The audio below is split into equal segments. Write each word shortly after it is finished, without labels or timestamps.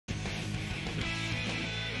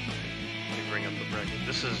bracket.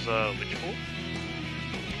 This is which pool?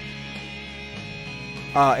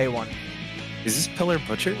 A1. Is this Pillar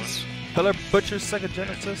Butchers? Pillar Butchers Sega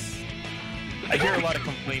Genesis. I hear a lot of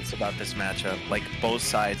complaints about this matchup. Like, both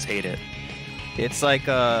sides hate it. It's like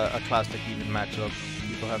a classic even matchup,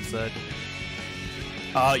 people have said.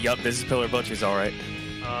 Yup, this is Pillar Butchers, alright.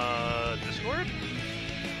 Discord?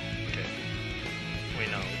 Okay.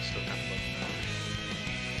 Wait, no, it's still kind of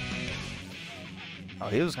Oh,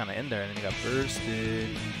 he was kind of in there, and then he got bursted.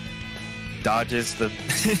 Dodges the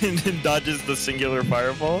dodges the singular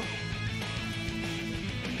fireball.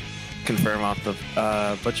 Confirm off the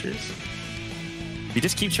Butchers. He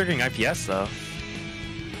just keeps triggering IPS though.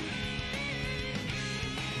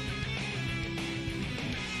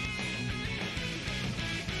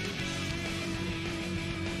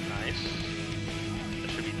 nice. That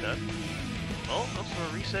should be dead. Oh, goes for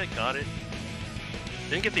a reset. Got it.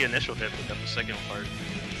 Didn't get the initial hit, but got the second part.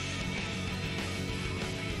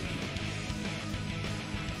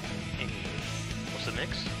 What's the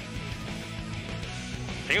mix?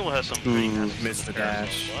 I think it will have some pretty massive missed the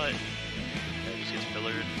comparison, dash. but yeah, just gets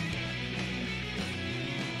pillared.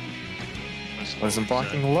 Wasn't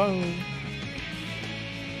blocking low.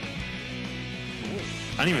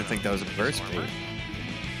 I don't even think that was a burst bait.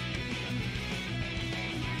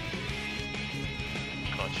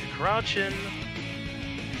 Caught you crouching.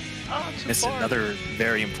 Oh, too Missed far. another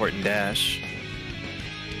very important dash.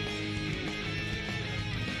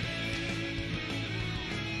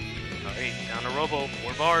 Alright, down to Robo,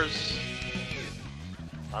 4 bars.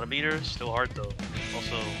 A lot of meters, still hard though.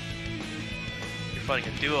 Also, you're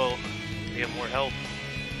fighting a duo, they have more health.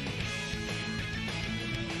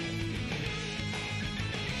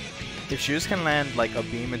 If Shoes can land like a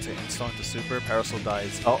beam into instant into super, Parasol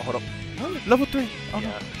dies. Oh, hold up. Oh, level 3. Oh, Yeah.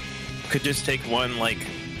 no. Could just take one like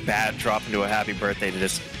bad drop into a happy birthday to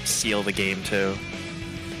just seal the game too.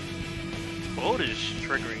 Quote is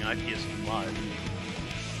triggering IPS live.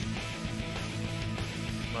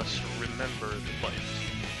 Must remember the buttons.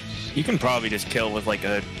 You can probably just kill with like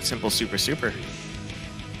a simple super.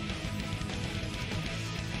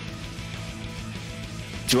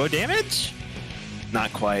 Duo damage?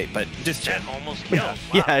 Not quite, but just That check. almost killed.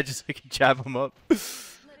 Wow. Yeah, just we can jab him up.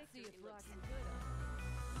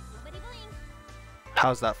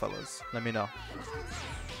 How's that, fellas? Let me know.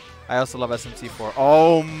 I also love SMT4.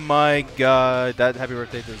 Oh my god, that happy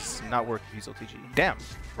birthday does not work if he's OTG. Damn.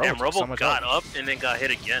 Damn, took Robo so much got out. up and then got hit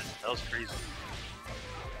again. That was crazy.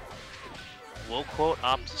 Will quote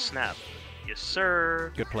opt to snap. Yes,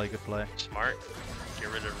 sir. Good play, good play. Smart. Get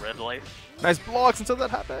rid of red life. Nice blocks until that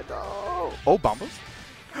happened. Oh, oh, bombos.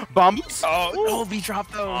 Bombos. Oh, no, B drop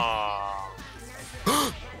though.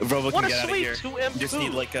 Aww. Robo What can a get out of sweep, here. 2M2. You just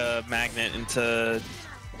need like a magnet into.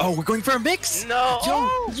 Oh, we're going for a mix. No! Yo,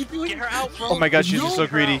 what you doing? Get her out, bro! Oh my god, she's No, so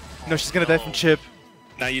greedy. No, she's gonna die from chip.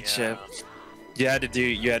 Now you chip. You had to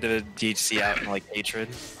DHC out in like hatred.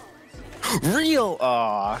 Real.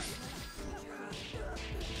 Aw.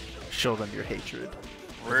 Show them your hatred.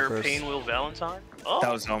 Rare First. Pain Will Valentine? Oh,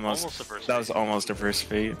 That was almost a first that was fate. almost a first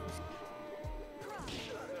fate.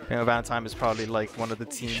 You know, Valentine is probably like one of the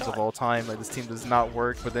teams of all time. Like this team does not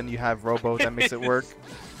work, but then you have Robo that makes it work.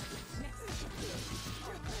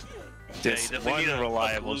 Yeah, you Just definitely one need a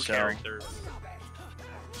reliable blue show. character.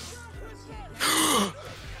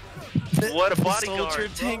 What a The bodyguard, soldier bro.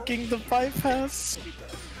 tanking the bypass.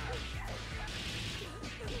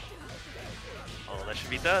 Oh, that should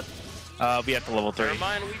be dead. We have to level 3. Never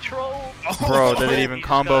mind, we troll. Bro, they didn't Oh, even he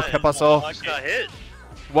combo. got- ¿Qué pasó? He got hit.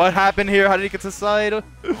 What happened here? How did he get to the side? Oh.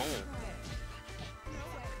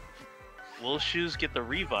 Will Shoes get the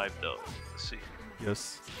revive though? Let's see.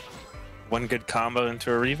 Yes. One good combo into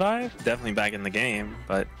a revive, definitely back in the game,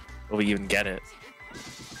 but will we even get it?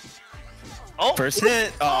 Oh! First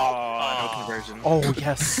hit! Oh, Oh. no conversion. Oh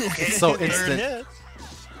yes. It's so Third instant. hit.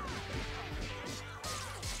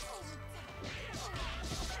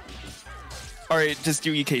 Alright, just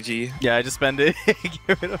do EKG. Yeah, I just spend it.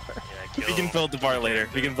 Give it over. Yeah, We kill. can build the bar later.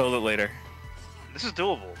 We can build it later. This is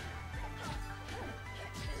doable.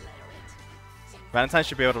 Valentine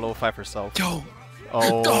should be able to level 5 herself. Yo!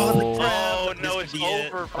 Oh. Oh no, it's could be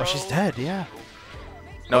it. over, bro. Oh, she's dead. Yeah.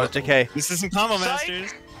 No, it's JK. This isn't Combo Psych.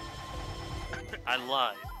 Masters. I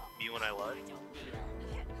lied. Me when I lied.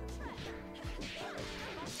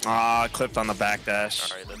 Ah, clipped on the backdash.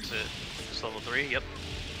 Alright, that's it. Just level 3, yep.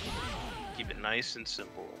 Keep it nice and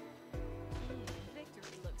simple.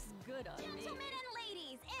 Victory looks good on me.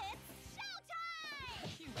 Ladies, it's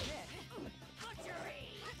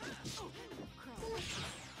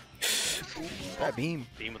showtime! That beam.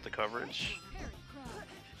 Beam with the coverage.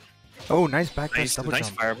 Oh, nice backdash Nice, double nice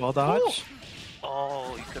jump. fireball dodge.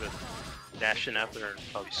 Oh, you could have dashed in after her and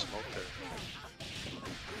probably smoked her.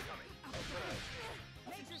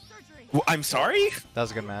 I'm sorry? That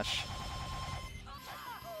was a good match.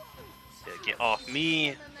 Yeah, get off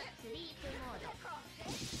me.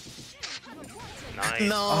 Nice. No,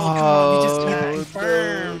 come on, you just can't no,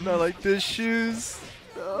 confirm. not like this, shoes.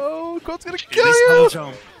 No, Code's gonna Shoot kill this you.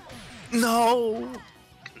 Jump. No.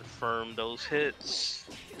 Confirm those hits.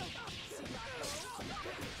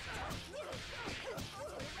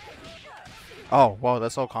 Oh, wow,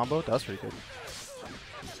 that's all combo? That was pretty good.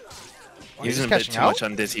 Oh, he's Using a bit catching too out? much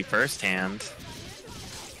on Dizzy first hand.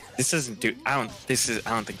 This doesn't do. I don't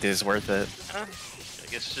think this is worth it.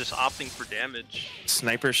 I guess just opting for damage.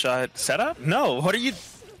 Sniper shot setup? No. What are you?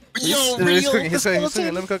 He's Real. cooking, he's cooking, The he's cooking.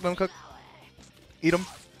 skeleton? Let him cook, let him cook. Eat him.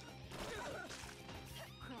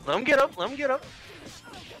 Let him get up. Let him get up.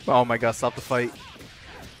 Oh my god, stop the fight.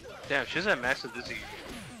 Damn, she's at max of Dizzy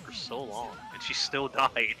for so long, and she still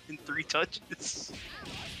died in 3 touches.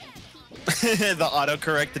 The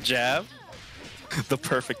autocorrect, the jab, the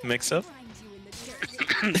perfect mix-up.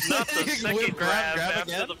 Not the second Whip, grab, grab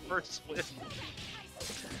after again? the first whip.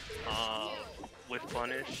 Whip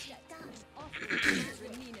punish.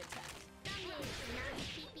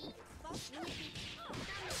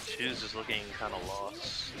 Shoes is looking kind of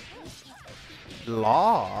lost,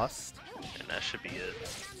 Lost? and that should be it.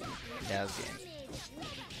 Yeah, that's game.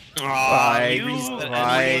 Aw, You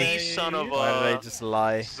Why? son of a... Why did I just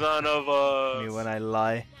lie? Son of a... Me when I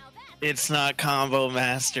lie. It's not combo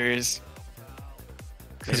masters.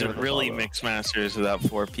 These are really MixMasters without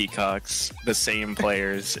 4 peacocks, the same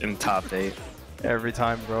players in top 8. Every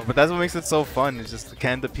time, bro. But that's what makes it so fun. It's just,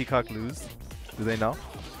 can the peacock lose? Do they know?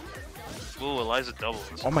 Ooh, Eliza double.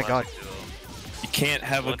 That's a Oh my god. classic duo. You can't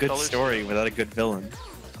have a What good colors? story without a good villain.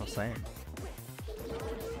 That's what I'm saying.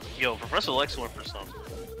 Yo, Professor Lex went for some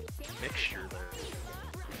mixture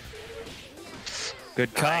there.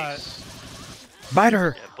 Good cut. Nice. Bite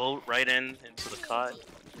her! Yeah, boat right into the cot.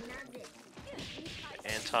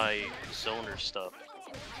 Anti-zoner stuff.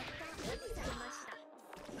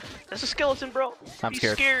 That's a skeleton, bro. I'm Be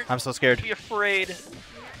scared. I'm so scared. Be afraid.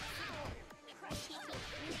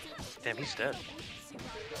 Damn, he's dead.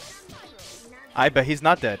 I bet he's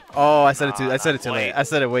not dead. Oh, I said it too. I said not it too late. quite. I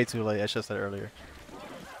said it way too late. I should have said it earlier.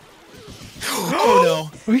 Oh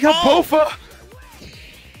We got Bofa!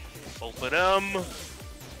 Both of them.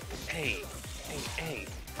 Hey, hey.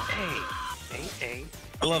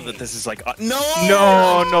 I love that this is like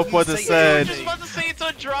no. No puede I ser. was just about to say it's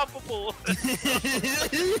undroppable.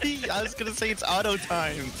 I was gonna say it's auto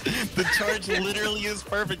timed. The charge literally is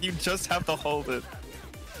perfect. You just have to hold it.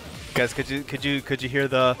 Guys, could you hear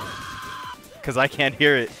the? Cause I can't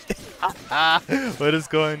hear it. What is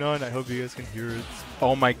going on? I hope you guys can hear it.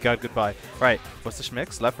 Oh my god, goodbye. Right, what's the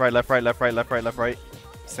schmix? Left, right, left, right, left, right, left, right, left, right.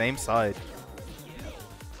 Same side.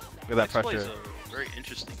 Look at that This plays pressure. a very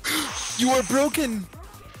interesting. You are broken.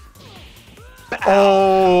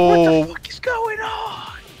 Oh! What the fuck is going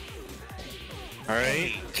on? All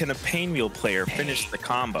right. Can a pain wheel player finish the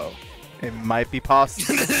combo? It might be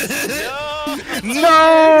possible. No!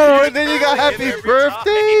 No! And then you got happy Every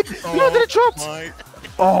birthday! Look at it dropped! My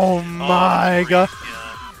Oh my god.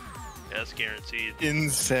 Yeah, that's guaranteed.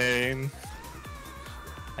 insane.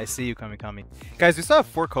 I see you, Kami. Guys, we still have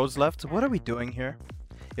 4 codes left. What are we doing here?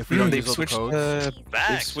 If we don't They've use all the switched. codes, They've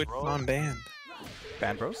Facts, switched bro. on band.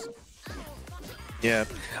 ban bros? Yeah.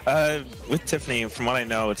 With Tiffany, from what I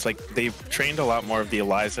know, it's like they've trained a lot more of the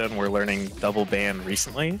Eliza, and we're learning double ban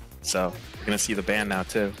recently. So we're gonna see the ban now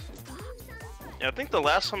too. Yeah, I think the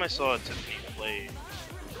last time I saw Tiffany play,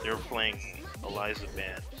 they were playing Eliza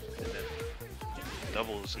band, and then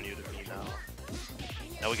double is new to me now.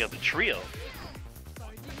 Now we got the trio.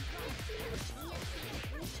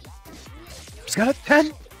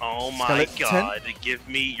 Skeleton! Oh my Skeleton? god, give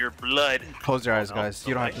me your blood. Close your eyes, no, guys. the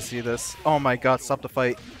You don't have light. to see this. Oh my god, stop the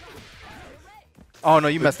fight. Oh no,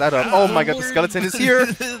 you messed that up. Oh my god, the skeleton is here!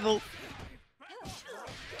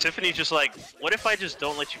 Tiffany's just like, what if I just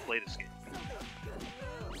don't let you play this game?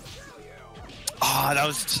 Oh, that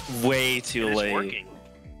was just way too And it's late. working.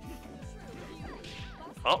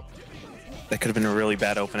 Oh, That could have been a really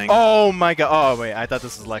bad opening. Oh my god. Oh wait, I thought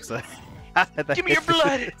this was Lexa. Give me your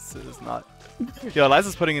blood! This is not. Yo,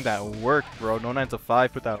 Liza's putting in that work, bro. No 9 to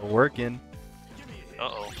 5, put that work in.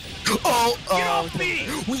 uh-oh. Oh, Get off me!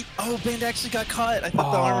 Wait, band actually got caught. I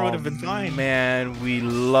thought the armor would have been fine. Man, we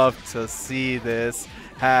love to see this.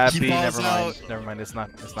 Happy. falls Never mind. out. Never mind. It's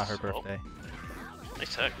not her birthday.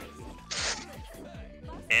 Nice tech.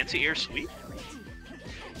 Anti-air sweep?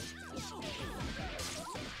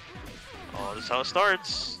 Oh, this is how it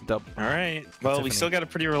starts. Dub. All right. Well, Tiffany. we still got a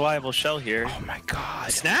pretty reliable shell here. Oh my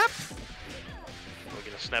god. Snap? We're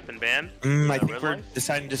gonna snap and ban. I think red we're life?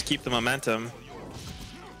 deciding to just keep the momentum.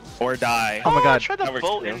 Or die. Oh my god. Try That to works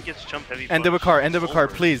bolt too. and gets jump heavy. End of a punch. car. End of a car.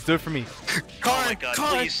 Over. Please do it for me. Oh my god,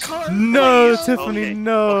 please. No, Please. Tiffany. Okay,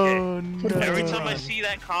 No. okay. No. Every time I see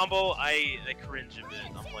that combo, I cringe a bit.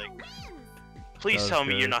 I'm like, please That was tell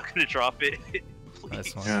me you're good. not gonna drop it. Please.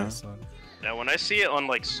 Nice one. Yeah. Nice one. Now when I see it on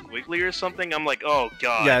like Squiggly or something, I'm like, oh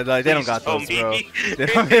god. Yeah, like, they don't please got tell those, me. bro. They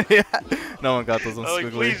don't- yeah. No one got those on I'm like,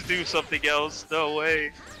 Squiggly. please do something else. No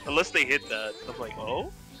way. Unless they hit that. I'm like,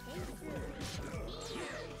 oh.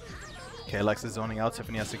 Okay, Alexa's zoning out.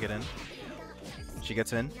 Tiffany has to get in. She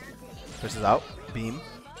gets in. Pushes out. Beam.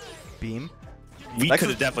 Beam. We Lexus- could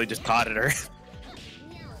have definitely just potted her.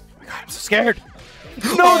 God, I'm so scared.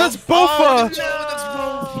 No, that's Bofa.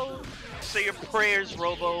 No! Say your prayers,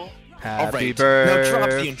 Robo. Happy Alright, now drop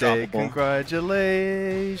the birthday. undroppable.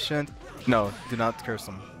 Congratulations. No, do not curse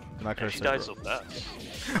him. Do not Yeah, curse she him. died so fast.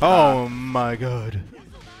 Oh my god.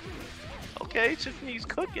 Okay, Tiffany's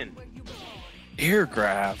cooking. Ear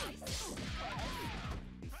grab.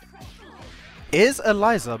 Is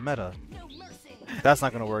Eliza meta? That's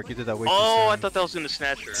not gonna work. You did that way too Oh, I soon. thought that was gonna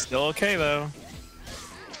snatch her. Still okay though.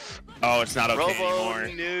 Oh, it's not okay Robo,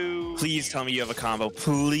 anymore. no. Please tell me you have a combo.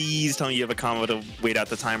 Please tell me you have a combo to wait out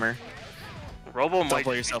the timer. Robo Don't might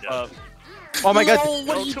blow just be yourself dead. up. Oh my god. No,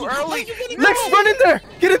 what are you too doing? early. Why are you getting Lex, out? run in there!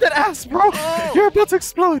 Get in that ass, bro! Oh. You're about to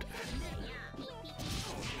explode!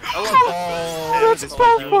 Oh, that's This is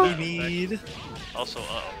what Bofa. we need. Also,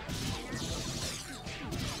 uh-oh.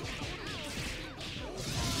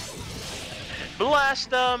 Blast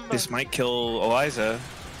them! This might kill Eliza.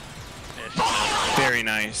 Very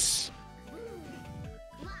nice.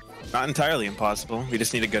 Not entirely impossible. We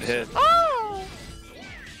just need a good hit. Oh!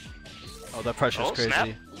 Oh, that pressure's Oh, crazy. snap.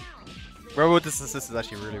 Bro, with this assist is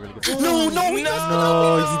actually really, really good. No, no, No,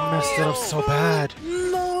 you messed it up so bad.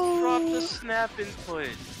 Drop the snap input.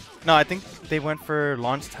 No, I think they went for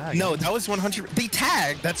launch tag. No, that was 100. They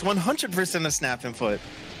tagged. That's 100% a snap input.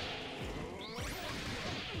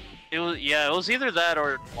 It was either that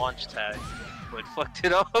or launch tag, but fucked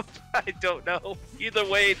it up. I don't know. Either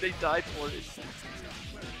way, they died for it.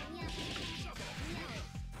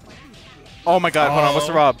 Oh my god, hold on, what's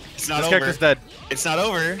the Rob? It's This not character's over. dead. It's not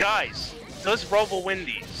over. Guys, does Robo win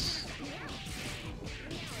these?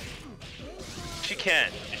 She can,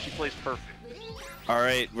 if she plays perfect. All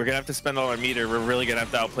right, we're gonna have to spend all our meter. We're really gonna have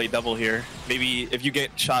to outplay double here. Maybe if you get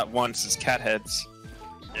shot once, it's cat heads.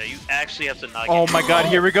 Yeah, you actually have to not Oh get my god,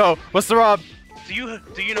 here we go. What's the Rob? Do you know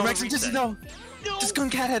the Rex, just reset? no. Just gun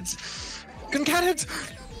cat heads. Gun cat heads.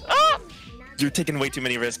 Ah! You're taking way too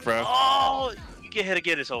many risks, bro. Oh, you get hit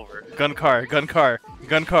again, it's over. Gun car, gun car,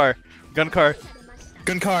 gun car, gun car.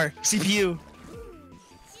 Gun car. CPU.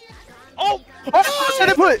 Oh! Oh, set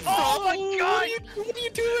it put! Oh my god! What are you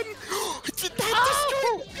doing? Oh!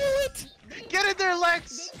 Get in there,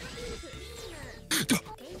 Lex!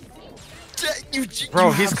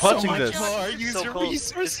 Bro, he's have clutching so much this. More. It's Use so your close.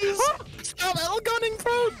 resources. Stop L-gunning,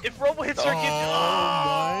 bro. If Robo hits her again,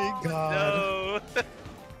 Oh my god. no! Let's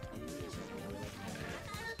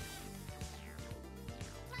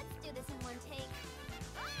do this in one take.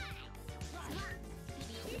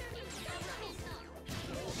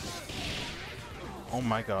 Oh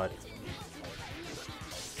my god.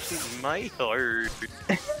 My heart.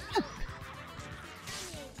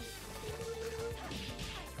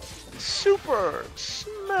 Super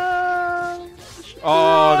smash.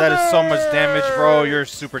 Oh, that is so much damage, bro. You're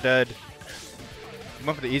super dead. You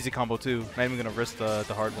went for the easy combo too. Not even gonna risk the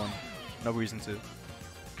hard one. No reason to.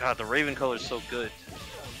 God, the Raven color is so good.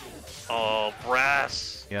 Oh,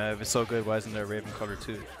 brass, Yeah, if it's so good, why isn't there a Raven color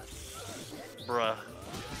too? bruh.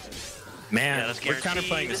 Man, Yeah, that's we're kind of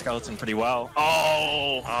playing the guaranteed. skeleton pretty well.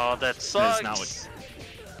 Oh, that sucks. not what-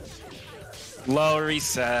 Low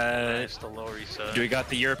reset. Nice, the low reset. Do we got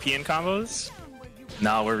the European combos?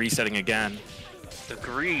 No, we're resetting again.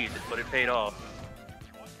 Agreed, but it paid off.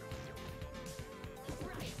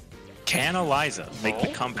 Can Eliza make the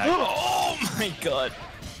Oh. comeback? Oh my god.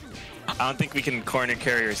 I don't think we can corner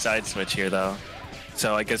carry or side switch here though.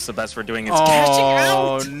 So I guess the best we're doing is cashing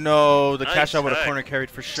Oh out. no, the Nice cash out would have tag. corner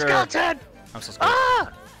carried for sure. Skeleton! I'm so scared.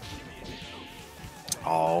 Ah!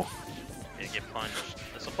 Oh. Yeah, get punched.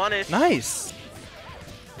 That's a punish. Nice.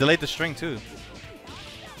 Delayed the string too.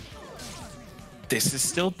 This is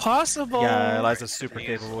still possible. Yeah, Eliza's super Use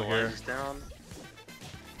capable the here. lenses down.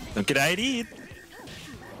 Don't get ID'd.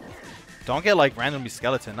 Don't get like randomly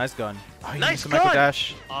skeleton. Nice gun. Oh, you Nice used the micro gun!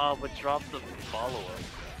 dash. But drop the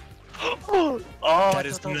follow-up. Oh, That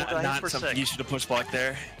is I thought not was a hit for a something sec. you should have push blocked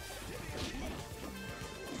there.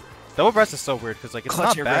 Double breast is so weird because like it's Clutch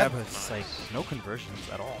not your bad, grab. but it's like no conversions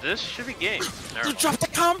at all. This should be game. Never You mind. dropped the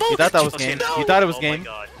combo. You thought that was Okay, game? no. You thought it was Oh game? my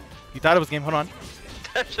god. You thought it was game? Hold on.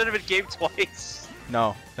 That should have been game twice.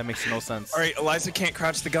 No, that makes no sense. All right, Eliza can't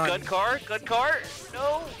crouch the gun. Gun car? Gun car?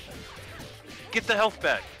 No. Get the health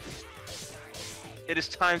back. It is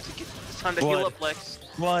time to get. It's time to heal Blood. up, Lex.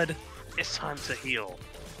 Blood. It's time to heal.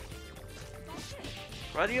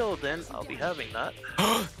 Radio, then I'll be having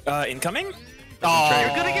that. Incoming? trade.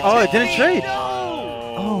 You're gonna get Oh, it didn't trade.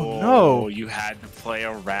 No. Oh, no. You had to play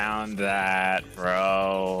around that,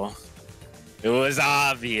 bro. It was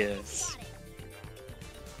obvious.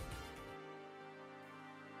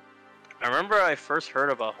 I remember I first heard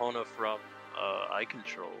about Hona from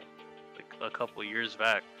iControl like a couple years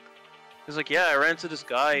back. He's like, yeah, I ran into this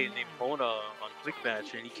guy named Hona on Quick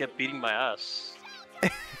Match, and he kept beating my ass.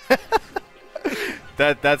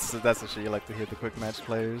 That's the shit you like to hear, the quick match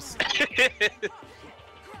players.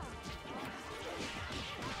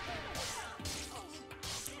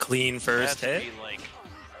 Clean first Had to hit. be like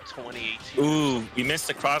 2018. Ooh, we missed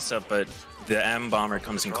the cross up, but the M bomber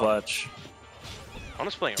comes in clutch.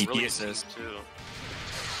 Hona's playing a really DP good assist. team,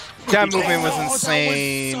 too. That movement was Oh,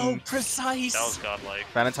 insane. That was so precise. That was godlike.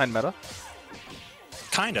 Valentine meta?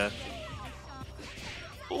 Kinda.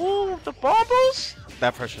 Ooh, the bombos?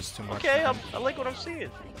 That pressure's too much. Okay, man. I like what I'm seeing.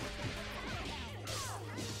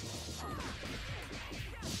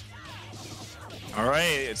 All right,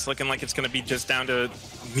 it's looking like it's gonna be just down to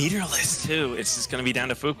meterless too. It's just gonna be down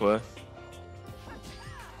to Fuqua.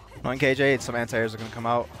 On KJ, some anti-airs are gonna come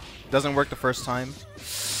out. Doesn't work the first time.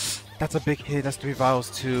 That's a big hit. That's 3 vials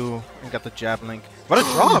too. And got the jab link. What a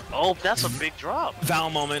drop! Oh, that's a big drop. Val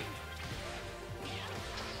moment.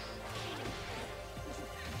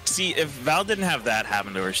 See, if Val didn't have that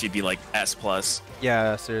happen to her, she'd be like S+.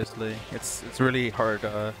 Yeah, seriously. It's really hard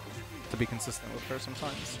to be consistent with her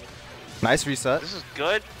sometimes. Nice reset. This is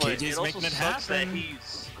good, but KJ's it also making it sucks that happen.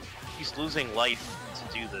 he's losing life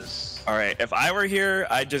to do this. All right, if I were here,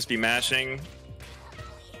 I'd just be mashing. It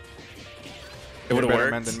You're would a have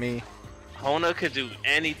better man worked. than me. Hona could do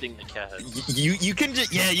anything to Cat. You can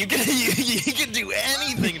just you can you can do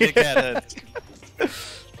anything to get it.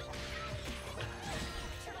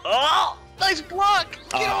 Oh, nice block!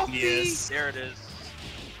 Get off me! Yes. There it is.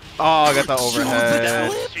 Oh, I got the Yo, overhead.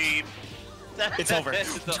 that- That's cheap. It's over.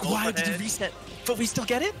 The Why did you overhead. reset? But we still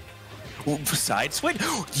get it. Side switch.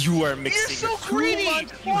 You are mixing. so it too greedy!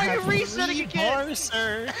 much. Why are you have resetting 3 again? bars,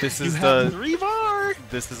 sir. This You is have the 3 bar.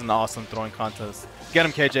 This is an awesome throwing contest. Get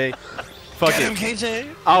him, KJ. Fuck Get it. him,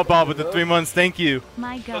 KJ. I'll bob with the 3 months. Thank you.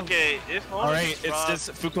 My go. Okay, if Hona All right, gets it's dropped-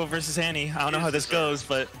 just Fuqua versus Annie. I don't know Here's how the this serve. goes,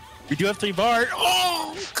 but we do have 3 bar.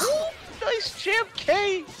 Oh, cool. nice champ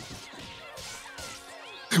K.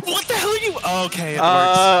 What the hell are you? Okay, it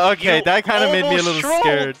works. Okay, You that kind of made me a almost little trolled.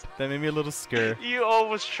 scared. That made me a little scared. You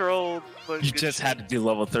almost trolled, but You good just shit. had to do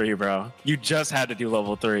level 3, bro. You just had to do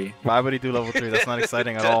level 3. Why would he do level 3? That's not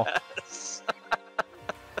exciting at all. Yes.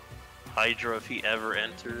 Hydra if he ever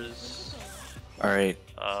enters. All right.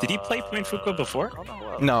 Did he play Point Fuqua before? I don't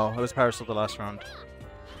know. No, it was Parasol the last round.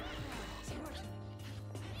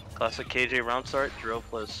 Classic KJ round start, drill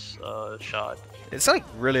plus shot. It's like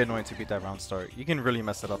really annoying to beat that round start. You can really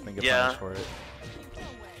mess it up and get Yeah. punished for it.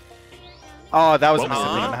 Oh, that was a What missed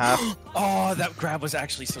was ring it? and a half. Oh, that grab was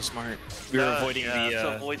actually so smart. We were avoiding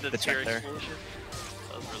to avoid the check tear there. explosion.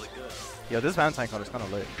 That was really good. Yo, this Valentine card is kind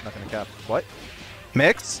of lit. Not gonna cap. What?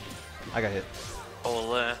 Mix? I got hit.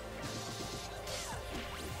 Ole.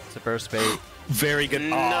 It's a burst bait. Very good.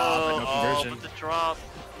 No, Oh, but no conversion. but the drop.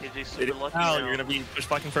 KJ's super lucky Wow, now. you're gonna be push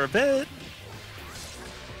blocking for a bit.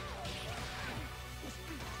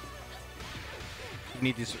 You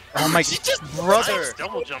need these. Oh my Just brother! Nice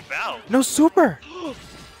double jump out. No super!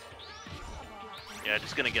 Yeah,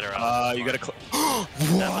 just gonna get her out. You gotta. That's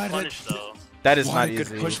a What? punish though. That is What not a good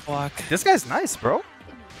easy. push block. This guy's nice, bro.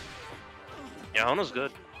 Yeah, Hona's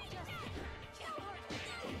good.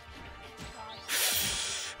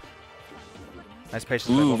 Nice patience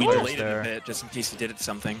Ooh, by we both delayed players it a there. bit just in case he did it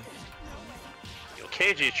something. Yo,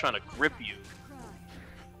 KJ is trying to grip you.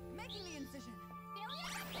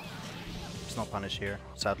 There's no punish here,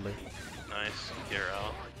 sadly. Nice, get her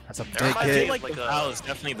out. That's a That big reminds I me hit. feel like like the a- foul is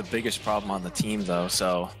definitely the biggest problem on the team, though.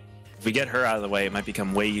 So if we get her out of the way, it might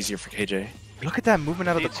become way easier for KJ. Look at that movement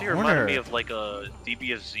out of the DT reminded corner. me of like a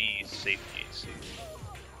DBFZ safety. See?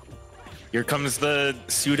 Here comes the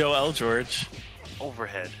pseudo L George.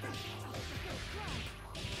 Overhead.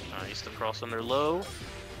 Nice, the cross under low.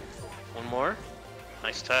 One more.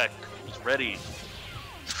 Nice tech. He's ready.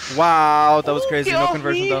 Wow, that was Ooh, crazy. get No off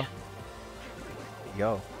conversion me. though.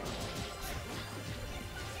 Yo.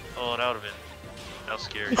 Oh, that would have been. That was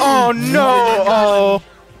scary. Oh no! Oh,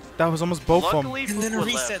 that was almost both of them. Luckily, And then a Fuqua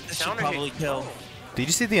reset left. that should Counter probably hit. kill. Oh. Did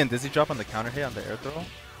you see the Dizzy drop on the counter hit on the air throw?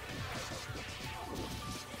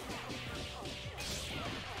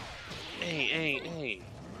 Hey.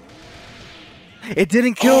 It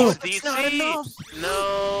didn't kill. Oh, that's not enough.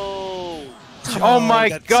 No. Oh my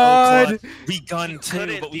that's so god! close. We gunned too,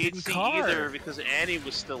 Couldn't but we didn't DC car. either because Annie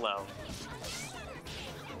was still out.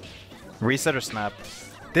 Reset or snap?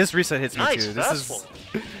 This reset hits me Nice, too. fastball.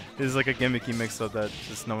 This is like a gimmicky mix-up that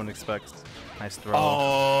just no one expects. Nice throw.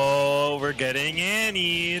 Oh, we're getting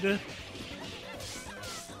Annied.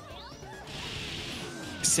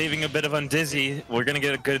 Saving a bit of undizzy. We're gonna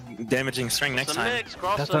get a good damaging string next It's a time. mix.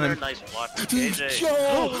 Cross That's under. on him. Nice block from KJ.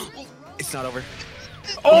 Yo! It's not over.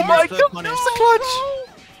 Oh my Almost god! the That's punish. the clutch!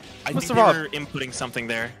 I What's think the they rob? were inputting something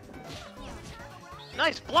there.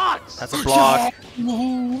 Nice blocks. That's a block.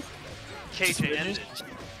 Yo! KJ ended.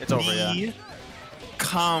 It's over, yeah. The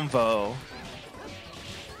combo.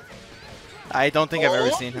 I don't think I've ever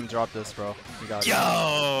seen him drop this, bro. You got it.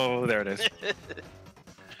 Yo! There it is.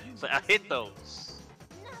 So I hit those.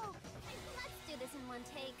 No. Let's do this in one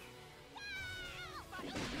take.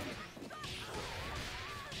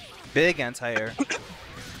 Big anti-air.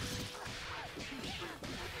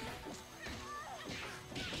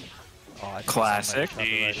 Oh, I think Classic. somebody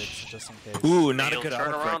copyrighted, just in case. Ooh, not a He'll good turn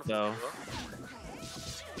auto around. click though.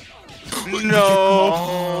 No!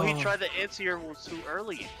 Oh, he tried the anti-air was too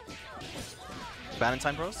early.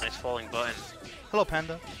 Valentine Bros? Nice falling button. Hello,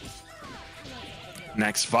 Panda.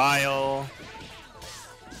 Next file.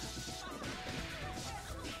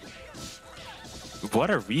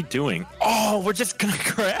 What are we doing? Oh, we're just gonna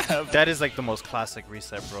grab. That is like the most classic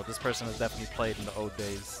reset, bro. This person has definitely played in the old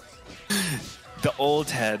days. The old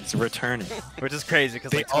heads returning. Which is crazy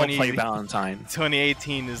because They like all play Valentine.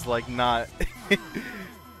 2018 is like not.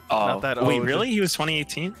 Oh, Not that wait, old. really? He was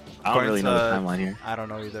 2018? I don't According really know to- the timeline here. I don't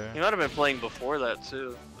know either. He might have been playing before that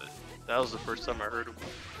too. But that was the first time I heard of him.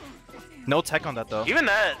 No tech on that though. Even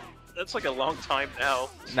that's like a long time now.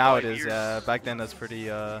 It's Now 5 it is, years. yeah. Back then that's pretty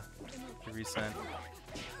recent.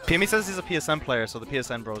 PME says he's a PSN player, so the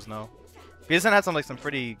PSN bros know. PSN had some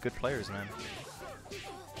pretty good players, man.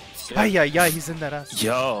 Yeah, he's in that ass.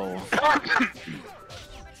 Yo.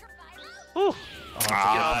 Whew. Oh, that's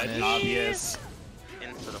a good finish. Obvious.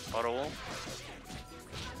 Into the puddle.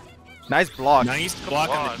 Nice block. Nice block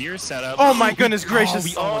on block. the gear setup. Oh my goodness gracious.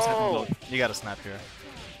 Oh, we almost had them both. You gotta snap here.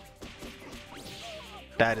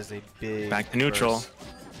 That is a big. Back to neutral. burst.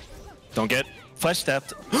 Don't get flesh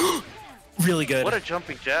stepped. Really good. What a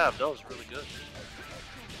jumping jab. That was really good.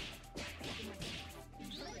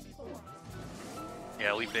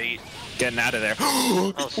 Yeah, we bait. Getting out of there.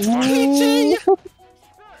 That was smart.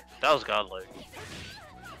 That was godlike.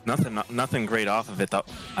 Nothing great off of it though.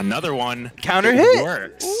 Another one. Counter It hit?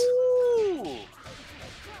 Works. Ooh.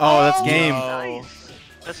 Oh, that's game. Nice.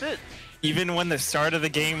 That's it. Even when the start of the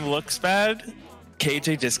game looks bad,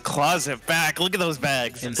 KJ just claws it back. Look at those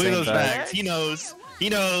bags. Insane Look at those bag. bags. He knows. He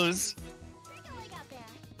knows.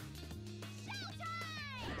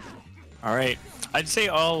 All right. I'd say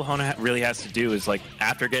all Hona really has to do is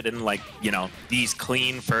after getting these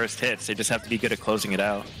clean first hits, they just have to be good at closing it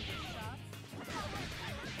out.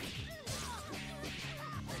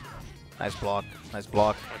 Nice block. Nice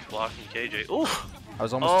block. Nice block from KJ. Ooh. I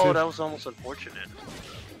was almost Oh, two. that was almost unfortunate.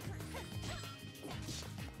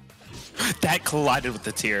 That collided with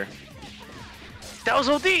the tier. That was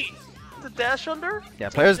OD. The dash under. Yeah,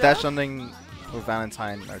 players Yeah. dash something with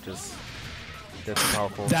Valentine are just they're too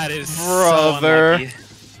powerful. That is Brother. so unlucky.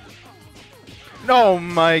 Oh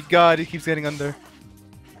my god, he keeps getting under.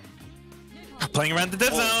 Playing around the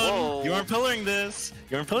dead Whoa, zone. whoa. You aren't pillaring this.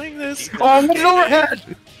 You aren't pillaring this. Oh, what an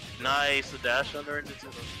overhead! Nice. The dash under into the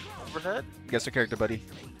overhead. Guess your character, buddy.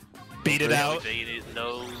 Beat it Really out. baited.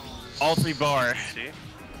 No. All 3 bar. See?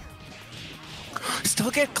 Still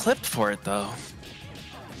get clipped for it though.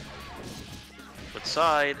 But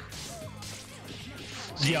side.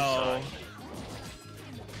 Yo.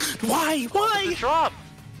 Why? The Why? drop.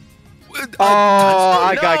 Oh,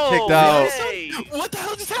 I got No kicked out. way. What the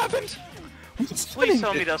hell just happened? Please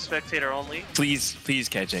tell me that's spectator only. Please,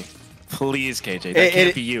 KJ. Please, KJ. That It- can't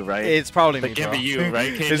it- be you, right? It's probably me, That can't bro. be you,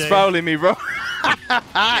 right, KJ? It's probably me, bro.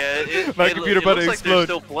 Yeah, My computer it about to looks like explode. they're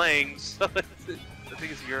still playing, so I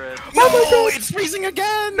think it's your end. No, it's freezing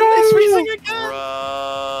again. No, it's freezing again.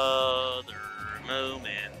 Brother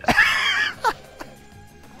moment.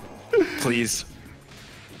 Please.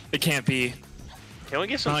 It can't be. Can we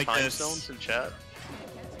get some Like time this. zones in chat?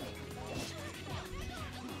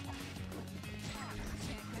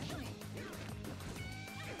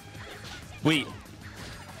 Wait.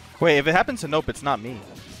 Wait, if it happens to Nope, it's not me.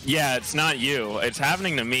 Yeah, it's not you. It's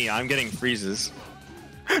happening to me. I'm getting freezes.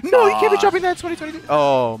 No, you can't be dropping that in 2023.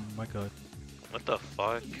 Oh my god. What the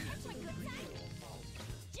fuck?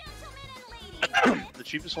 The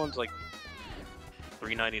cheapest one's like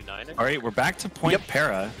 $3.99. All right, we're back to point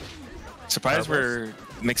para. Surprised we're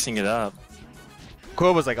mixing it up.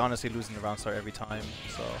 Quill was like honestly losing the round start every time,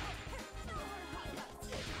 so.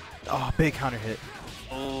 Oh, big counter hit.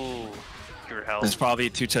 Oh, your health. It's probably a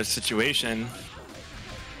two-touch situation.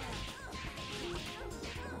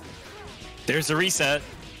 There's a reset.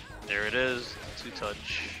 There it is.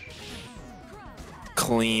 2-touch.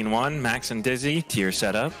 Clean one. Max and Dizzy. Tier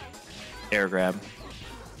setup. Air grab.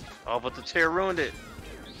 Oh, but the tear ruined it.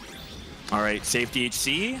 All right, safety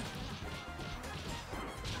HC.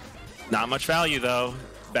 Not much value though.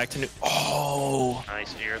 Back to new. Oh,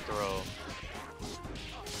 Nice air throw.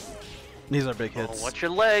 These are big hits. Oh, watch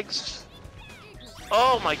your legs.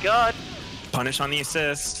 Oh my god. punish on the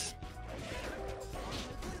assist.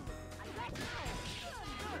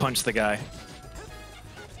 Punch the guy.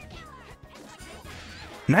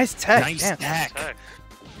 Nice tech. Nice Damn. tech. Heck.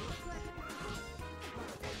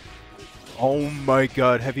 Oh my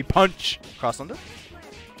god, heavy punch. Cross under?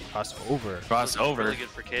 Cross over. Cross over. Really good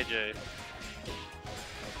for KJ.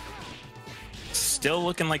 Still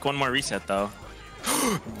looking like one more reset though.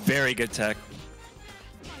 Very good tech.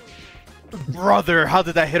 Brother, how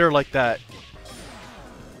did that hit her like that?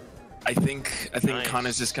 I think Nice.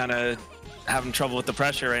 Hona's just kind of having trouble with the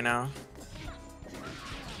pressure right now.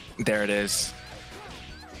 There it is.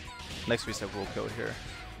 Next reset will go here.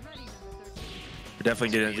 We're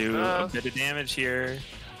definitely gonna do a bit of damage here,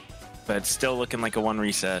 but it's still looking like a one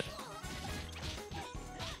reset.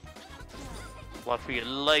 What for your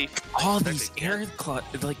life? All these air clutch,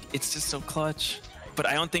 like it's just so clutch. But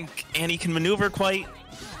I don't think Annie can maneuver quite.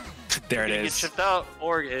 There it Get is. chipped out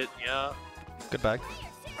or it, yeah. Good bag.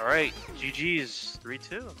 All right, GG's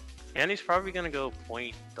 3-2. Annie's probably gonna go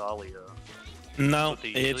point Dahlia. No, What they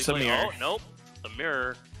it's a usually play. mirror. Oh, nope. The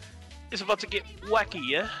mirror is about to get wacky,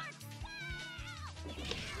 yeah?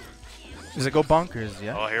 Does it go bonkers?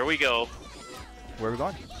 Yeah. Oh, here we go. Where are we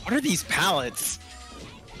going? What are these pallets?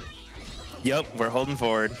 Yep, we're holding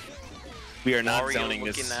forward. We are not Mario zoning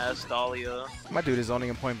looking this. ass Dahlia. My dude is zoning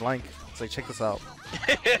in point blank. It's like, check this out.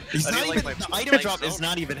 He's I not do like even, my the blank item drop zone. is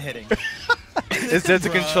not even hitting. It's there to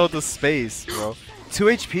Bruh. control the space, bro. 2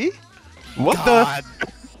 HP? What God.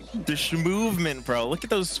 The movement, bro. Look at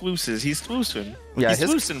those swooses. He's swoosing. Yeah, He's his-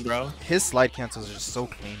 swoosing, bro. the? His slide cancels are just so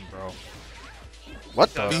clean, bro.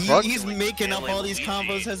 What the He- fuck? He's making up Melee all these Luigi.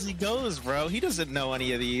 combos as he goes, bro. He doesn't know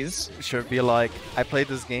any of these. Should be like, I played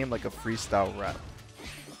this game like a freestyle rap.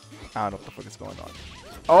 I don't know what the fuck is going on.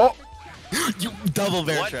 Oh! You double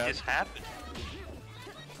bear What trap. is happening?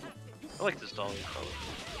 I like this Dahlia color.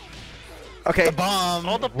 Okay. The bomb.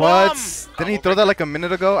 Oh, the bomb! What? Didn't he Combo throw that like a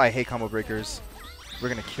minute ago? I hate combo breakers. We're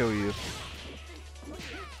gonna kill you.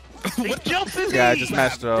 breaker. He jumped his Yeah, knee! just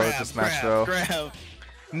smash throw. Grab, Just smash grab, throw. grab.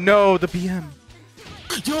 No, the BM.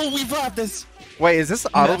 Yo, we brought this. Wait, is this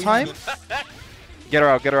auto we time? haven't. Get her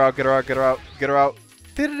out, get her out, get her out, get her out, get her out.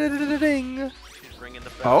 Ding. She's ringing the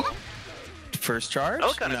bell. Oh? First charge? That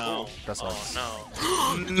was kind of no. cool. That's Oh, nice. no.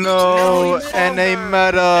 No, No, NA over.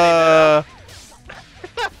 meta.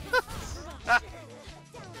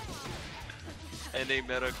 And they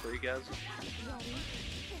meta Creegasm.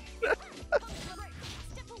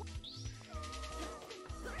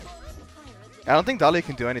 I don't think Dahlia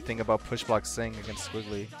can do anything about push block Sing against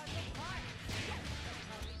Squiggly.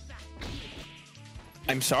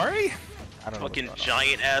 I'm sorry? I don't know. what's Fucking going on.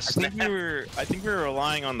 giant ass I think snap. we were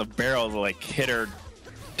relying on the barrel to like hit her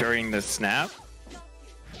during the snap.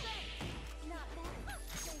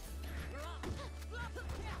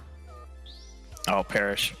 Oh,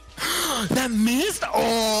 perish. That missed?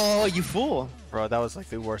 Oh, you fool. Bro, that was like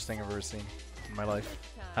the worst thing I've ever seen in my life.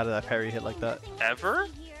 How did that parry hit like that? Ever?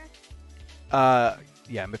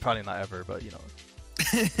 Yeah, probably not ever, but you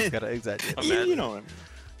know, gotta exaggerate. You know him.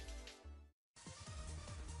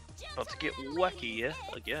 About to get wacky, yeah?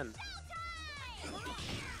 Again.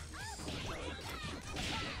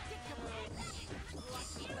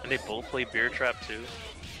 And they both play Bear Trap too.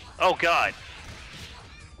 Oh god!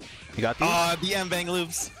 You got these? The M bang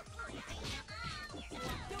loops.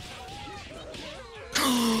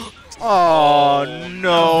 Oh no,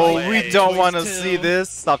 no we way. don't want to Boys see two. this.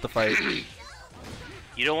 Stop the fight.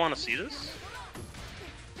 You don't want to see this?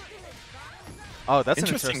 Oh, that's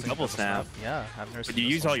Interesting an interesting double snap. Yeah, I've never seen But you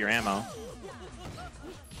this use one. all your ammo.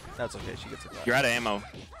 That's okay, she gets it back. You're out of ammo,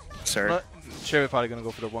 sir. But Cherry probably gonna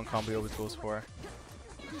go for the one combo he always goes for.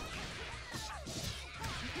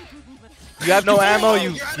 You have no ammo,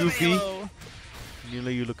 you You're out of goofy. ammo.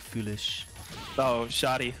 You look foolish. Oh,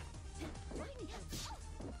 shoddy.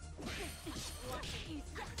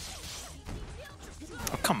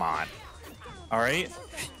 Oh, come on. All right.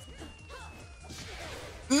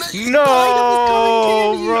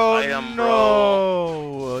 No, bro, Item,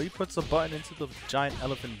 no. He puts a button into the giant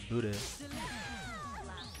elephant Buddha.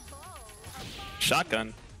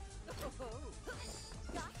 Shotgun.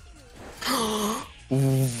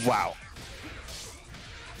 Wow.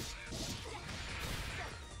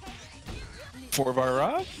 4-bar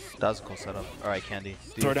rock. That was a cool setup. All right, Candy.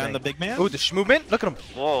 do Throw your down thing. the big man. Ooh, the movement. Look at him.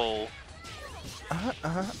 Whoa.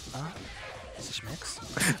 Is this mix?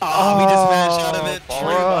 Oh, we just managed out of it. Oh,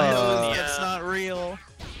 Troy bruh. knows Yeah. that's not real.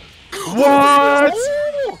 What?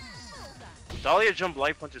 Dahlia jump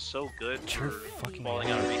light punch is so good You're for fucking falling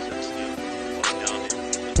right. out of resets too. Falling down is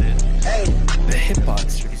The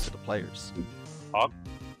hitbox. These are the players. Hog.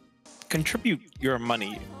 Contribute your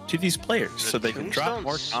money to these players so they can drop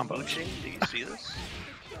more Tombstone's combos. smooching. Do you see this?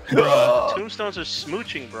 Bruh. Tombstones are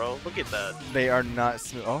smooching, bro. Look at that. They are not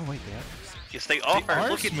smooth. Oh wait, they are. Yes, they are. They are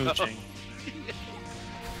Look at smooching.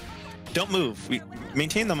 Don't move. We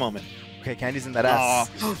maintain the moment. Okay, Candy's in that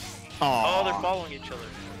ass. Oh, they're following each other.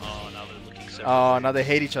 Oh, now they're looking separate. Oh, now they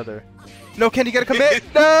hate each other. No, Candy, gotta commit.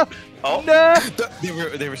 No. Oh. No.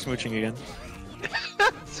 They were smooching again.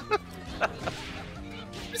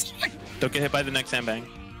 Don't get hit by the next sandbang.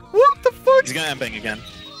 What the fuck? He's gonna bang again.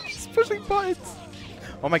 He's pushing buttons.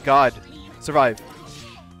 Oh my god. Survive.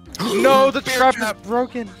 No, the trap is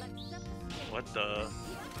broken. What the?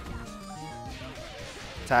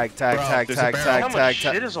 Tag, Bro, tag, there's a tag, barrel. tag, How tag, much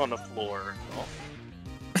tag. shit is on the floor? Oh.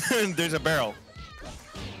 There's a barrel.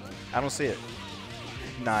 I don't see it.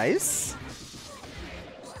 Nice.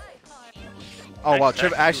 Oh wow, Nice,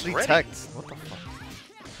 Triv nice, actually ready. teched. What the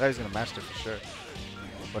fuck? That was gonna master for sure.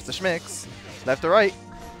 What's the schmicks? Left or right?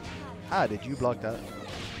 How did you block that?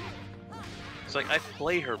 It's like I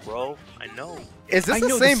play her, bro. I know. Is this I the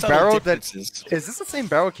know same subtle barrel that? differences. Is this the same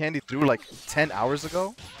barrel Candy threw like 10 hours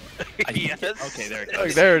ago? Yes. Okay, there it Look,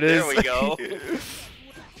 goes. there it is. There we go.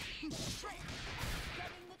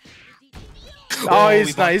 Oh, we he's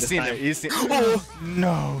not. blocked He's this seen time. it. He's seen. Oh.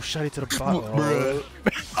 No, shut it to the bottom. Bruh.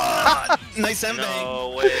 Nice sandbang.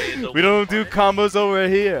 No way. The We don't do combos over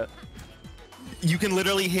here. You can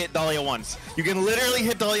literally hit Dahlia once. You can literally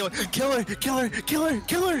hit Dahlia once. Kill her, kill her, kill her,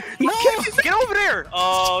 kill her. No! Get over there!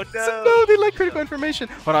 Oh no! No, they like critical information.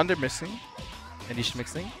 Hold on, they're missing. And he's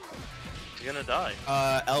mixing. He's gonna die.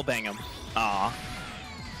 L bang him. Aw.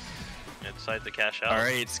 Inside the cash out.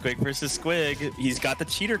 Alright, Squig versus Squig. He's got the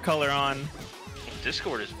cheater color on.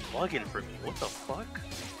 Discord is bugging for me. What the fuck?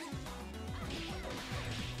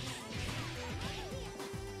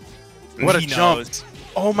 What a He jump. knows.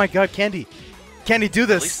 Oh my god, Candy. Candy, do At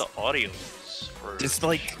least this. the audio is for. Just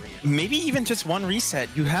like, maybe even just one reset.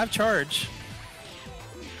 You have charge.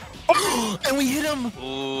 Oh, and we hit him.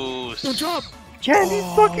 Ooh. Don't drop. Candy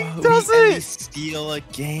fucking does and we it. steal a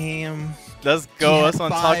game. Let's go. He That's had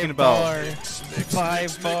what I'm talking about.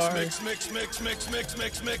 5 bar.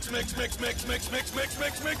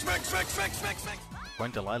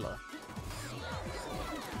 Point Delilah.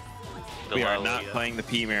 We are Delilah, not yeah. playing the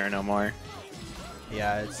P mirror no more.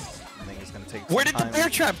 Yeah, I think it's gonna take. Where some did the time. bear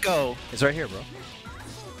trap go? It's right here, bro.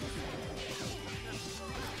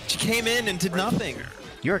 She came in and did nothing.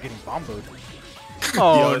 You are getting bomboed.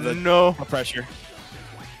 Oh the- no. No pressure.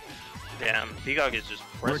 Damn, Peacock is just.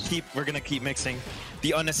 pressing. We're gonna keep mixing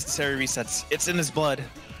the unnecessary resets. It's in his blood.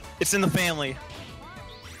 It's in the family.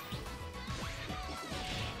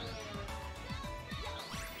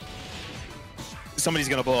 Somebody's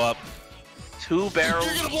gonna blow up. 2 barrels,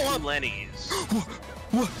 You're gonna blow 2 up. Lennies.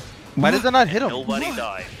 Why did that not hit him? Nobody What?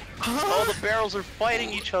 died. Huh? All the barrels are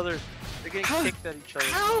fighting each other. They're getting How? kicked at each other.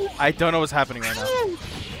 How? I don't know what's happening right now. How?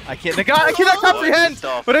 I cannot comprehend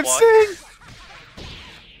the what I'm fuck? saying.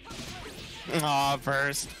 Aw,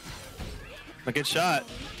 first. A good shot.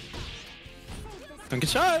 A good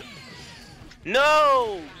shot.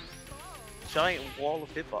 No! Giant wall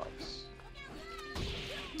of hitbox.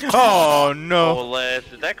 Oh no. OLED.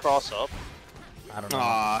 Did that cross up? I don't know.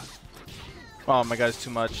 Aw. Oh my god, it's too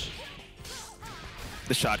much.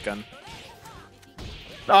 The shotgun.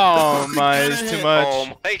 Oh my, it's too much.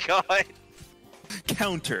 Oh my god.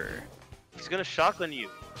 Counter. He's gonna shotgun you.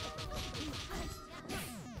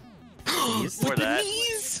 With Or the that.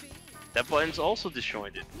 knees. That button's also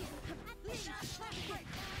disjointed.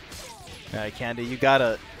 Alright, Candy, you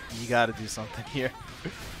gotta do something here.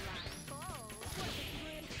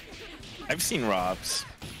 I've seen Rob's.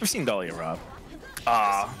 I've seen Dahlia Rob.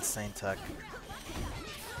 Ah, insane tech.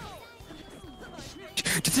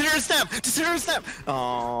 Consider a snap! Consider a snap!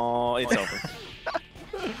 Oh, it's over.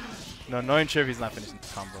 No, knowing Trivy's not finishing the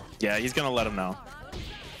combo. Yeah, he's gonna let him know.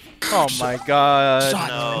 Oh my god. Shot.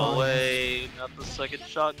 No way, not the second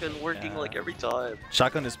shotgun working Yeah. like every time.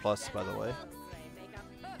 Shotgun is plus, by the way.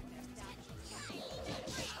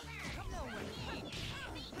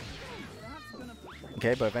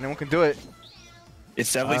 Okay, but if anyone can do it.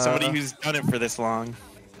 It's definitely somebody who's done it for this long.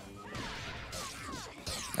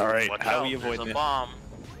 Alright, Watch how out, do we avoid there's a this? bomb.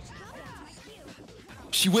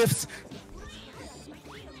 She whiffs!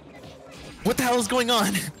 What the hell is going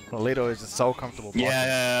on? Lalito is just so comfortable blocking.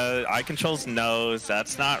 Yeah, iControl's knows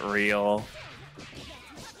that's not real.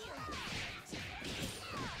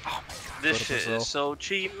 This Go to shit Brazil. is so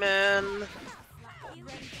cheap, man.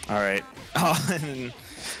 Alright. Oh,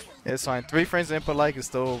 It's fine. 3 frames of input lag is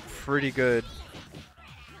still pretty good.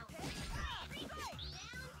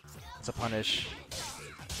 It's a punish.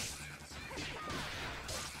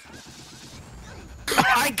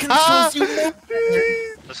 iControl's you.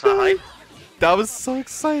 That's not hype. That was so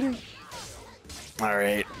exciting.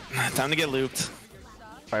 Alright, time to get looped.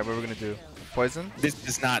 Alright, what are we gonna do? Poison? This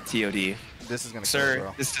is not TOD. This is gonna kill her, Sir,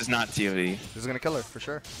 bro. this is not TOD. This is gonna kill her, for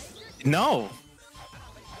sure. No!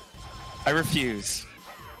 I refuse.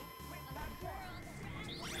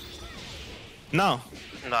 No.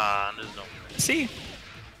 Nah, there's no. See?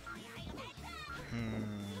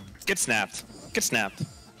 Get snapped. Get snapped.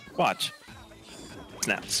 Watch.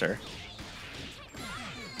 Snap, sir.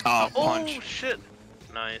 Oh, punch. Oh shit!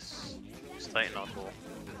 Nice. It's tight knuckle.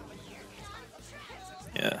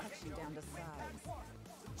 Yeah.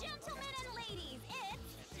 Gentlemen and ladies,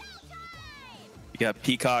 it's showtime! You got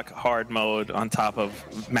Peacock hard mode on top of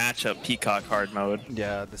matchup Peacock hard mode.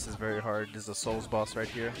 Yeah, this is very hard. This is a Souls boss right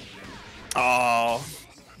here. Oh,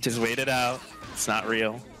 just wait it out. It's not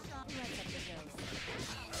real.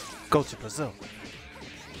 Go to Brazil.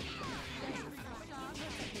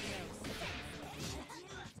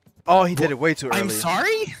 Oh, he did it way too early. I'm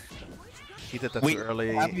sorry? He did that Wait, too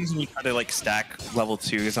early. what happens when you try to like stack level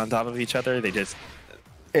 2s on top of each other? They just...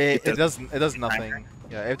 It It does does- nothing.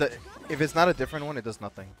 Yeah, if it's not a different one, it does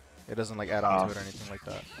nothing. It doesn't like add on to it or anything like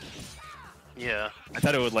that. Yeah. I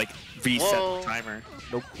thought it would like reset Whoa. the timer.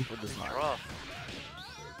 Nope, it does not. Draw.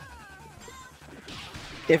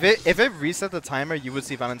 If it reset the timer, you would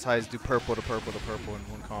see Valentine's do purple to purple to purple in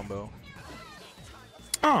one combo.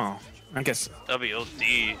 Oh, I guess... That'd be OD.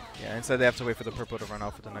 Yeah, instead they have to wait for the purple to run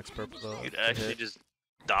out for the next purple. You'd to actually hit. just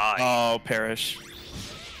die. Oh, perish.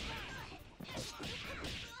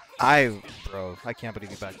 Bro, I can't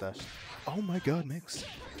believe you backdashed. Oh my god, Mix.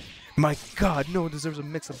 My god, no one deserves a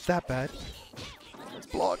mix up that bad. Let's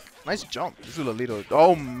block. Nice jump. This is Lalito.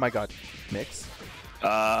 Oh my god. Mix?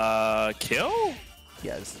 Kill?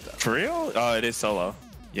 Yeah, this is done. For real? Oh, it is solo.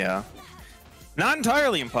 Yeah. Not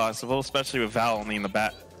entirely impossible, especially with Val only in the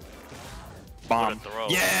bat. Bomb. What a throw.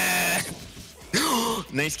 Yeah!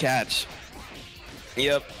 Nice catch.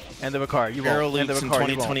 Yep. End of a car. You Arrow won't. End of loops a in car.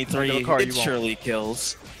 You won't. 2023. End of a car. It You won't. surely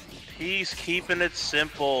kills. He's keeping it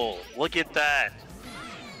simple. Look at that.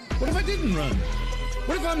 What if I didn't run?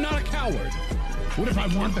 What if I'm not a coward? What if I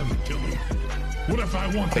want them to kill me? What if I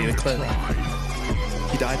want Play them the to clip. try?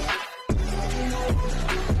 He died.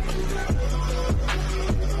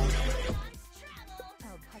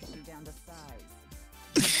 I'll cut you down to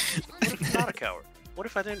size. What if I'm not a coward? What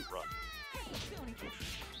if I didn't run?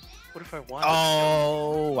 What if I wanted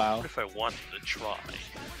Oh, to wow. What if I wanted to try?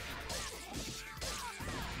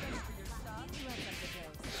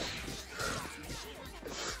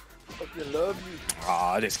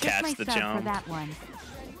 Aw, just Just catch the myself for jump. that one.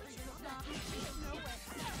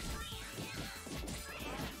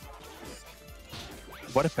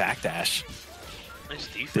 What a backdash. Nice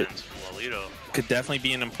defense from Lalito. Could definitely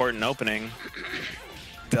be an important opening.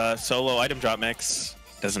 The solo item drop mix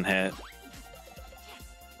doesn't hit.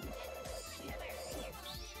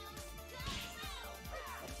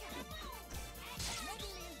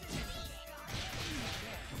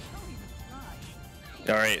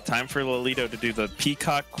 Alright, time for Lalito to do the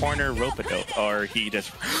peacock corner rope-a-dope, or he just...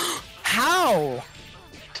 How?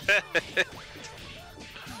 That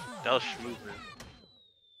was smooth.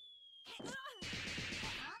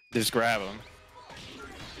 Just grab him.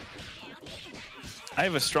 I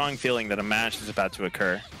have a strong feeling that a match is about to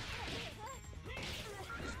occur.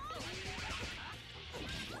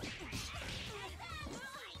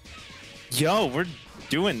 Yo, we're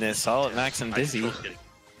doing this all at Max and Dizzy. iControl's getting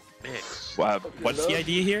mixed. Wow, what's the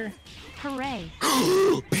idea here? Hooray.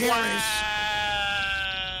 Perish!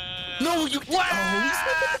 No, you...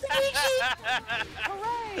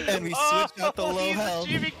 And we switched out the low he's health.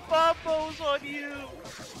 achieving combos on you.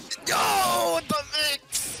 Yo, what the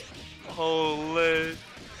mix? Holy.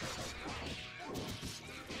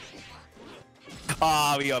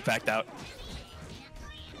 Ah, we got backed out.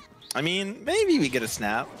 I mean, maybe we get a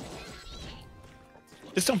snap.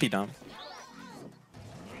 Just don't be dumb.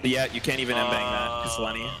 But yeah, you can't even M-bang that. It's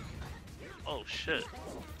Lenny. Oh shit.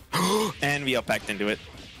 And we up backed into it.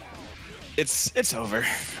 It's over.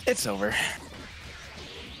 It's over.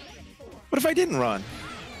 What if I didn't run?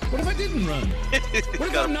 What if I didn't run? What if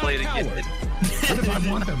Gotta I'm not play a it again. coward? What if I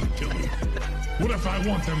want them to kill me? What if I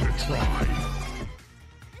want them to try?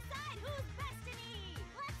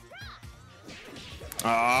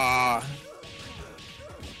 Ah.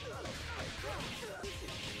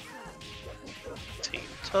 Team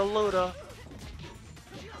Toyota.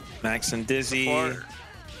 Max and Dizzy. Or-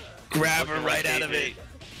 Grab her Looking right like out of AJ it.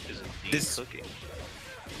 is indeed This- cooking.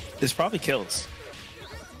 This probably kills.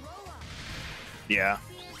 Yeah.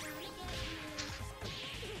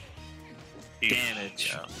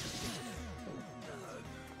 Damage. Yeah.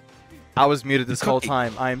 I was muted this whole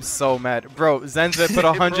time. I am so mad. Bro, Zenza put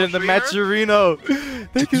 100 in the Bro, Matcherino.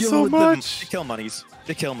 Thank you so much. The kill monies.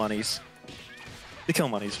 The kill monies. The kill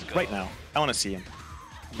monies. Right now. I want to see him.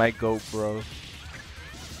 My goat, bro.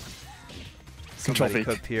 Somebody ControlFreak.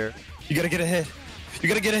 cooked here. You gotta get a hit. You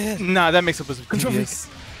gotta get a hit. Nah, that makes up with ControlFreak. previous.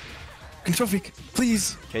 ControlFreak,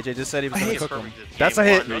 please. KJ just said he was I gonna hate cook him. Perfect. That's a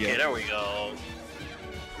Game hit. one. Okay, there we go.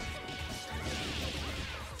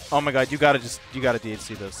 Oh my god, you gotta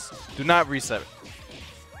DHC this. Do not reset it.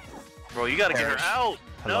 Bro, you gotta get her Perish. out.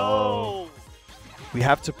 Hello. No. We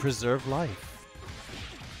have to preserve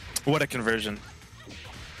life. What a conversion.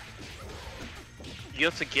 You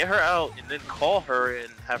have to get her out and then call her and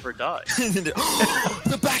have her die.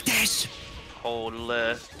 The backdash.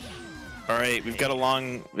 Holy. All right, we got a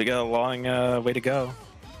long way to go.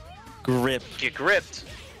 Grip. Get gripped.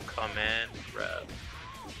 Come in. Grab.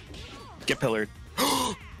 Get pillared.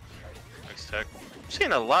 Next tech. I'm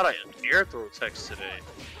seeing a lot of air throw techs today.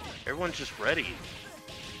 Everyone's just ready.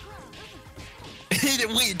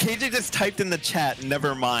 Wait, KJ just typed in the chat.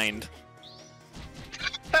 Never mind.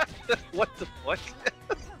 What the fuck?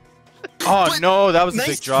 Oh But no, that was a nice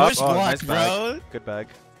big drop. push Oh, block, nice bag. bro. Good bag.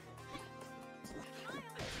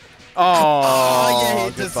 Oh, you Oh,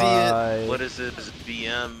 hate to see it. goodbye. What is it? Is it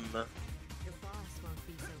BM? Your boss won't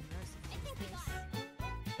be so merciful.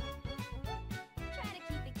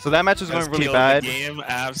 So that match was going Let's really kill bad. The game,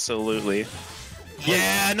 absolutely.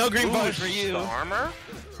 Yeah, no green bars for you. The armor?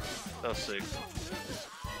 That was sick.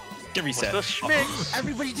 Get With reset. the schmicks.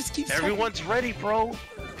 Everybody just keeps. Everyone's ready, bro.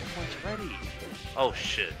 Everyone's ready. Oh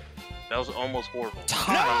shit. That was almost horrible.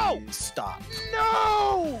 No! Stop.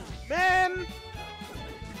 No! Man!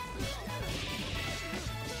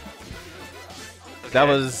 That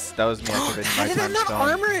was me activating How my did that time not stone.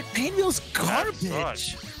 armor it? Painwheel's garbage.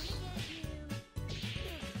 sucks.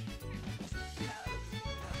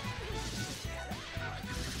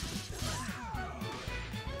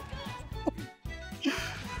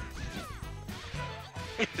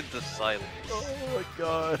 The silence. Oh my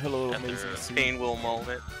god, hello After amazing a scene. pain wheel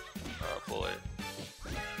moment. Oh boy.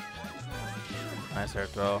 Nice air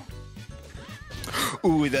throw.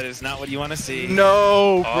 Ooh, that is not what you want to see.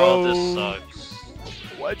 No, bro. Oh, this sucks.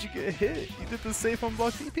 Why'd you get hit? You did the safe on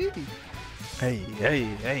block TP. Hey, hey,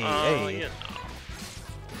 hey, Oh, hey. you know.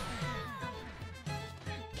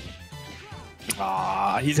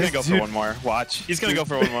 Ah, he's gonna This go for dude- one more. Watch. He's gonna go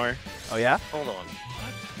for one more. Oh yeah? Hold on.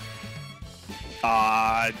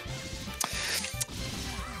 Ah.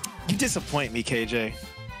 You disappoint me, KJ.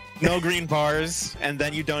 No green bars, and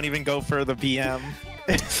then you don't even go for the BM.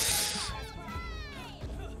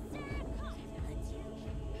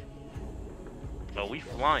 Oh, we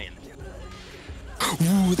flying.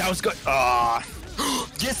 Ooh, that was good. Ah.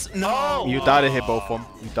 Yes. No. You thought it hit both of them.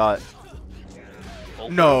 You thought. Oh,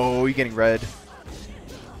 No, you're getting red.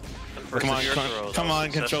 the first Come on, air throw, that come was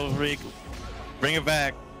on, successful. ControlFreak. Bring it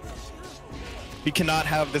back. We cannot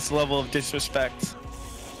have this level of disrespect.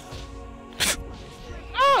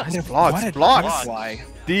 Blocks, blocks. block. Fly.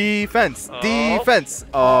 Defense, Oh. defense.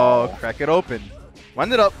 Oh, crack it open.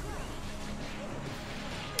 Wind it up.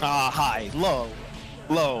 Ah, high, low,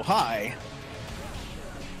 low, high.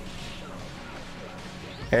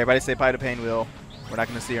 Hey, everybody say bye to Pain Wheel. We're not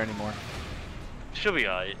gonna see her anymore. She'll be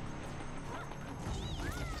alright.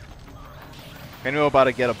 Pain Wheel about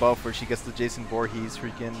to get a buff where she gets the Jason Voorhees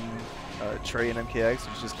freaking Trey and MKX,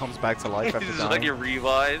 and she just comes back to life after This is dying. like your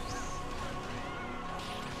revives.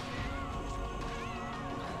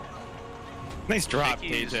 Nice drop,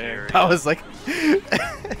 Shaky is very- KJ. That was like,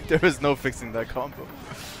 there was no fixing that combo.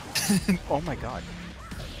 Oh my god.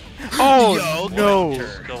 Oh Yo, no! what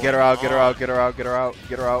is Get her out, get her going out, get her out, get her out,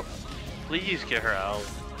 get her out. Please get her out.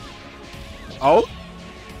 Oh?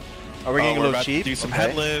 Are we getting a we're little about cheap? to do some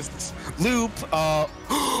Okay. headlists. Loop.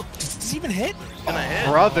 Does this even hit? Gonna hit.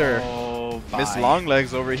 Brother. Oh, Miss bye.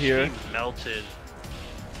 Longlegs over here. He melted.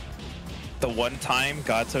 The one time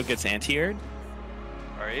Gato gets anti-aired.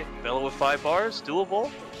 Alright, Bella with 5 bars, doable.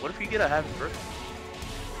 What if you get a half first?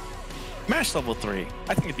 Mash level 3.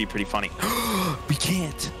 I think it'd be pretty funny. We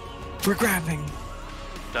can't. We're grabbing.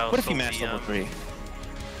 That was What if so you mash level DM. 3?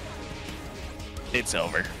 It's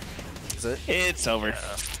over. Is it? It's over.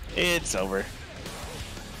 Yeah. It's over.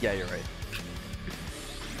 Yeah, you're right.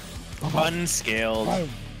 Unscaled.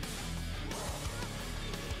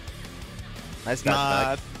 Nice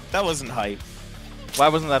Nah, back. that wasn't hype. Why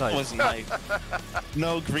wasn't that That hype? wasn't hype.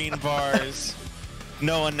 No green bars.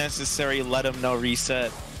 No unnecessary let him know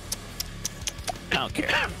reset. I don't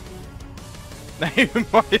care. Not even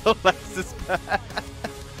Mario likes this back.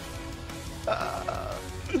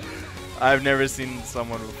 I've never seen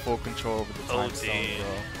someone with full control over the time zone,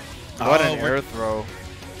 bro. What an air throw.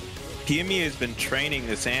 PME has been training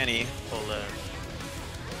this Annie. Hold on.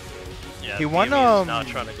 Yeah, He won, PME is not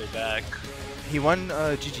trying to go back. He won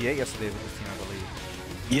GG8 yesterday with his team, I believe.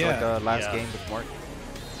 Yeah. Like, last Yeah. game with Mark.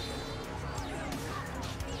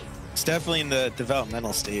 It's definitely in the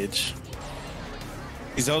developmental stage.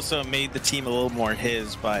 He's also made the team a little more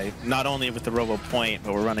his by not only with the Robo Point,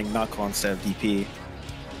 but we're running Knuckle instead of DP.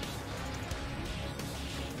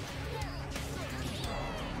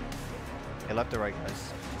 Hey, left or right,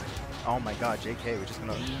 guys? Oh my god, JK,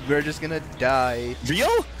 we're just gonna die.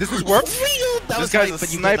 Real? This is work. Real? That This was guy's hype, a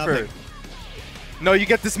but you get sniper. nothing. No, you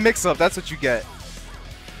get this mix-up. That's what you get.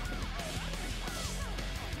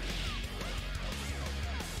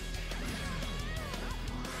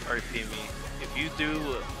 Alright, PME. If you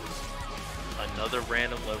do another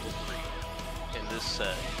random level 3 in this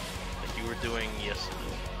set, like you were doing yesterday,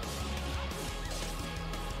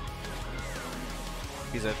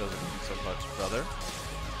 Because that doesn't mean so much, brother.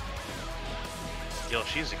 yo,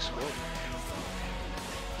 she's exploding.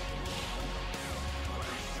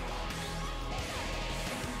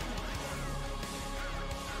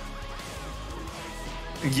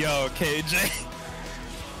 Yo, KJ.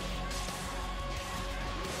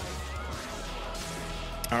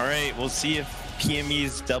 All right, we'll see if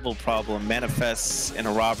PME's double problem manifests in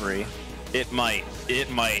a robbery. It might. It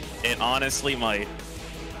might. It honestly might.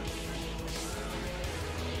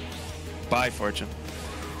 Bye, Fortune.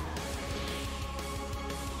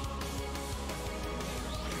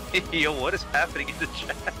 Yo, what is happening in the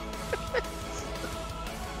chat?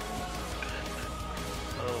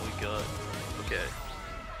 Oh my god. Okay.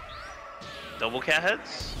 Double cat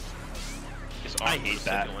heads? His I arm hate was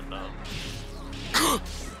that. going down.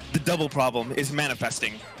 The double problem is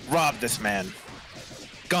manifesting. Rob this man.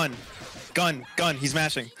 Gun. Gun. Gun. He's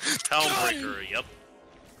mashing. Townbreaker, yep.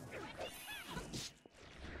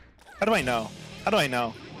 How do I know? How do I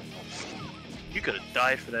know? You could have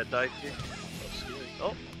died for that dive kick.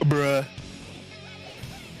 Oh, Bruh.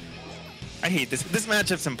 I hate this. This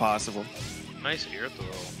matchup's impossible. nice air throw.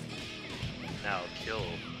 Now kill.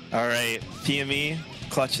 All right, PME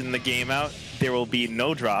clutching the game out. There will be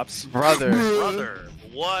no drops. Brother. Brother,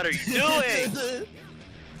 what are you doing?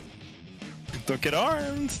 Don't get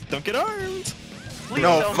armed. Don't get armed. Please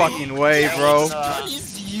No tell me fucking way, that bro. wasn't,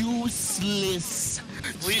 is useless.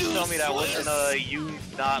 please tell me that wasn't you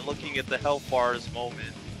not looking at the health bars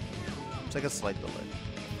moment. Take a slight delay.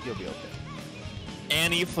 You'll be okay.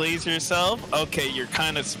 Annie plays herself. Okay, you're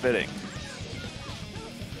kind of spitting.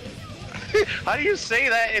 How do you say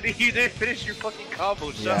that and you didn't finish your fucking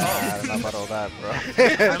combo? Shut Yeah, up. I don't know about all that, bro.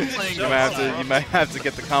 I'm playing You might have to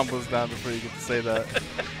get the combos down before you get to say that.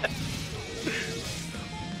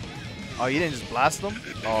 Oh, you didn't just blast them?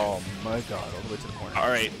 Oh my god, all the way to the corner. All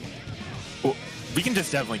right. Well, we can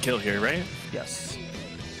just definitely kill here, right? Yes.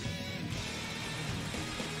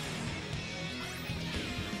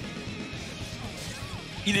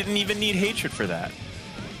 You didn't even need hatred for that.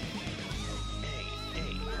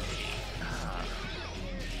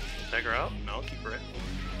 Take her out? No, keep her in.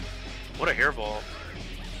 What a hairball.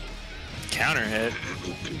 Counter hit.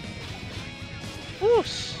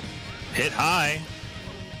 Woos. Hit high.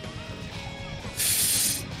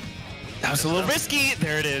 That was a little risky.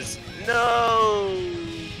 There it is. No!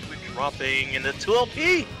 We're dropping in the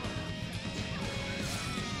 2LP!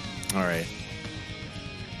 All right.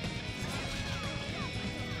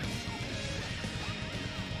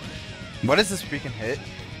 What is this freaking hit?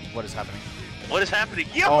 What is happening? What is happening?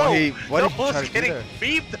 Yo! Oh, hey, what did he Noah's try to do getting there?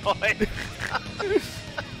 beamed on!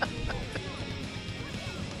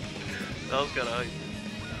 That was kinda hype.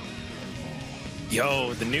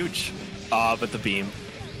 Yo, the nooch. Ah, but the beam.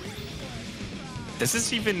 Does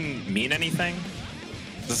this even mean anything?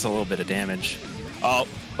 This is a little bit of damage. Oh,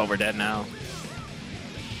 but we're dead now.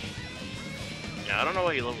 Yeah, I don't know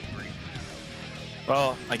why you level 3.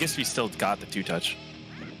 Well, I guess we still got the 2-touch.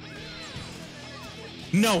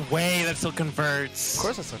 No way, that still converts. Of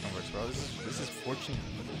course it still converts, bro. This is Fortune.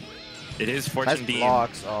 It is Has Fortune Beam.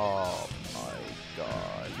 blocks. Oh my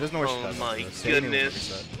god. There's no way she Oh does my this.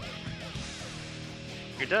 goodness.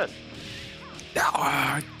 You're dead.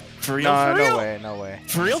 For real? No, for real? no way, no way.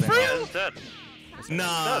 For real? Say For no. Yeah, real? it's dead.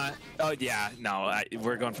 Nah. Oh yeah, no.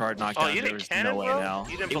 We're going for hard knockdown. Oh, you didn't There's cannon, no way bro? now.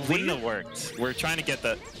 You didn't It wouldn't believe? have worked. We're trying to get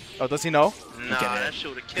the. Oh, does he know? Nah, Okay, that shit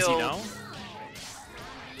would've Does he killed. know?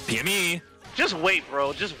 PME. Just wait,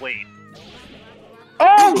 bro. Just wait.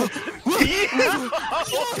 Oh!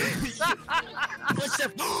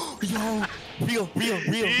 Yo,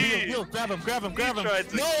 real. Grab him. He tried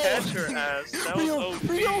to catch her ass. That was OP.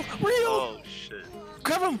 real. Oh shit.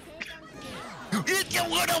 Grab him. It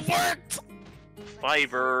would have worked.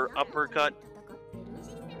 Fiber uppercut.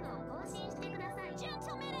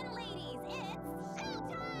 Gentlemen and ladies,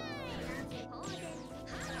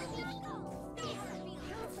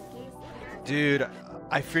 it's Dude,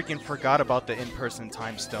 I freaking forgot about the in-person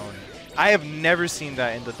time stone. I have never seen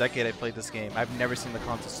that in the decade I played this game. I've never seen the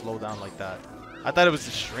console slow down like that. I thought it was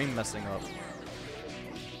the stream messing up.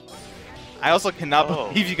 I also cannot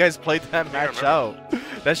believe you guys played that match out.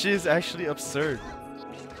 That shit is actually absurd.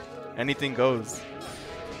 Anything goes.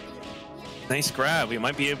 Nice grab. We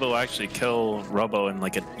might be able to actually kill Robo in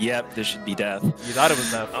like a. Yep, this should be death. You thought it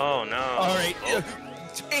was that. Oh no. All right, Oh.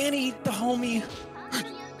 Annie, the homie.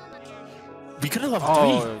 We could have level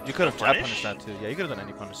Oh, you could have jab Punish? punished that too. Yeah, you could have done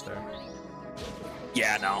any punish there. 3.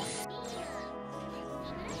 Yeah, no.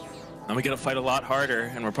 Now we gotta fight a lot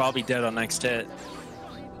harder, and we're probably dead on next hit.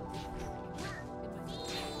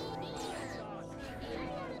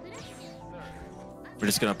 We're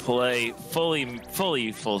just gonna play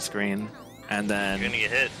fully full screen, and You're then gonna get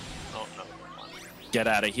hit. Oh no. get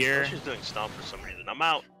out of here. She's doing stomp for some reason. I'm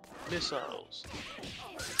out. Missiles.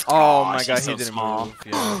 Oh Aw, my she's god, so he didn't small. move.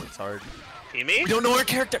 Yeah, it's hard. Me? We don't know our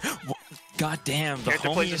character. God damn, the Character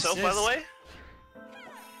homie plays yourself, by the assist. way.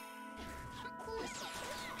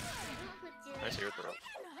 Nice air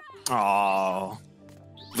throw. Aww.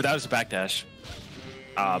 But that was a backdash.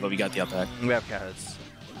 But we got the up back. We have carrots.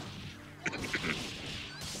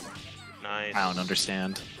 Nice. I don't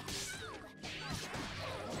understand.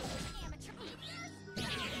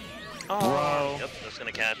 Oh, Bro. Yep, that's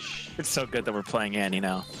gonna catch. It's so good that we're playing Annie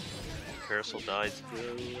now. Carousel dies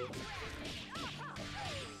too.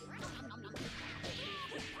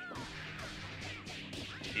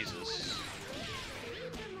 Jesus.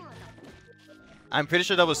 I'm pretty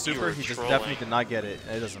sure that was super. were He just trolling. definitely did not get it.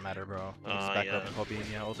 It doesn't matter, bro. He's back yeah. up and copying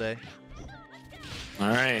me all day. All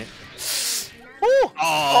right. Oh!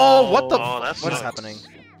 Oh, what the? Oh, that What is sucks. happening?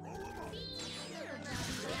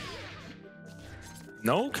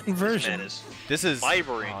 No Man conversion. is This is.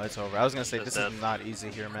 Vibrate. Oh, it's over. I was gonna say That's this is death. not easy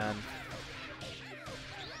here, man.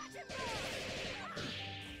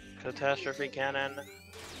 catastrophe cannon.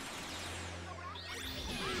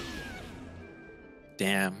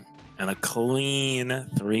 Damn. And a clean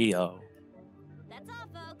 3-0. That's all,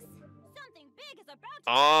 folks. Something big is about to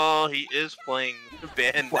Oh, he is playing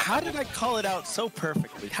band. Well, how did I call it out so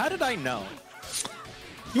perfectly? How did I know?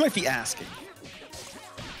 You might be asking.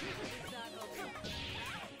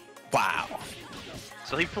 Wow.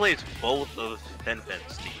 So he plays both of Ben's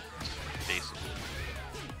teams, basically.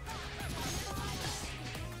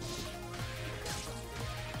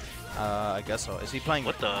 I guess so. Is he playing?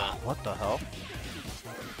 What the? What the hell?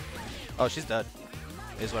 Oh, she's dead.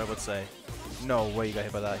 Is what I would say. No way you got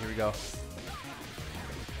hit by that. Here we go.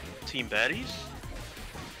 Team baddies?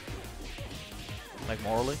 Like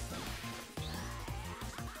morally.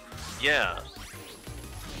 Yeah.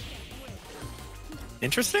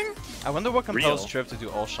 Interesting? I wonder what compels Real. Triv to do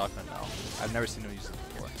all shotgun now. I've never seen him use it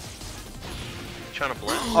before. Trying to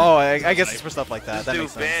blast. Oh, I guess it's for stuff like that. This That dude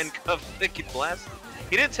makes sense. handcuffed freaking blast.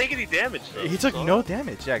 He didn't take any damage though. He took so- no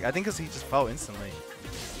damage. Yeah, I think because he just fell instantly.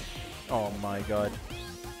 Oh my god.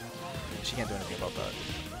 She can't do anything about that.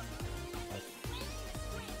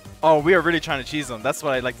 Oh, we are really trying to cheese him. That's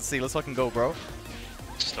what I'd like to see. Let's fucking go, bro.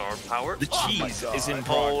 Star power. The Oh my cheese God. is in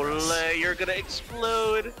progress. Ole, you're gonna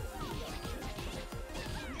explode.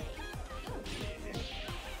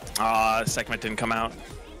 Segment didn't come out.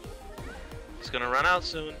 It's gonna run out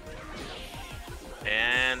soon.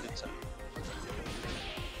 And it's out.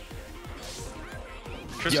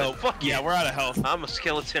 Tristan, fuck yeah, you. we're out of health. I'm a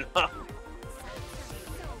skeleton.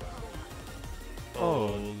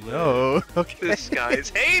 Holy no. Okay. This guy's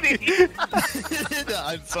hating.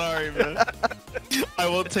 I'm sorry, man. I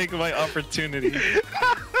won't take my opportunity.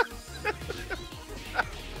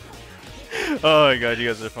 Oh my god, you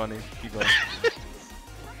guys are funny. Keep going.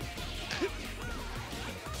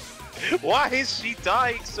 Why is she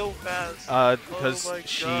dying so fast? Because Oh my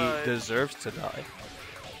she God. deserves to die.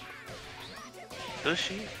 Does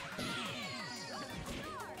she?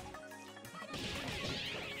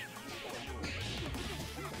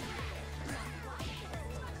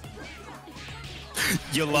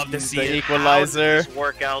 You'll love to see The it. equalizer. How did this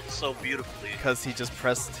work out so beautifully? Because he just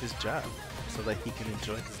pressed his jab so that he can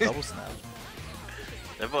enjoy his double snap.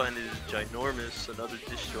 That button is ginormous. Another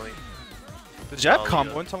disjoint. The jab Oh,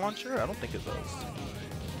 combo yeah. into launcher? I don't think it does.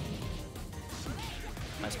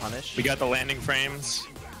 Nice punish. We got the landing frames.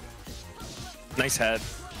 Nice head.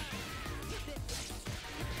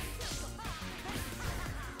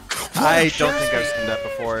 I don't think I've seen that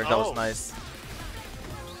before. That was Oh. nice.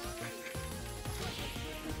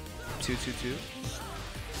 2-2-2.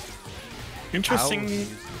 Interesting. Ow.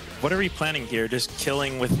 What are we planning here? Just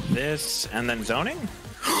killing with this and then zoning?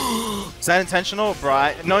 Is that intentional? Bro,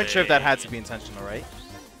 I'm not sure if that had to be intentional, right?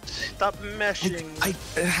 Stop meshing.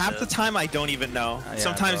 Half the time I don't even know. Yeah,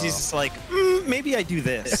 Sometimes bro. he's just like, maybe I do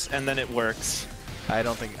this, and then it works. I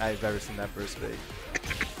don't think I've ever seen that burst fake.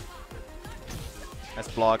 Nice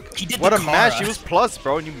block. He did What the a mash! Kara. He was plus,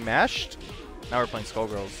 bro, and you mashed? Now we're playing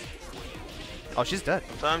SkullGirls. Oh, she's dead.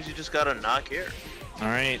 Sometimes you just gotta knock here. All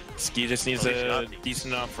right, Ski just needs Oh, he's a not these.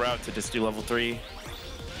 decent enough route to just do level 3.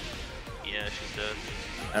 Yeah, she's dead.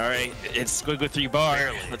 All right, it's Squiggle 3 bar.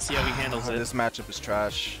 Barely. Let's see how he handles it. This matchup is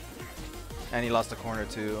trash. And he lost a corner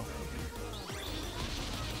too.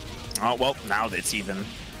 Oh, well, now it's even.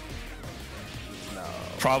 No.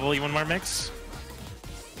 Probably one more mix.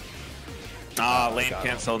 Ah, lane got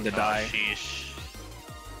canceled to Oh, die. sheesh.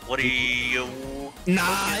 What do you...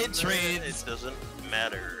 Nah, it trades. It doesn't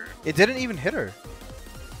matter. It didn't even hit her.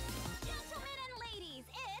 Gentlemen and ladies,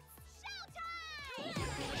 it's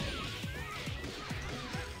showtime!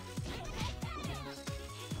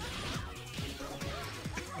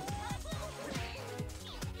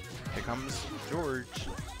 Here comes George.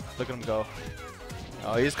 Look at him go.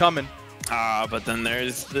 Oh, he's coming. Ah, but then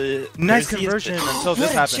there's the Nice there's the- conversion until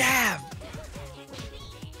this What a happened. jab!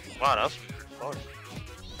 Wow, that was pretty far.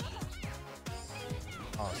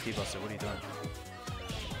 Oh, Skibuster, what are you doing?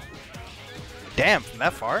 Damn, from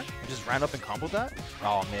that far? You just ran up and comboed that?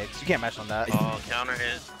 Oh, Mix. You can't match on that. Oh, counter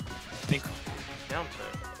hit. Think. Counter.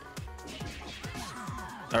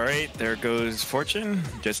 All right, there goes Fortune.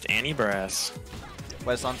 Just Annie Brass.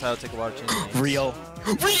 West on tile, take a while to change names. Real.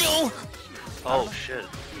 Real! Oh, shit.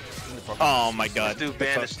 Oh my god. Dude,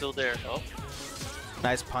 band is still there. Oh,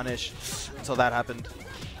 Nice punish until that happened.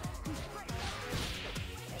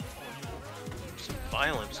 some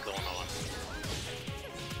violence going on.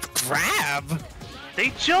 Grab! They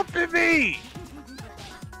jumped at me!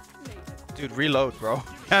 Dude, reload, bro.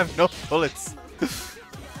 I have no bullets.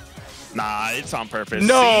 Nah, it's on purpose.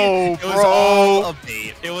 No, See? It was bro. all a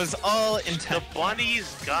bait. It was all The intent.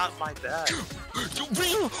 bunnies got my back.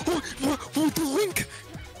 Real! The link!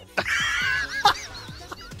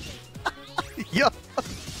 Yo.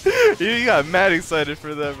 You got mad excited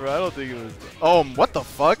for that, bro. I don't think it was. Oh, what the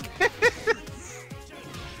fuck?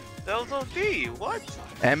 That was OD. What?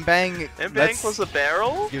 M-Bang M-Bang was a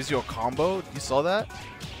barrel? gives you a combo. You saw that?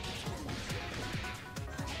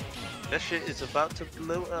 That shit is about to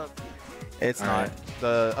blow up. It's All not. right.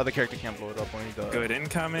 The other character can't blow it up when you go. Good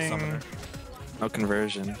incoming. Summoner. No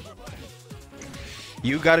conversion.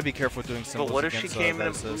 You gotta be careful doing symbols. But what if she against, came in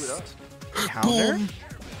and that blew it up? assist. Counter?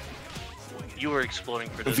 You were exploding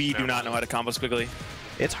for this. We do never not mind. know how to combo Squiggly.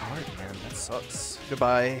 It's hard, man. That sucks.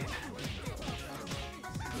 Goodbye.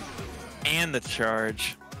 And the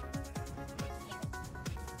charge.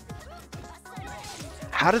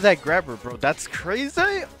 How did that grab her, bro? That's crazy.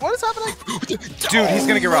 What is happening? Dude, he's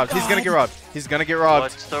gonna get robbed. He's gonna get robbed. He's gonna get robbed.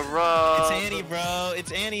 What's the rub? It's Annie, bro.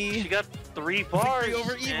 It's She Annie. got 3 bars. Victory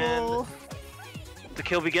over evil. and The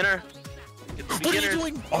kill beginner. Get the What are you beginners.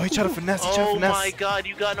 doing? Oh, he tried to finesse. He tried to Oh finesse. my god,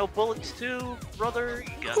 you got no bullets too, brother.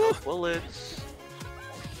 You got no bullets.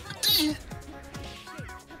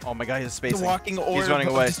 Oh my god, he's The spacing. walking orb He's running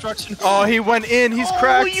of away. destruction. Oh, he went in. He's Oh,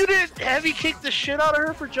 cracked. you didn't heavy kick the shit out of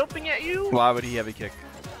her for jumping at you? Why would he heavy kick?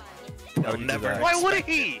 Why I'll would he do never. that? Why would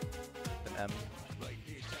he? An M.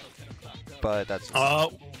 But that's just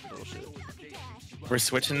Oh, bullshit. we're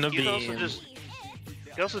switching the You can beam. also just,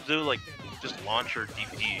 you can also do like, just launch her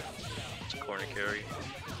DP. It's a corner carry.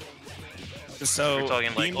 So We're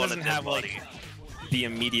talking like beam on a doesn't dead have body. like the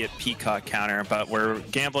immediate Peacock counter, but we're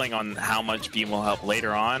gambling on how much beam will help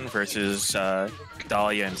later on versus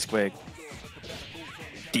Dahlia and Squig.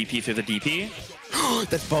 DP through the DP.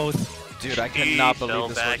 That's both. Dude, I cannot believe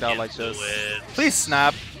this worked out like this. Please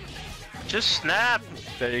snap. Just snap.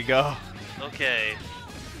 There you go. Okay.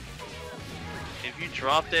 If you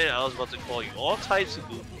dropped it, I was about to call you all types of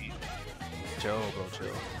goofy. Chill, bro, chill.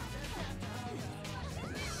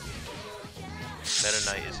 Meta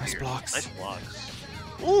Knight is Nice here. blocks. Nice blocks.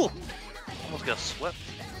 Ooh! Almost got swept.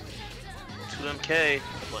 2MK.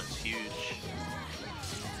 That button's huge.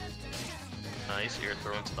 Nice, air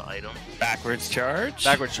throw into the item. Backwards charge.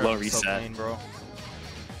 Backwards charge. Low is so reset. clean, bro.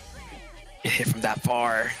 Hit from that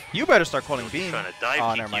far. You better start calling beam. Trying to dive Oh,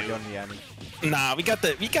 kick never mind. you. You don't need any. Nah, we got the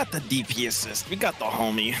DP assist. We got the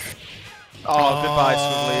homie. Oh, goodbye,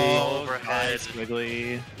 Swiggly. Overhead.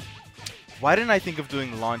 Squiggly. Why didn't I think of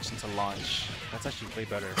doing launch into launch? That's actually way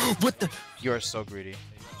better. What the? You are so greedy.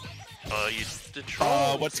 You the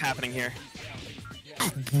troll. What's happening here?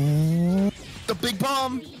 The big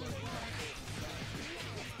bomb.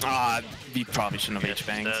 We probably shouldn't have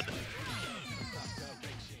H-banged. Dead.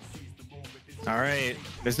 Alright.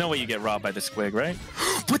 There's no way you get robbed by the Squig, right?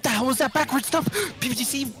 What the hell was that backward stuff?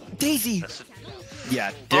 PPGC Daisy! That's it.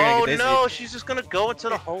 Yeah. Oh Daisy. no, she's just gonna go into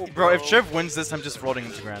the hole, Bro, if Triv wins this, I'm just rolling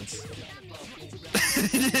into grands.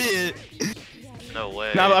 No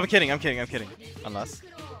way. No, I'm kidding. Unless.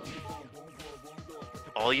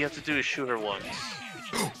 All you have to do is shoot her once.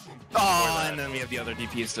 Oh, and then we have the other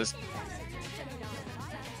DP assist.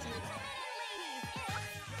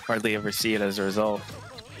 Hardly ever see it as a result.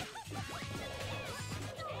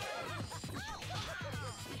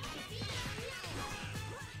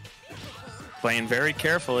 Playing very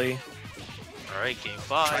carefully. Alright, game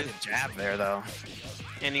Tried 5. to jab there, though.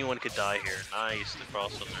 Anyone could die here. Nice, the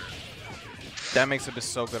crossover. That makes it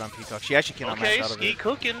so good on Peacock. She actually cannot Okay, match out of ski it.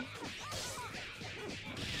 cooking.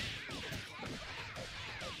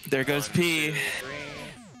 There goes P.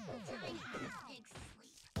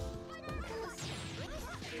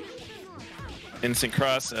 Instant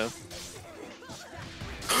cross up.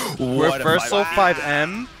 Reversal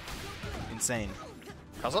 5M. Insane.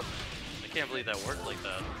 How's up? I can't believe that worked like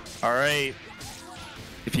that. Alright.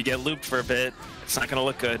 If you get looped for a bit, it's not gonna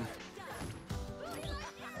look good.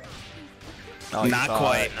 Oh, you Not thought-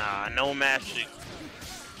 quite. Nah, no matching.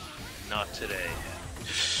 Not today.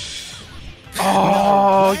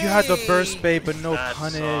 Oh, you had the burst bait, but no That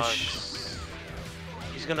punish. sucks.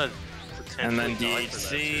 He's gonna And potentially then die for that,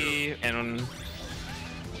 too. DHC and Does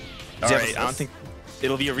he have alright, I assist? don't think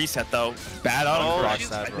it'll be a reset though. Bad auto Oh, cross.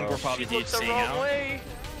 she's- I think we're probably She looked the DHCing wrong out. way.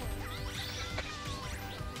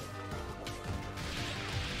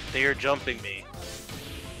 They are jumping me.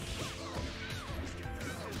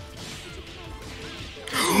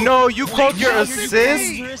 No, you called your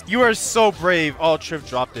assist? You are so brave. Oh, Triv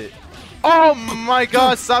dropped it. Oh my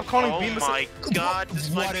god, stop calling Oh beam assist. my god, this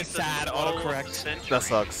What might a be sad the blow of autocorrect. the century. That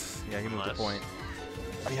sucks. Yeah, he moved the Nice. point.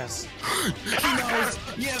 Oh, yes.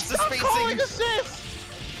 Yes, the Calling spacing. assist!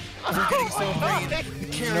 We're getting so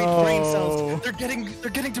carried No. brain cells.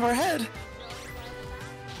 They're getting to our head.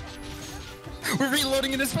 We're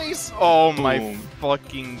reloading in his face. Oh my Boom.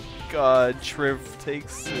 fucking god, Triv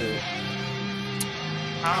takes it.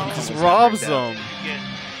 How Just was robs that him. you get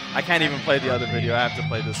I can't even play the other video. I have to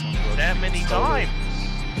play this one. Bro. that many times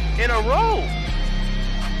in a row?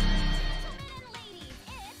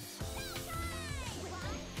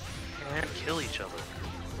 Can't kill each other.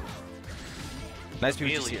 Nice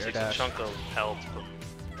Immediately PVC air takes a dash. chunk of health from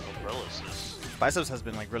umbrella assist. Biceps has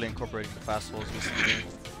been like really incorporating the fast holes recently.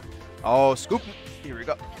 Oh, scoop! Here we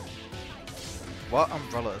go. What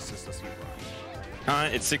umbrella assist does he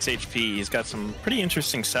run? It's 6 HP. He's got some pretty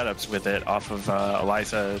interesting setups with it off of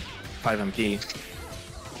Eliza 5MP.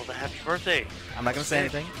 Well, the happy birthday. I'm not gonna say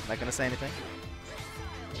anything.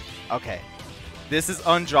 Okay. This is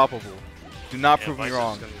undroppable. Do not Yeah, prove me Bicep's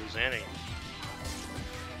wrong. gonna lose Annie.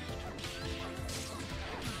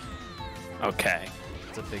 Okay.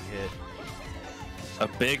 It's a big hit. A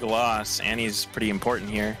big loss. Annie's pretty important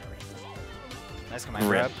here. Nice command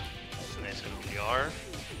Rip. grab. It's a nice NPR.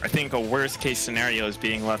 I think a worst case scenario is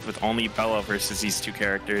being left with only Bella versus these two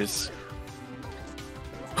characters.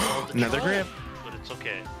 Another grip. But it's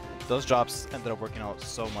okay. Those drops ended up working out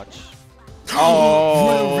so much. What a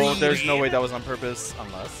Oh, read. there's no way that was on purpose,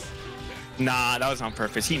 unless. Nah, that was on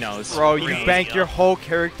purpose. He knows. Bro, you Read, bank yeah. your whole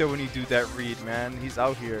character when you do that read, man. He's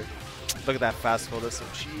out here. Look at that fast hold. That's so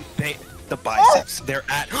cheap. The biceps. They're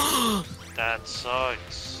at That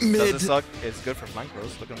sucks. Does mid. it suck? It's good for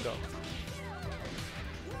FlankRoast. Look at him go.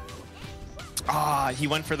 He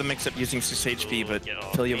went for the mix-up using 6 HP, but Get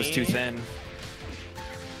off Filia was too me. thin.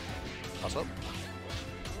 Toss up.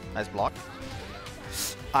 Nice block.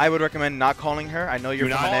 I would recommend not calling her. I know you're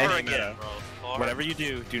Do from not NA. Bar NA again, meta. bro. Bar. Whatever you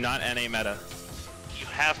do not NA meta. You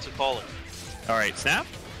have to call it. All right, snap.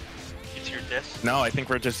 It's your death. No, I think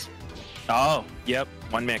we're just. Oh, yep.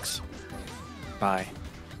 One mix. Bye.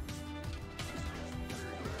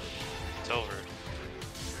 It's over.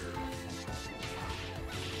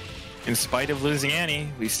 In spite of losing Annie,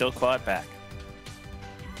 we still clawed back.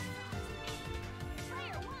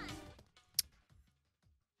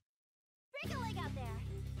 Break a leg out there.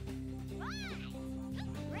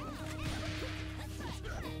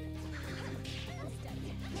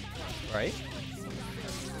 Right?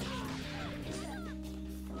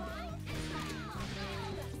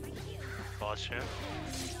 Boss champ.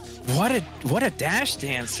 What a dash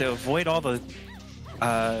dance to avoid all the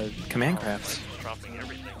command grabs. Dropping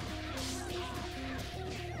everything.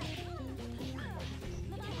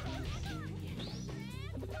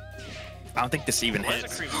 I don't think this even Why is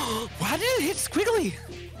hits. a cremation? Why did it hit squiggly?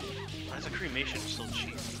 Why is a cremation so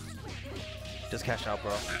cheap? Just cash out,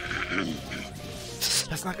 bro.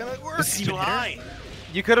 That's not gonna work. It's too high.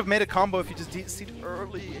 You could have made a combo if you just DC'd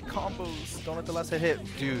early. Combos. Don't let the last hit.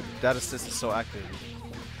 Dude, that assist is so active.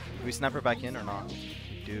 Do we snap her back in or not? We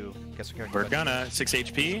do. Guess We're gonna 6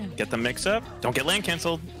 HP. Get the mix up. Don't get land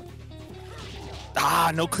canceled.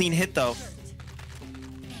 Ah, no clean hit though.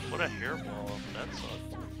 What a hairball. That sucked.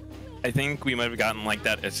 I think we might have gotten like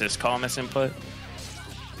that assist call miss input.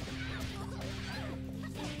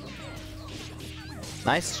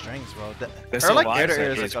 Nice strings, bro. This Her like alive air to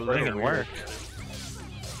air set is like a little even weird. work.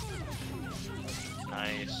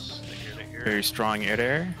 Nice. They're here. Very strong air to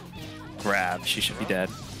air. Grab. She should be dead.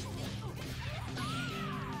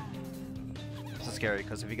 This is scary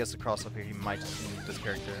because if he gets the cross up here, he might just move this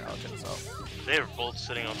character out to himself. They're both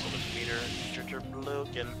sitting on so much meter. Ginger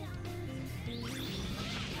looking.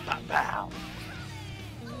 Pow.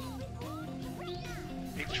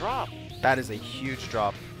 Big drop. That is a huge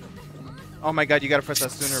drop. Oh my god, you gotta press that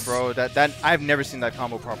sooner, bro. That I've never seen that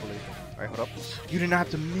combo properly. Alright, hold up. You didn't have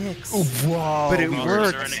to mix. Whoa. But it Is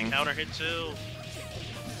worked. there any counter hit too?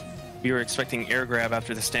 We were expecting air grab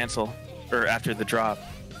after the stancel. Or after the drop.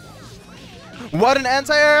 What an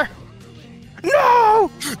anti-air! No!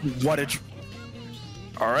 What a...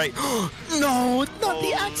 Alright. No, not the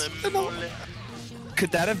Holy axe. moly.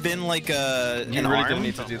 Could that have been like a... You an really arm? didn't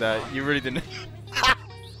need to do that. You really didn't.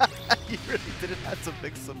 You really didn't have to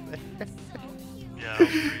mix them there. Yeah, that was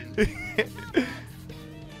crazy.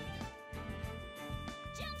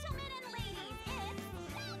 Gentlemen and ladies,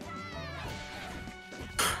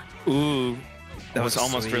 it's Ooh. That was What a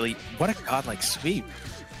almost sweep. really... What a godlike sweep.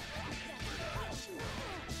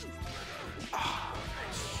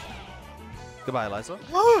 Goodbye, Eliza.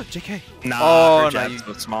 Oh, JK. Nah, Oh, her no, jab's you-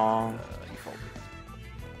 so small.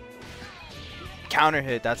 Counter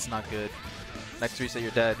hit. That's not good. Next reset,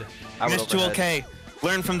 you're dead. I would Mesh overhead. 2OK.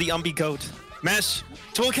 Learn from the Umbi goat. Mesh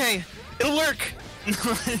 2OK. It'll work.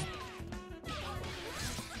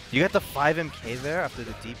 You got the 5 MK there after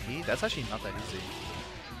the DP? That's actually not that easy.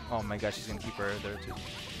 Oh my gosh, she's gonna keep her there too.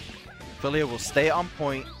 Philia will stay on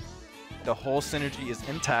point. The whole synergy is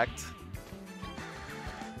intact.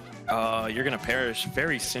 You're gonna perish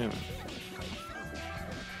very soon.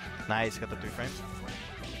 Nice, got the 3 frame.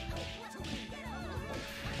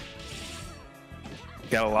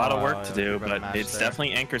 Got a lot of work to do, we're about to but match it's there.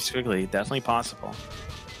 definitely anchor squiggly. Definitely possible.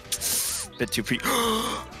 Bit too pre.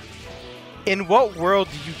 In what world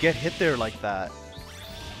did you get hit there like that?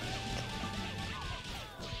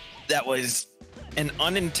 That was an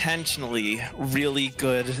unintentionally really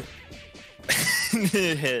good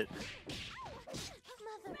hit.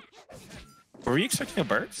 Were you expecting a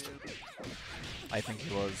burst? I think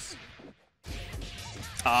he was.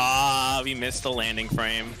 Ah, we missed the landing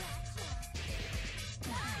frame.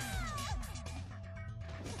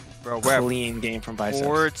 Bro, we're Clean game from Biceps.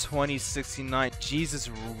 420.69. Jesus.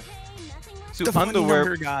 The To funny underwear,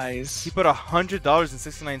 number, guys. he put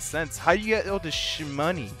 $100.69. How do you get all this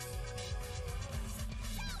money?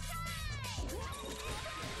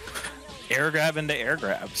 Air grab into air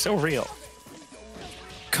grab. So real.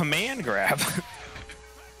 Command grab.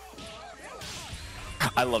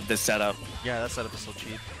 I love this setup. Yeah, that setup is so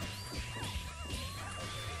cheap.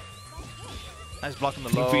 Nice block on the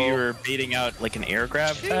I think low. we were baiting out like an air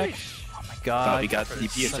grab tech. Oh my god. Oh, we got Such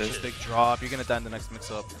DP a assist. big drop. You're gonna die in the next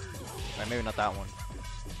mix-up. Right, maybe not that one.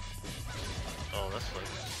 Oh, that's like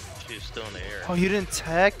she's still in the air. Oh, you didn't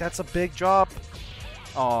tech? That's a big drop.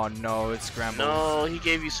 Oh no, it's scrambled. No, he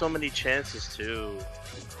gave you so many chances too.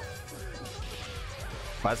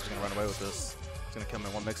 Bicep's gonna run away with this. He's gonna kill him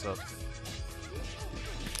in one mix-up.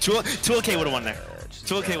 2K would have won there. Just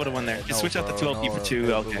 2OK would have won there. Just switch out the 2LP for 2 It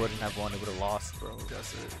LK. wouldn't have won. It would have lost, bro.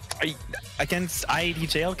 That's it. Against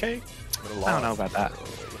IADJ LK? Would've I don't know lost, about that. bro. It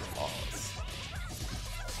would've lost.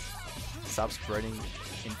 Stop spreading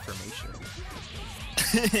information.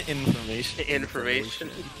 Information. Information.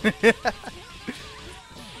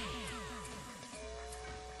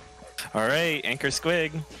 All right, Anchor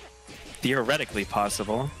Squig. Theoretically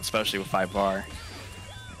possible, especially with 5 bar.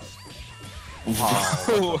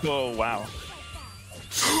 Oh, wow.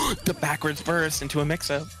 The backwards burst into a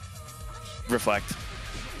mix-up. Reflect.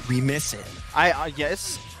 We miss it.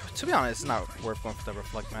 Yes. To be honest, it's not worth going for the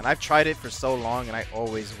reflect, man. I've tried it for so long, and I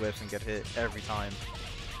always whiff and get hit every time.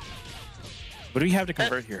 What do we have to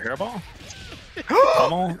convert here? Hairball?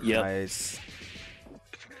 Pummel? Yep. Nice.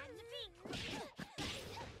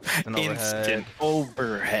 An overhead. Instant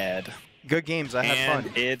overhead. Good games. I had And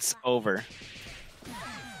fun. it's over.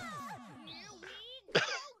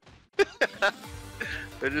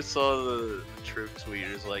 I just saw the Trip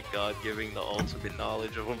tweeters like God giving the ultimate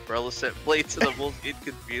knowledge of umbrella set play to the most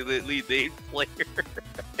inconveniently named player.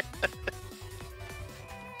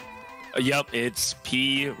 Yep, it's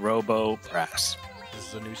P Robo Press. This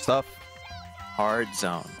is the new stuff. Hard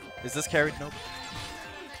zone. Is this carried? Nope.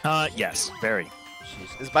 Yes, very.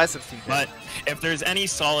 Jeez. Is Biceps team But carried? if there's any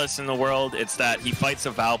solace in the world, it's that he fights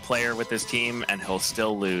a Val player with his team and he'll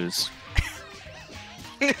still lose.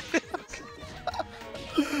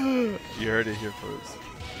 You heard it here first.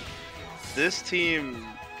 This team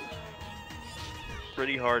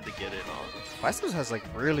pretty hard to get in on. Biceps has like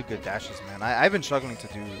really good dashes, man. I've been struggling to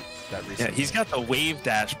do that recently. Yeah, he's got the wave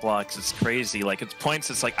dash blocks. It's crazy. Like, it's points,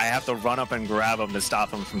 it's like I have to run up and grab him to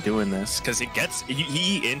stop him from doing this because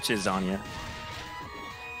he inches on you.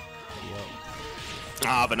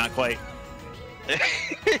 Ah, but not quite.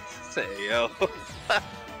 Say yo.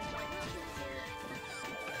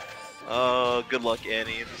 Oh, good luck,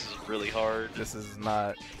 Annie. This is really hard. This is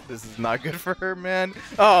not good for her, man.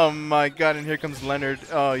 Oh my god, and here comes Leonard.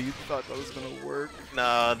 Oh, you thought that was gonna work.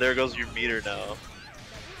 Nah, there goes your meter now.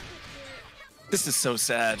 This is so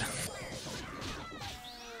sad.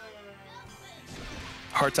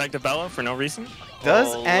 Hard tag to Bella for no reason?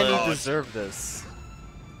 Does Oh, Annie Lord. deserve this?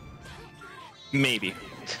 Maybe.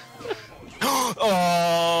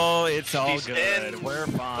 Oh, it's all She's good. in. We're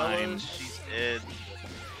fine. Fellas, she's in.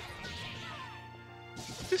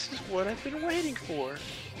 This is what I've been waiting for.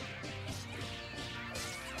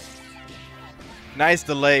 Nice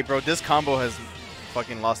delay, bro. This combo has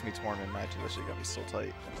fucking lost me tournament matches. That shit got me so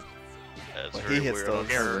tight. That's But very he hits weird. those.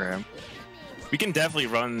 Error. We can definitely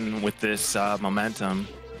run with this momentum.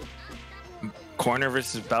 Corner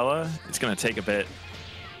versus Bella, it's going to take a bit.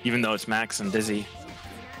 Even though it's Max and Dizzy.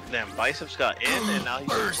 Damn, Biceps got in and now he's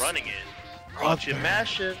just running in. Watch him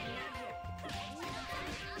mash it.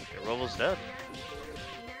 Yeah, Robo's dead.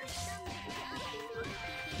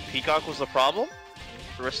 Peacock was the problem?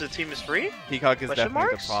 The rest of the team is free? Peacock is Question definitely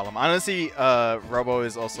marks? the problem. Honestly, Robo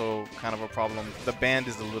is also kind of a problem. The band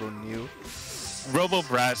is a little new. Robo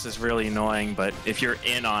Brass is really annoying, but if you're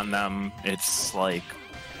in on them, it's like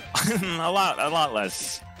a lot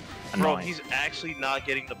less Bro, annoying. he's actually not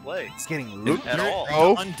getting to play. It's getting looped At all.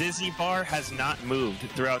 bro. The undizzy bar has not moved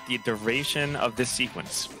throughout the duration of this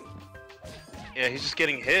sequence. Yeah, he's just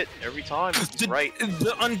getting hit every time. He's right.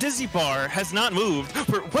 The undizzy bar has not moved.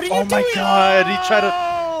 What are you Oh doing? my god, he tried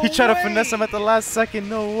to No finesse him way. at the last second.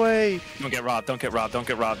 No way. Don't get robbed. Don't get robbed. Don't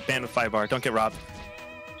get robbed. Ban with 5 bar. Don't get robbed.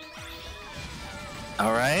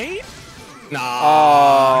 All right. Nah.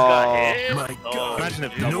 Oh, Got hit. My God. Imagine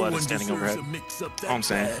if No Double one is standing deserves overhead. a mix-up All I'm that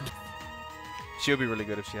saying. bad. she would be really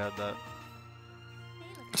good if she had that.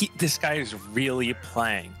 This guy is really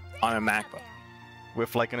playing on a MacBook.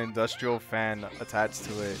 With like an industrial fan attached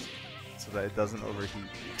to it, so that it doesn't overheat.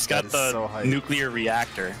 He's got That is the so hype. nuclear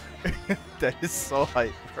reactor. That is so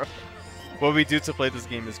hype, bro. What we do to play this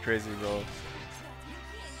game is crazy, bro.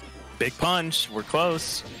 Big punch. We're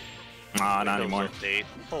close. Nah, not Windows anymore. Update.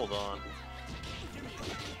 Hold on.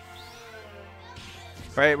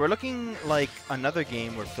 Right, we're looking like another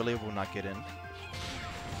game where Philly will not get in.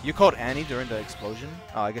 You called Annie during the explosion?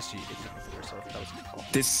 Oh, I guess she did herself. That was a good call.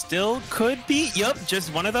 This still could be. Yup,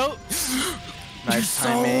 just one of those. Nice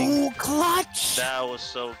You're timing. So clutch. That was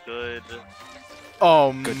so good.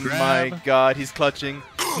 Oh Good my grab. god, he's clutching.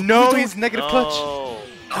 No, he's negative clutch. No.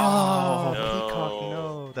 Oh, No. Peacock,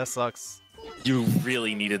 no. That sucks. You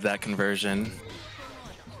really needed that conversion.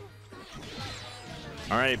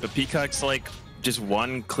 All right, but Peacock's like just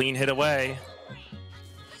one clean hit away.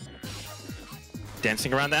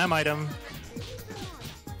 Dancing around the M item.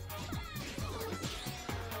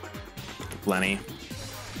 Lenny.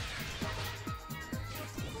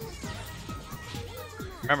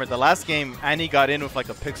 Remember, the last game, Annie got in with like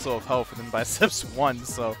a pixel of health, and then Biceps won,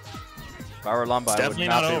 so... If I were Lamba, I would definitely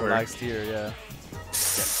not not be over. relaxed here, yeah.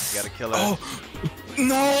 You gotta kill her. Oh!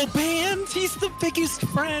 No, Band! He's the biggest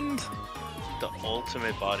friend! The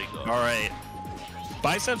ultimate bodyguard. Alright.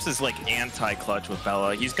 Biceps is like anti-clutch with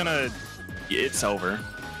Bella. He's gonna... It's over.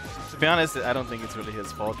 To be honest, I don't think it's really his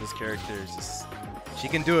fault. This character is just... She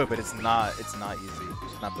can do it, but it's not easy.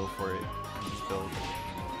 She's not built for it. She's built.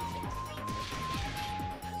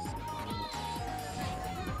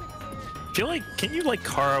 I feel like, can you like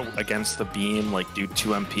Kara against the beam, like do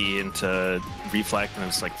 2 MP into reflect and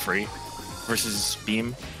it's like free? Versus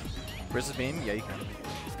beam? Versus beam? Yeah, you can.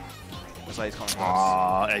 That's why he's calling us.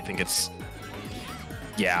 I think it's...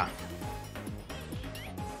 Yeah.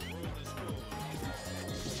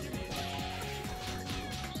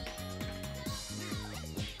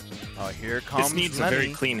 Oh, here comes This needs Lenny. a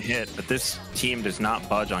very clean hit, but this team does not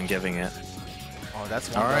budge on giving it. Oh, that's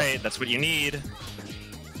one. Alright, that's what you need.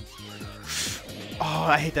 Oh,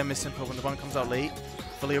 I hate that miss input when the button comes out late.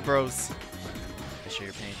 Fully your bros. I share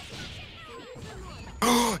your pain.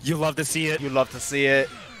 You love to see it. You love to see it.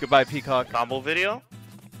 Goodbye, Peacock. Combo video?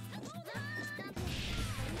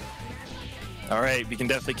 Alright, we can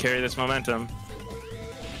definitely carry this momentum.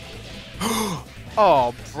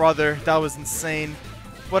 Oh, brother. That was insane.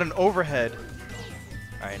 What an overhead.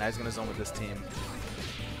 Alright, now he's going to zone with this team.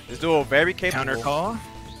 This duo very capable. Counter call.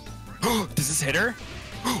 Does this hit her?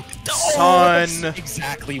 Son. That's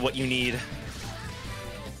exactly what you need.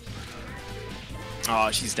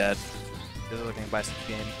 Oh, she's dead. This is looking by some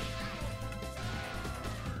game.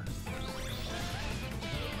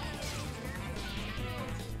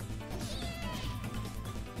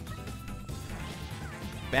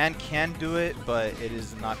 Ban can do it, but it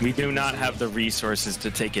is not. We do not have the resources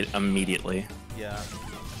to take it immediately. Yeah.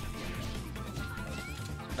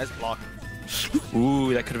 Nice block.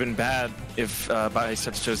 Ooh, that could have been bad if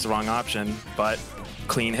Biceps chose the wrong option, but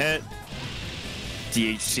clean hit.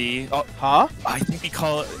 DHC. Oh, Huh? I think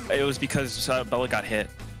it was because Bella got hit.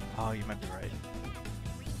 Oh, you might be right.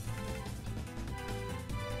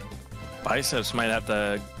 Biceps might have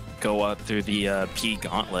to go up through the P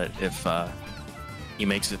gauntlet if he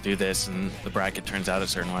makes it through this and the bracket turns out a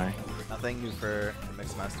certain way. Nothing new for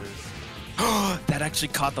MixMasters. That actually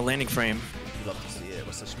caught the landing frame. You love to see it.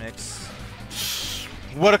 What's the schmicks?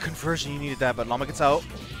 What a conversion, you needed that, but Llama gets out.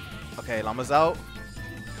 Okay, Llama's out.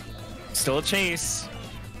 Still a chase.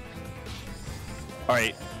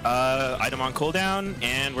 Alright, item on cooldown,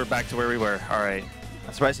 and we're back to where we were. Alright.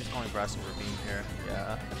 I'm surprised he's calling Brass over Beam here.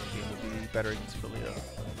 Yeah, Beam would be better against Philio.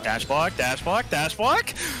 Dash block, dash block, dash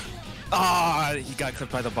block! Ah, he got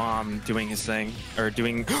clipped by the bomb doing his thing. Or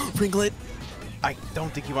doing Ringlet. I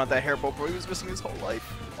don't think he wanted that hair bow, bro. He was missing his whole life.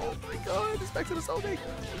 Oh my god, he's back to the soul.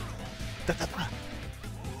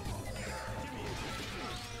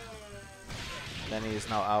 Then he is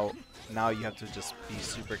now out. Now you have to just be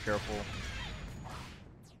super careful.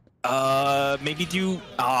 Maybe do,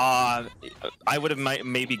 I would have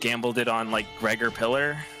maybe gambled it on like Gregor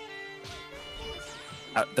Pillar.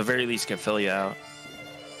 At the very least, get Philly out.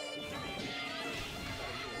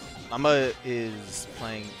 Llama is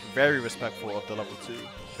playing very respectful of the level 2.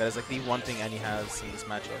 That is like the one thing Annie has in this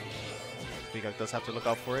matchup. Peacock does have to look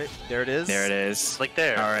out for it. There it is. There it is. It's like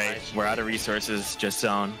there. Alright, Nice. we're out of resources, just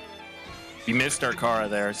zone. We missed our Kara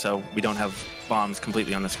there, so we don't have bombs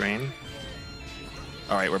completely on the screen.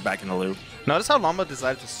 Alright, we're back in the loop. Notice how Llama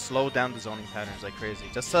decided to slow down the zoning patterns like crazy,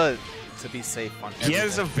 just to be safe on everything. He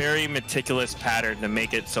has a very meticulous pattern to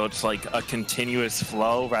make it so it's like a continuous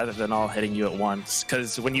flow rather than all hitting you at once.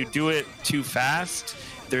 Because when you do it too fast,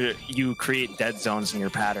 you create dead zones in your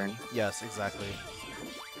pattern. Yes, exactly.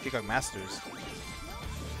 Peacock Masters.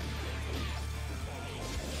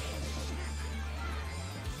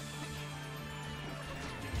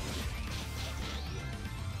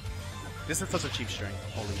 This is such a cheap string.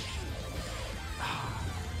 Holy.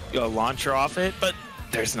 A launcher off it, but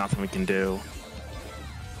there's nothing we can do.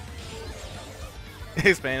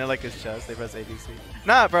 He's playing it like his chest. They press ABC.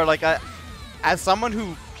 Nah, bro. Like as someone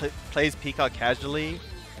who plays Peacock casually,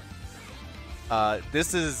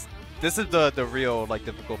 this is the real like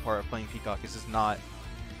difficult part of playing Peacock. It's just not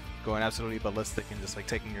going absolutely ballistic and just like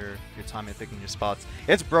taking your time and picking your spots.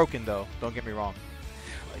 It's broken though. Don't get me wrong.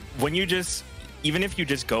 When you just, even if you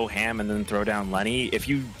just go ham and then throw down Lenny, if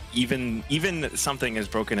you even something as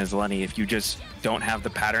broken as Lenny, if you just don't have the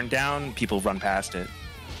pattern down, people run past it.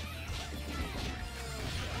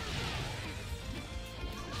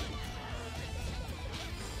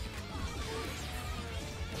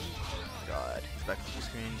 God, he's back to the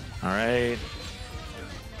screen. All right.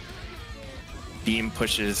 Beam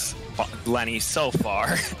pushes Lenny so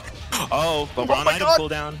far. Oh, but we're on my item God.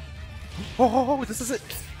 cooldown. Oh, this is it.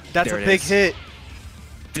 That's There a it big is. hit.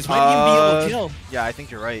 This might even be able to kill. Yeah, I think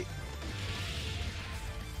you're right.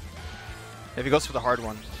 If he goes for the hard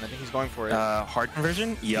one, I think he's going for it. Hard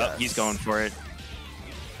conversion? Yup, Yes. he's going for it.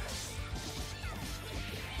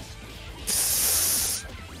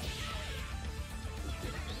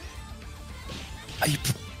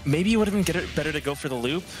 Maybe it would have been better to go for the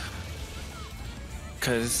loop.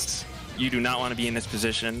 Because you do not want to be in this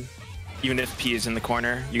position. Even if P is in the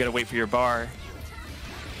corner, you gotta wait for your bar.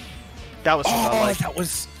 That was something I like. That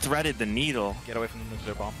was threaded the needle. Get away from the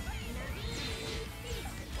nuclear bomb.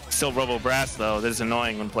 Still Robo Brass though. This is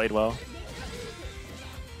annoying when played well.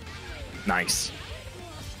 Nice.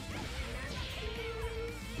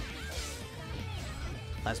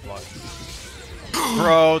 Nice block.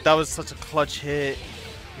 Bro, that was such a clutch hit.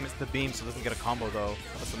 He missed the beam, so doesn't get a combo though.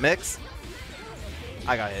 That's a mix.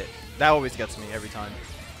 I got hit. That always gets me every time.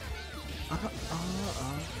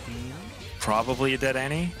 Probably a dead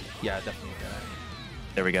Annie. Yeah, definitely dead.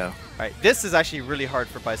 There we go. Alright, this is actually really hard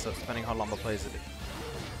for Biceps, depending how Lamba plays it.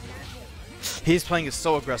 He's playing it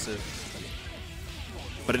so aggressive.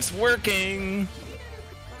 But it's working.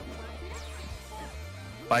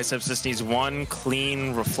 Biceps just needs one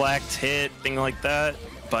clean reflect hit, thing like that.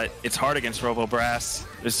 But it's hard against Robo Brass.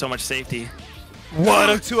 There's so much safety. What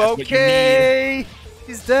a 2 okay!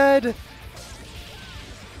 He's dead!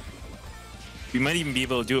 We might even be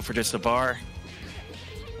able to do it for just a bar.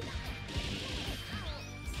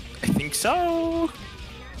 I think so.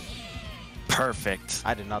 Perfect.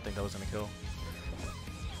 I did not think that was gonna kill.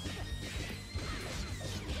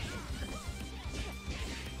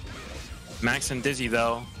 Max and Dizzy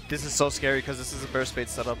though. This is so scary because this is a burst bait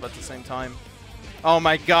setup at the same time. Oh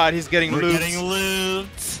my god, he's getting We're looped. getting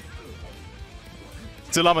looped.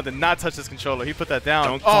 Sulama did not touch his controller. He put that down.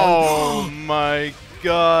 Don't Oh my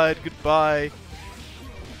god, goodbye.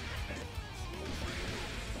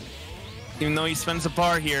 Even though he spends a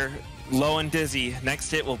bar here, low and Dizzy, next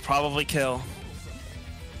hit will probably kill.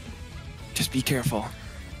 Just be careful.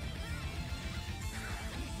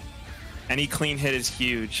 Any clean hit is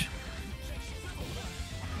huge.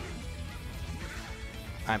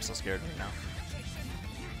 I'm so scared right now.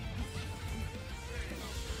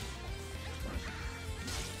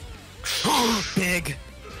 Big.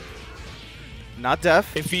 Not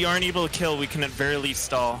deaf. If we aren't able to kill, we can at very least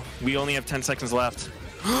stall. We only have 10 seconds left.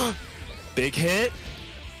 Big hit.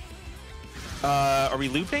 Are we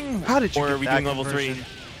looping? How did you Or get are we that doing level 3? conversion?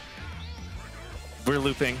 We're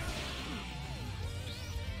looping.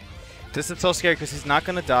 This is so scary because he's not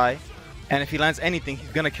gonna die, and if he lands anything, he's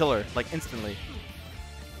gonna kill her like instantly.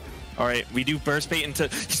 All right, we do burst bait into.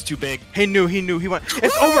 He's too big. He knew. He went.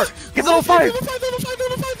 It's over. It's level 5. Level 5.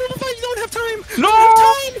 You don't have time. No!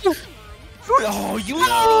 Oh, you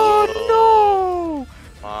Oh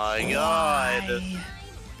no! My god.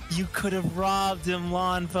 You could have robbed him,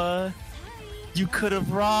 Lanva. You could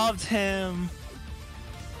have robbed him.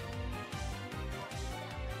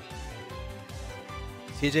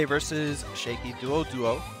 TJ versus Shaky duo.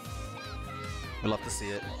 We'd love to see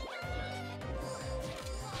it.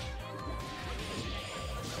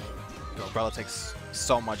 Yo, Umbrella takes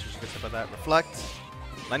so much as you gets hit by that. Reflect.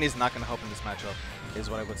 Lenny's not gonna help in this matchup, is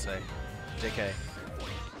what I would say. JK.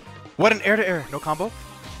 What an air-to-air. No combo.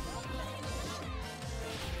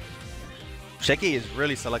 Shaky is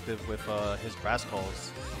really selective with his brass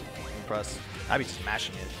calls. Impressed. I'd be just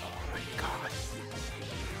mashing it. Oh my god.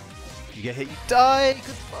 You get hit, you die.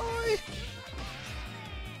 Goodbye.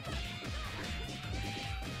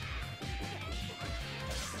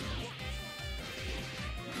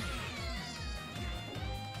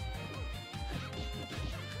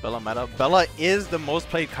 Bella meta. Bella is the most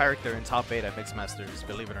played character in top 8 at MixMasters,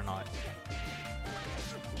 believe it or not.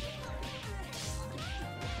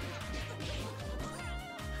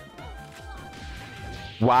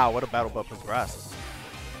 Wow, what a battle buff with grass.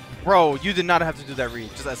 Bro, you did not have to do that read.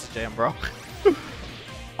 Just SJM, bro.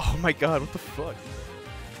 Oh my god, what the fuck?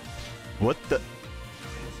 What the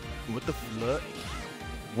fuck?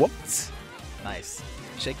 What? Nice.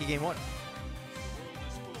 Shaky game 1.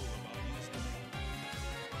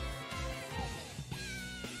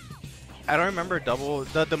 I don't remember double.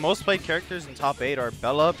 The most played characters in top 8 are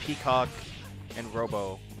Bella, Peacock, and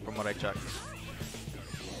Robo, from what I checked.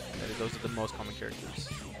 Those are the most common characters.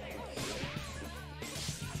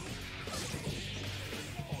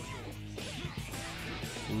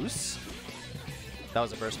 Oos. That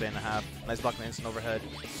was a burst bait and a half. Nice block and instant overhead.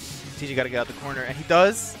 TG got to get out the corner, and he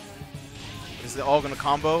does. This is all going to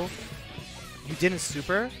combo. You didn't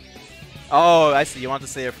super? Oh, I see. You want to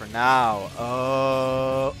say it for now.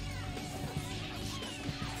 Oh.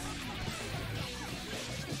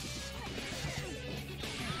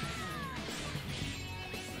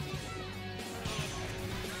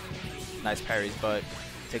 Nice parries, but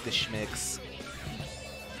take the schmicks.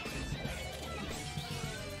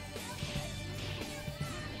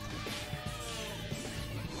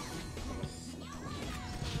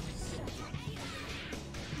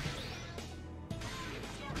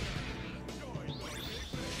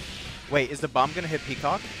 Wait, is the bomb gonna hit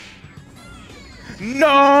Peacock?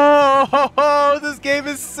 No! This game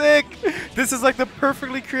is sick! This is like the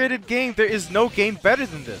perfectly created game. There is no game better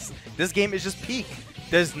than this. This game is just peak.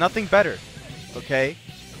 There's nothing better. Okay?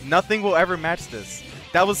 Nothing will ever match this.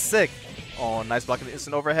 That was sick. Oh, nice block of the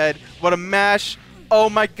instant overhead. What a mash! Oh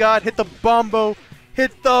my god, hit the bombo!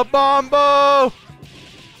 Hit the bombo!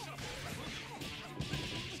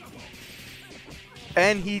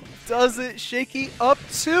 And he does it shaky up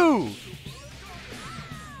too!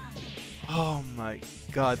 Oh my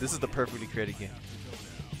god, this is the perfectly created game.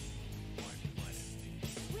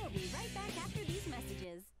 We'll be right back after these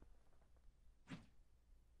messages.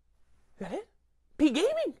 That it? Peak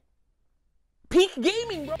Gaming! Peak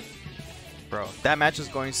Gaming, bro! Bro, that match was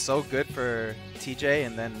going so good for TJ,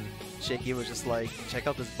 and then Shaky was just like, check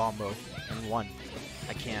out this bombo, and won.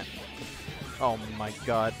 I can't. Oh my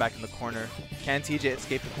god, back in the corner. Can TJ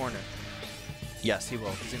escape the corner? Yes, he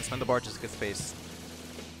will. He's gonna spend the bar just to get space.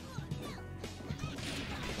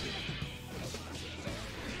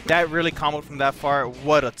 That really comboed from that far.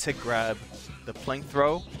 What a tick grab. The plank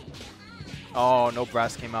throw. Oh, no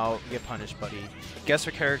brass came out. Get punished, buddy. Guess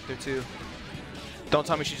her character, too. Don't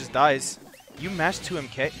tell me she just dies. You mashed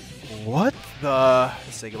 2MK? What the?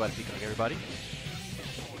 Let's say goodbye to Peacock, everybody.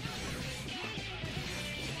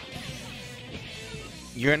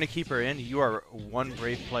 You're going to keep her in. You are one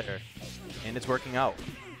brave player. And it's working out.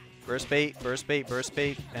 Burst bait, burst bait, burst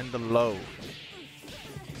bait, and the low.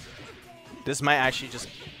 This might actually just...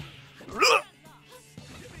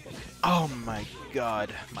 Oh my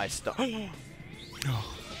god. My stuff.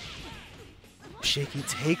 Shaky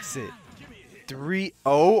takes it. 3-0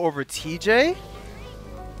 over TJ?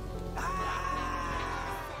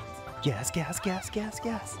 Gas, gas, gas, gas,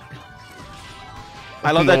 gas.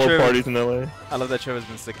 I love that parties in LA. I love that Trevor's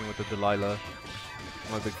been sticking with the Delilah.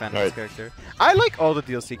 I'm a big fan of this character. I like all the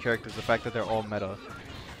DLC characters, the fact that they're all meta.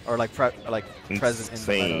 Or like, present in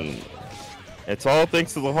the meta. It's all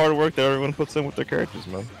thanks to the hard work that everyone puts in with their characters,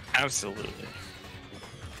 man. Absolutely.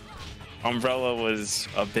 Umbrella was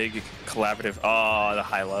a big collaborative. Oh, the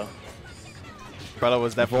high-low. Umbrella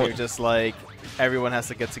was definitely just like, everyone has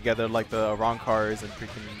to get together like the wrong cars and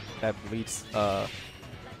freaking that bleach arc.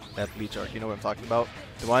 You know what I'm talking about?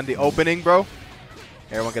 The one, the opening, bro.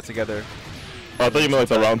 Everyone get together. Oh, I thought you meant like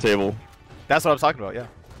the round table. That's what I'm talking about, yeah.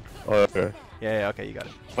 Oh, okay. Yeah, okay, you got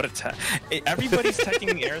it. What a tech. Everybody's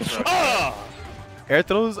teching air throw. Ah! Air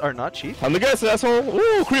throws are not cheap. I'm the guess, asshole.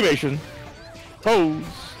 Ooh, cremation. Toes.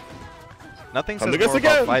 Nothing says more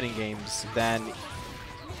about fighting games than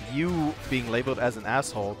you being labeled as an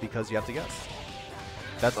asshole because you have to guess.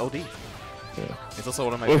 That's OD. Yeah. It's also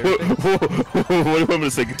one of my favorite things. What do you want me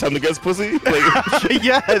to say? Time to guess, pussy? Like,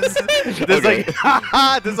 yes! There's okay.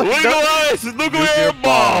 there's like legalize nuclear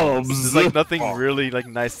bombs! There's like nothing really like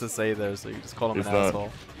nice to say there, so you just call them an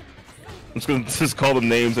asshole. I'm just gonna just call them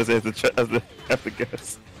names as they have to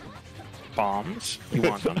guess. Bombs? You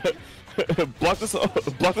want them? block this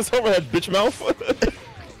overhead, bitch mouth.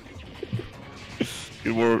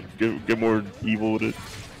 get more evil with it.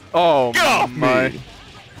 Oh get off my! Me.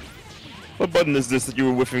 What button is this that you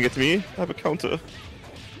were whiffing at me? I have a counter.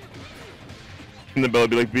 And then Bella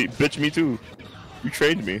be like, bitch, me too. You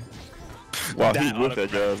trained me. Wow, he whiffed that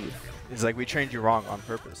job. It's like, we trained you wrong on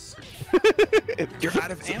purpose. You're out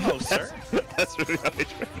of ammo, sir. That's really how they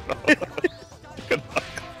train.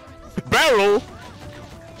 Barrel!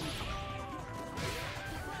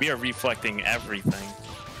 We are reflecting everything.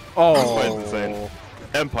 Oh. Insane.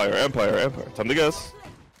 Empire. Time to guess.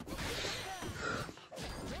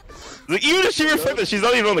 Like, even if she reflected, she's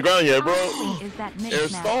not even on the ground yet, bro. Is that Air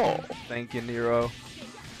stall. Thank you, Nero.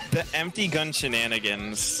 The empty gun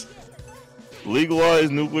shenanigans.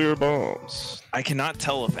 Legalize nuclear bombs. I cannot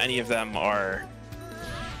tell if any of them are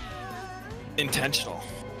intentional.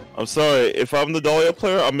 I'm sorry, if I'm the Dahlia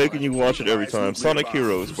player, I'm making you watch it every time. Sonic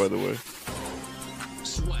Heroes, by the way.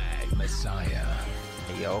 Swag Messiah.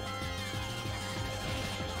 Hey, yo.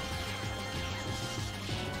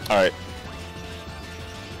 Alright.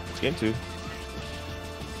 It's game 2.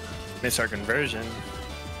 Miss our conversion.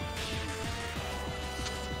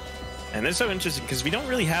 And this is so interesting because we don't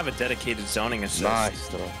really have a dedicated zoning assist. Nice,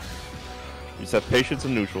 though. just have patience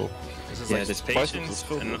and neutral. This is Yeah, like there's Biceps patience is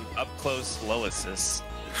cool. and up close low assist.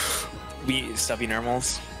 We stubby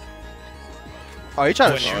normals. oh, you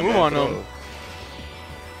trying to When- shroom on him.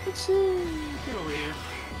 Get over here.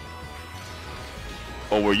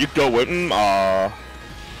 Oh, where you going?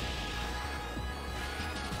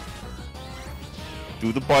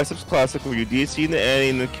 Do the biceps classic where you DC in the Annie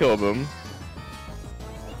and then kill them.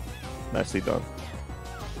 Nicely done.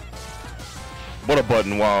 What a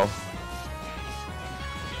button! Wow.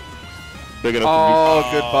 Big enough Oh,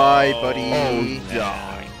 to goodbye, buddy. be. Oh,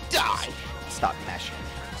 die. Die. Stop mashing.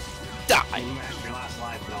 Die. You mashed your last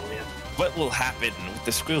life, but I'll live. What will happen with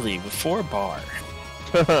the Squirrely with 4 bar?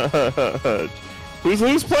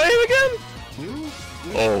 Who's playing again? You?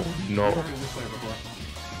 Oh no. This player before.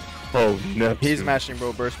 Oh no. He's mashing,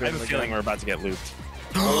 bro. Burst I have a again. feeling we're about to get looped.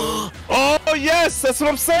 Oh yes, that's what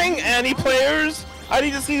I'm saying, Annie players. I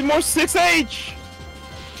need to see more 6H.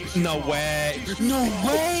 No way! No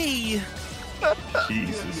way!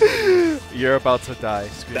 Jesus. You're about to die.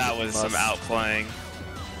 Scream That with was us. some outplaying.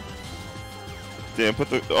 Damn,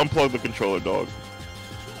 unplug the controller, dog.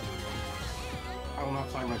 I will not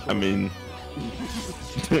find my I mean.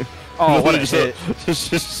 Oh, what a just hit.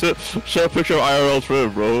 Just show a picture of IRL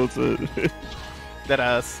Triv, bro. That's it. That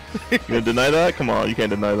ass. You gonna deny that? Come on, you can't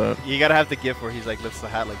deny that. You gotta have the gif where he's like lifts the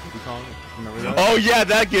hat like Diddy Kong. Remember that? Oh yeah,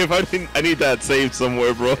 that gif. I need that saved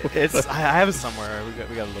somewhere, bro. It's I have it somewhere.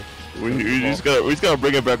 We gotta look. we just gotta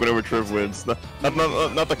bring it back whenever Triv wins. Not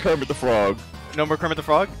the Kermit the Frog. No more Kermit the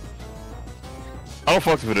Frog? I don't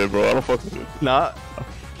fuck with it, bro. I don't fuck with it. Nah.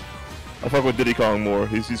 I fuck with Diddy Kong more.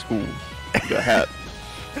 He's cool. He got a hat.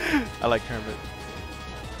 I like Kermit.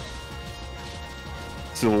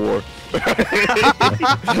 Civil War.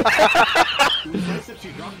 Biceps,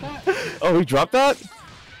 you dropped that? Oh, he dropped that?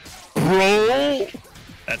 Bro!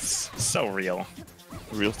 That's so real.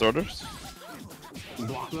 Real starters?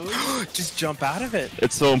 Block those? Just jump out of it.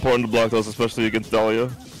 It's so important to block those, especially against Dahlia.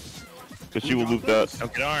 Because she will loop that.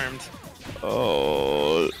 Don't get armed.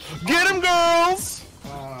 Oh. Get him, girls!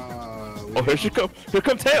 Oh, here she come. Here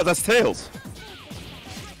come Tails. That's Tails.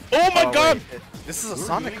 Oh my god! Wait, this is a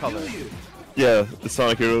Sonic color. Yeah, the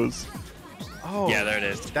Sonic Heroes. Oh. Yeah, there it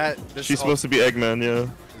is. She's supposed to be Eggman, yeah.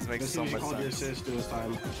 This makes Let's see so what you much called your sense. assist this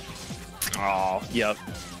time. Oh, yep.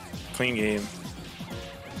 Clean game.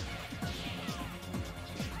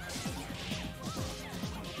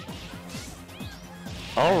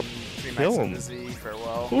 Oh, Three kill Max him. and the Z,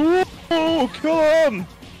 farewell. Ooh, kill him!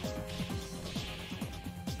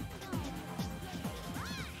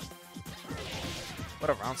 What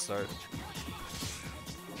a round start.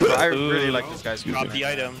 I really like this guy's Drop movement. the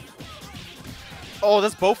item. Oh,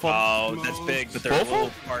 that's both of them. Oh, that's big, but they're a Both of little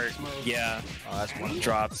apart. Yeah, Oh, that's one.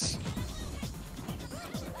 drops.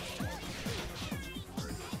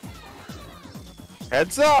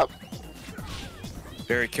 Heads up!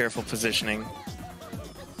 Very careful positioning.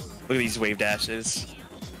 Look at these wave dashes.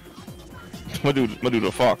 My dude,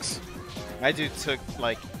 a fox. My dude took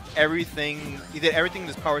like everything. He did everything in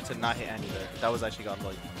his power to not hit Annie there. That was actually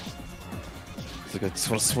godlike. It's like I just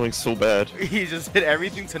want to swing so bad. He just did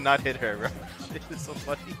everything to not hit her, bro. It is so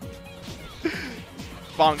funny.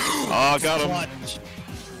 Bonk. Oh, got him. Plunge.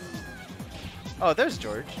 Oh, there's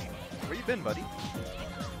George. Where you been, buddy?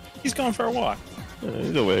 He's going for a walk.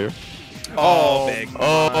 He's over here. Oh, big.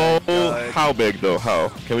 Oh, God. how big though? How?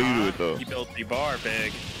 Can we do it though? He built the bar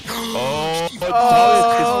big. Oh,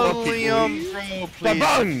 Oh, Liam, bro, please.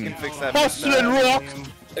 Ba-bang! You can fix that. Hustle and rock!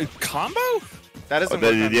 A combo? That doesn't Oh,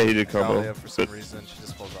 work that- on yeah, he did combo, Dahlia for some but- reason. She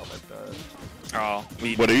just pulls out like that. Oh,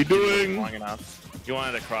 we What are you we didn't doing? Long enough. You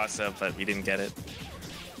wanted to cross up, but we didn't get it.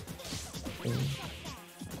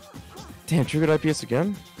 Damn, triggered IPS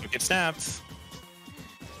again? We get snapped.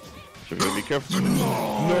 Should we be careful?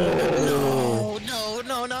 Oh,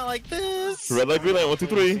 no, not like this. Red light, green light, 1, 2,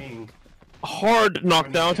 3. Hard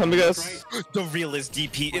knockdown, time to guess. The realest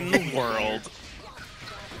DP in the world.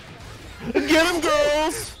 Get him,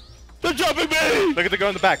 girls! They're jumping me! Look at the girl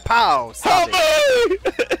in the back. Pow! Stop Help it.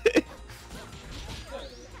 me!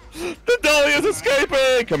 The Dahlia's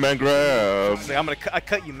escaping! Come and grab. It's like, I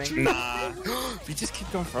cut you, man. Nah. We just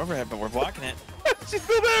keep going for overhead, but we're blocking it. She's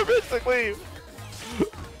still there, basically.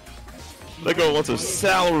 That girl wants her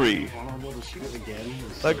salary. Vulnerable to shoot it again.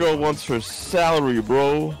 That girl wants her salary,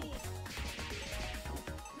 bro.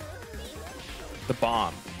 The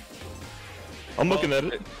bomb. I'm looking at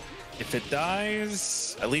it. If it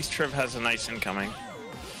dies, at least Triv has a nice incoming.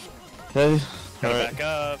 Hey. Gotta Alright. back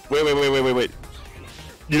up. Wait.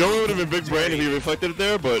 You know it would have been big brain if he reflected it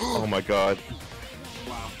there, but oh my god.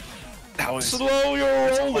 Wow. That was Slow your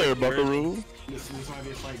roll there, buckaroo. This might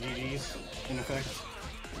be a slight GG's in effect.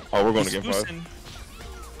 Oh, we're going He's to game 5. boosting.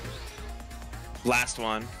 Last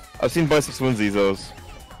one. I've seen Biceps win these.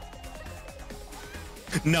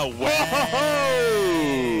 No way.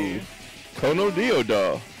 Whoa! Kono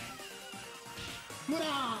Dioda.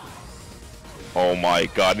 Oh my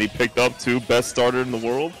god, and he picked up 2 best starter in the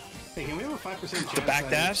world. Hey, can we have a 5% chance The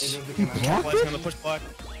backdash. that Flashing on the push block.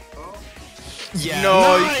 Yeah.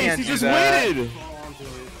 No, Nice, you can't he do just that. waited.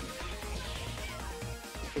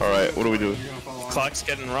 Alright, what do we do? Clock's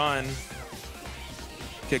getting run.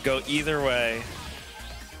 Could go either way.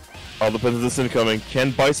 All depends on this incoming.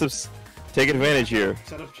 Can Biceps take advantage here?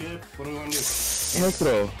 Set up chip. What do we want to do? No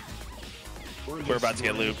throw. We're about to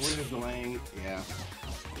get looped. We're just delaying. Yeah.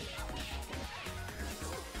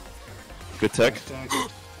 Good tech.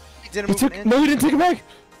 He didn't He move took, it in. no, he didn't take it back.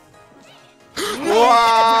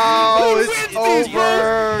 Wow, He it's wins these, bro.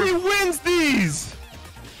 over. He wins these.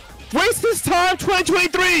 Waste his time,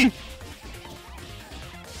 2023.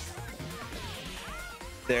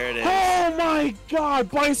 There it is. Oh my god,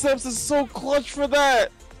 Biceps is so clutch for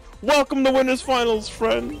that. Welcome to Winners Finals,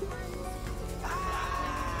 friend.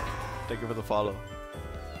 Thank you for the follow.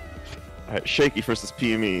 Alright, Shaky versus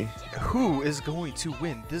PME. Who is going to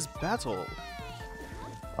win this battle?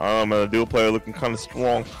 Man, a dual player looking kind of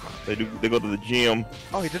strong. They go to the gym.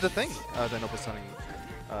 Oh, he did the thing. Then Nope was stunning.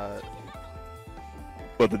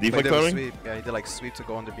 What, the He deflect did a coding? sweep. Yeah, he did like sweep to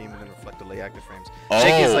go under beam and then reflect the late active frames. Oh.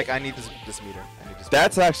 Shaky is like, I need this meter. I need this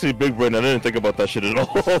That's meter. actually big brain. I didn't think about that shit at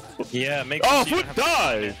all. Yeah, make Oh, sure you foot don't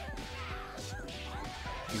have dive!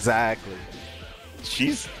 Exactly.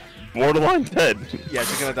 She's borderline dead. Yeah,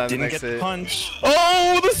 she's gonna die the Didn't next get the hit. punch.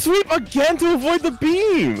 Oh, the sweep again to avoid the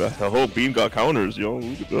beam! The whole beam got counters, yo.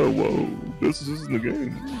 Look at that. Whoa. This isn't the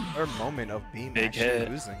game. Her moment of beam Big actually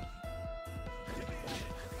hit. losing.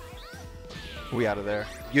 We out of there.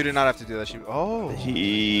 You did not have to do that. She. Oh.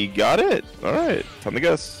 He got it. Alright, time to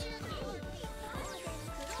guess.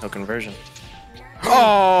 No conversion.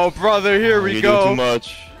 Oh, brother, here we You go. do too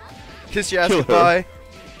much. Kiss your ass Kill her. goodbye.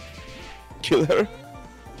 Kill her.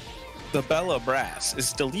 The Bella Brass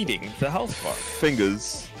is deleting the health bar.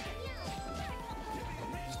 Fingers.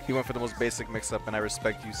 He went for the most basic mix-up, and I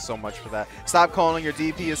respect you so much for that. Stop calling your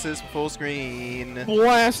DP assist full screen.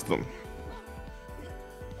 Blast them.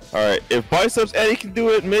 Alright, if Biceps Eddie can do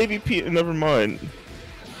it, maybe Pete. Never mind.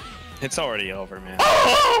 It's already over, man.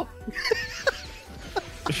 Oh!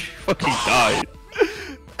 Fucking died.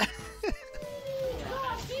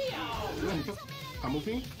 I'm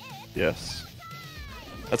moving. Yes.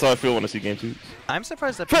 That's how I feel when I see game 2. I'm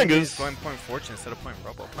surprised that Fingers. PNG is going point fortune instead of point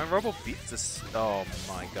robo. Point robo beats this. Oh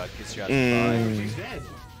my god, kiss your ass She's goodbye.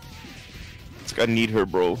 dead. I need her,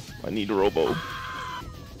 bro. I need a robo.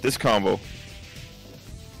 This combo.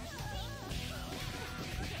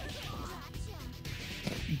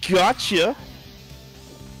 Gotcha.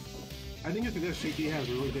 I think it's because Shaky has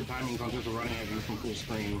really good timing on just running at you from full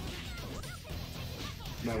screen.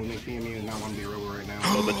 That would make PME not want to be a robo right now.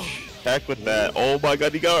 Oh, the check with that. Oh my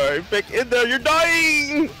god, you got right back in there. You're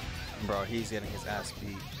dying. Bro, he's getting his ass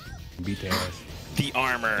beat. Beat the ass. The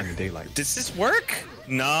armor. Daylight. Does this work?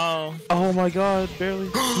 No. Oh my god, barely.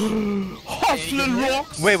 Hustling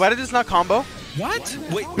rocks. Wait, why did this not combo? What?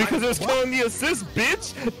 Wait, Because it was killing the assist,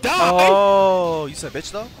 bitch. Die. Oh, you said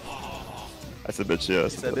bitch though? I said bitch, yeah. I You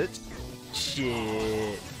said bitch?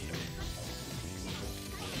 Shit.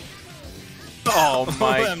 Oh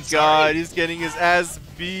my I'm god, sorry. he's getting his ass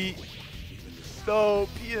beat. No,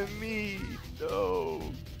 PME. No.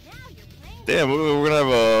 Damn, we're gonna have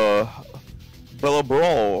a Bella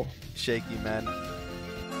Brawl. Shaky, man.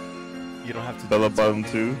 You don't have to Bella do it. Button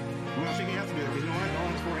 2. Well, Shaky has to do it because you know what? All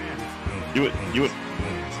his 4 hands. You would.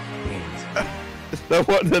 That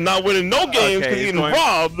what? They're not winning no games because he's he's going-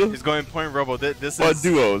 robbed. He's going point robo. This But is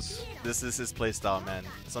duos. this is his playstyle, man.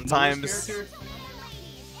 Sometimes. Character?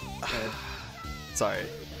 Sorry,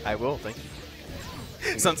 I will. Thank you.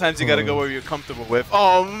 Sometimes you gotta go where you're comfortable with.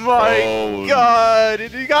 Oh my Oh. god!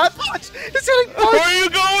 He got punched. He's getting Where punched. are you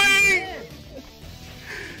going?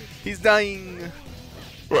 He's dying.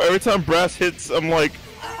 Bro, every time Brass hits, I'm like.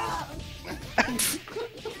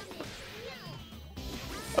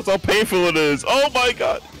 That's how painful it is. Oh my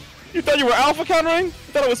god. You thought you were alpha countering? You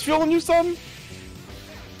thought I was fueling you, son?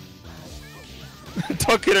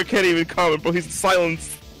 Tuck hitter can't even comment, bro. He's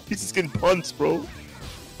silenced. He's just getting punched, bro.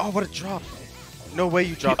 Oh, what a drop! No way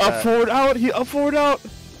you He dropped up that. forward out. He up forward out.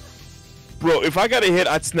 Bro, if I got a hit,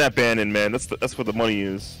 I'd snap Bannon, man. That's where the money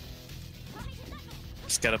is.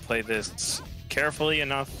 Just gotta play this carefully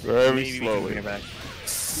enough. Very Maybe we can slowly. bring it back.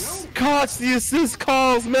 Catch the assist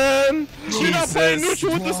calls, man. You're not playing Jesus.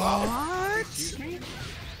 neutral with this. Excuse me?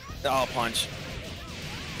 Oh, punch.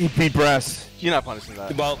 He beat Brass. You're not punishing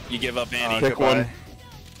that. Well, you give up Annie. Pick one.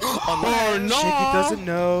 Oh no! Shaky doesn't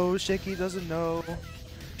know. Shaky doesn't know.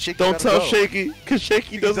 Shaky Don't gotta tell go. Shaky, because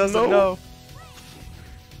Shaky doesn't know. know.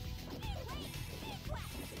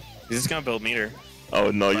 He's just gonna build meter. Oh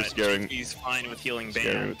no, you're But scaring. He's fine with healing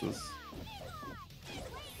Scaring ban. with this.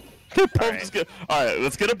 Alright,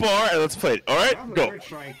 let's get a bar and let's play it. Alright, That was a go. great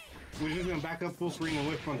strike. We're just gonna back up full screen and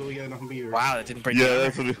whip until we get enough meters. Wow, that didn't break. Yeah,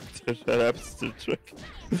 the that's what that happens to trick.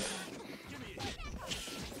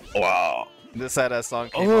 Wow. This sad ass song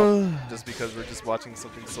came up just because we're just watching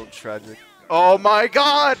something so tragic. Oh my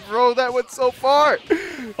god, bro, that went so far!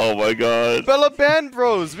 Oh my god. Bella Band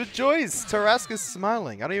Bros, rejoice! Tarrasca's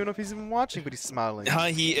smiling. I don't even know if he's even watching, but he's smiling.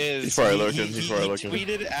 He is. He's probably looking, he's probably looking. He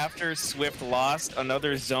tweeted after Swift lost,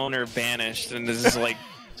 another zoner banished, and this is like.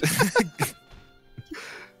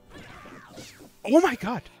 Oh my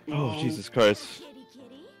god! Oh, Jesus Christ. Kitty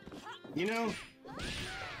kitty. You know,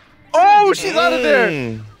 Oh, she's out of there!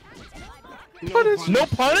 Mm. punish. No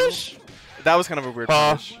punish? That was kind of a weird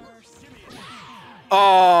Huh. finish.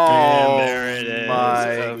 Oh, And there it is. my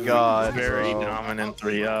A god, Very bro. dominant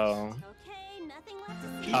 3-0. Okay, nothing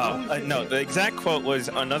left to see. No, the exact quote was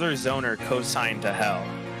another zoner co-signed to hell.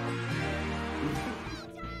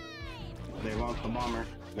 They launched the bomber.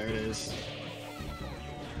 There it is.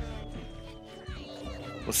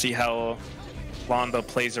 We'll see how Londa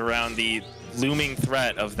plays around the looming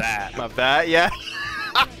threat of that. My bad, yeah.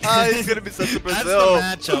 He's gonna be such a That's Brazil. the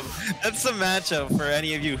matchup. That's the matchup for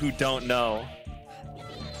any of you who don't know.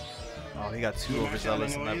 Oh, he got too You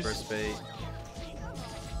overzealous in that anyways? first bait.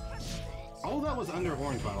 All that was under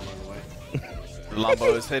Horn's battle, by the way.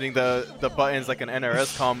 Lambo is hitting the buttons like an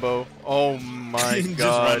NRS combo. Oh my Just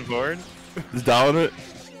god. run forward. Just dialing it.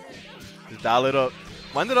 Just dial it up.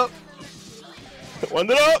 Wind it up.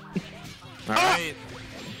 Wind it up. All right.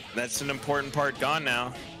 That's an important part gone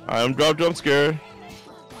now. I'm drop jump scare.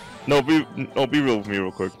 No, be real with me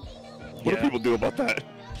real quick. What do Yeah. people do about that?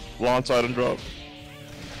 Launch item drop.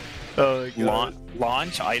 Oh my god.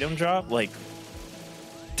 Launch item drop? Like,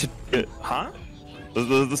 Yeah. huh?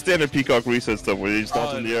 The standard peacock reset stuff where you just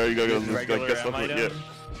launch in the air, you gotta the go regular get stuff M like item?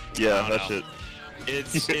 yeah, I that don't shit.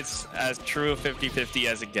 It's as true a 50-50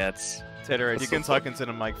 as it gets. Tater, you That's can so talk into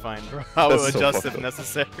the mic fine, bro. I will That's so adjust fucked if up.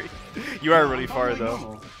 necessary. You are really far Like though.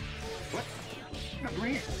 normal. What? Not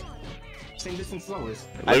right here. Same distance lowest.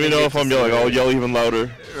 Let me know if I'm yelling. I'll yell even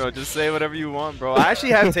louder. Bro, just say whatever you want, bro. I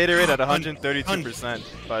actually have Tater in at 132%,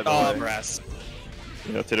 by the Oh, way. brass.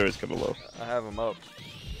 Yeah, Tater is kind of low. I have him up.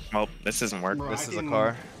 Oh, this doesn't work. Bro, This I is a can-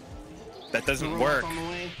 car. That The doesn't robot's work. on the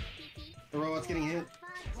way. The robot's getting hit.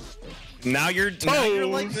 Now you're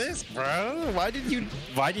like this, bro.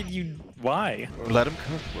 Why? Let him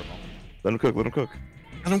cook, bro. Let him cook. Let him cook.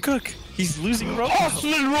 Let him cook. He's losing rope.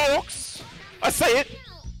 Hustling rocks. I say it.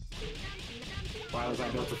 Why was I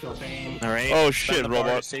built to feel pain? All right. Oh, Spend shit, the bar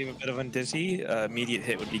robot. to save a bit of undizzy. Immediate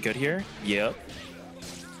hit would be good here. Yep.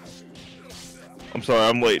 I'm sorry,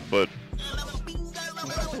 I'm late, but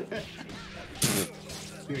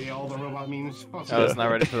Yeah, all the robot memes. Oh, I was not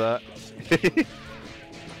ready for that.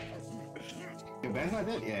 Your band's not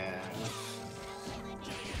dead? Yeah.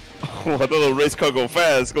 oh, I thought the race car go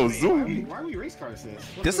fast. Go Why zoom. are we race cars this?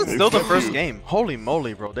 This is still the first game. Holy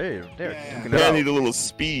moly, bro. They're Yeah. duking it Man, out. need a little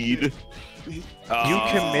speed. You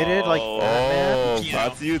committed like that, man? Oh, You know.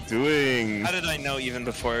 what are you doing? How did I know even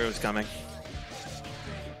before it was coming?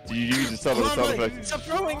 You use the sound effect. Stop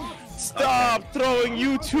throwing. Stop throwing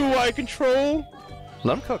you too, iControl.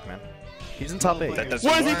 Let him cook, man. He's in top 8. That doesn't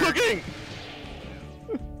What is he work. cooking?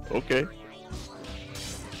 Okay.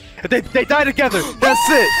 They die together. That's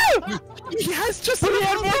it. Yes, just But he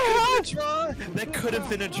had more draw. That could have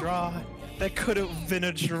been a draw. That could have been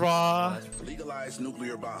a draw. Legalize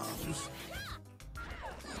nuclear bombs.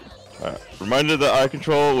 Reminder that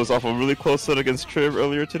iControl was off a really close set against Triv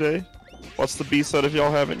earlier today. Watch the B set if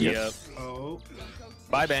y'all haven't yet. Yep. Oh.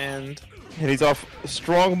 Bye, band. And he's off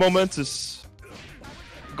strong momentous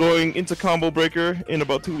going into combo breaker in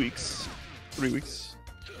about 2 weeks. 3 weeks.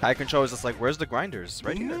 High control is just like, where's the grinders?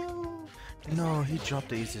 Right here. No. No, he dropped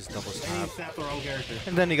the easiest double And he snap. snapped the wrong character.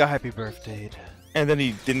 And then he got happy birthdayed. And then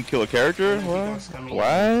he didn't kill a character? What? Because coming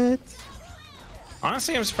What?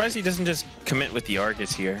 Honestly, I'm surprised he doesn't just commit with the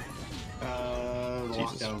Argus here.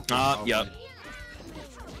 Lockdown. Yep.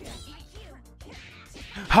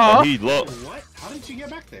 Huh? He What? How did you get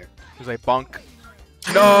back there? He's like, bonk.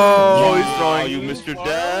 No, he's Oh, throwing. you Mr.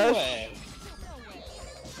 Dash?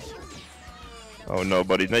 Oh no,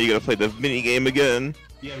 buddy. Now you gotta play the mini game again.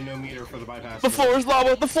 You have no meter for the bypass. The floor is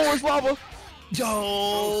lava! The floor is lava!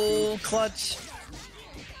 Yo, clutch.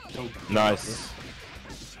 Don't- Nice.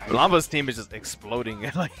 Lamba's team is just exploding.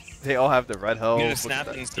 Like they all have the red You need to health. snap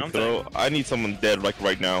and something. Bro, I need someone dead like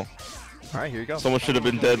right now. All right, here you go. Someone should have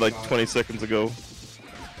been dead like 20 seconds ago.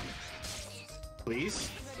 Please.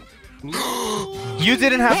 You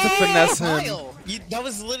didn't have to finesse him. That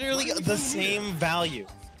was literally the same value.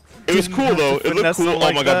 It was cool though. It looked finesse cool. him Oh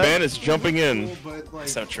like my god, that. Ban is jumping in. But like,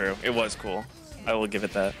 So true. It was cool. I will give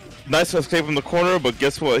it that. Nice escape from the corner, but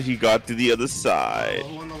guess what? He got to the other side.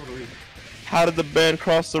 level 1, level 3. How did the Ban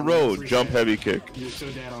cross the road? Jump heavy kick. You're so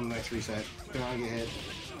dead on the next reset. Don't want to get hit.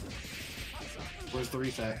 Where's the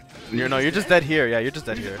reset? You're just dead here. Yeah, you're just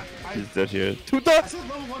dead here. He's dead here. 2 I dots. said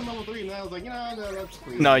level 1, level 3, and I was like, no, that's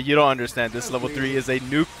clear. No, you don't understand. This level 3 is a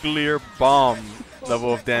nuclear bomb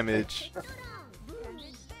level of damage.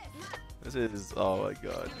 This is, oh my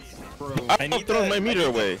god. Bro, I need throwing my meter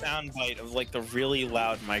away. Sound bite of like the really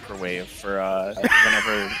loud microwave for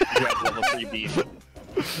whenever you have level 3 beat.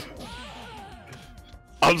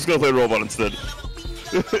 I'm just gonna play robot instead.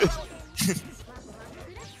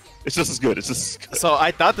 It's just as good. It's just as good. So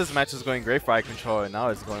I thought this match was going great for iControl, and now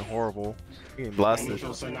it's going horrible. You're getting blasted.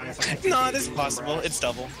 No, it is possible. It's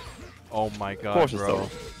double. Oh my Of god, course it's bro.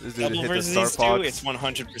 double. This dude Double hit the versus Star these two,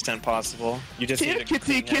 Fox. it's 100% possible. You just need to Kitty,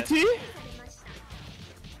 clean it. kitty.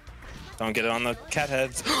 Don't get it on the cat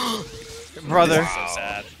heads. Brother. This is so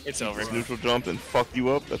sad. It's over. Neutral jump and fuck you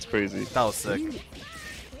up. That's crazy. That was sick.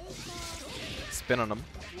 Spin on him.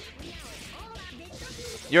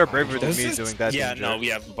 You're braver than me doing that. Yeah, danger. no, we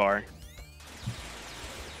have the bar.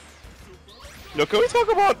 Yo, can we talk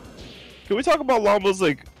about Lamba's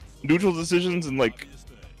like neutral decisions and like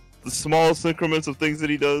the smallest increments of things that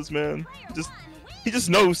he does, man? He just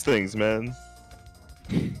knows things, man.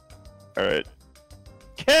 All right.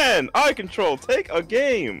 Can iControl take a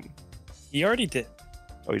game? He already did.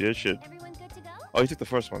 Oh, he did shit. Everyone good to go? Oh, he took the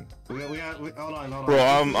first one. Hold on. Bro,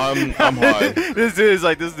 I'm high. This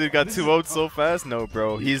dude got 2 votes so fast. No,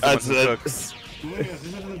 bro, he's the one That's who it. cooks. This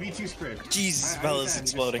is the V2 script. Jesus, I Bella's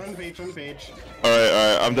understand. exploding. Turn the page. All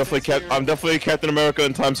right. I'm definitely Captain America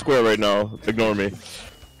in Times Square right now. Ignore me.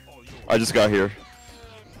 I just got here.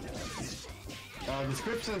 The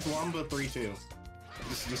script says Wamba 3-2.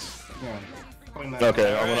 Just point that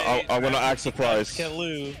Okay, out. I'm gonna act surprised. Can't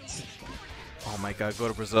lose. Oh my god, go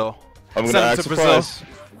to Brazil. I'm gonna Send him act to Brazil.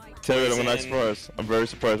 surprised. Tell you, I'm gonna act surprised. I'm very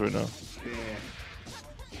surprised right now. Yeah.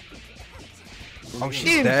 Oh,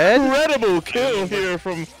 she's dead? Incredible kill here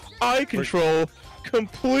from iControl.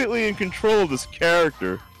 Completely in control of this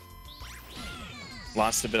character.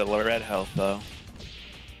 Lost a bit of red health though.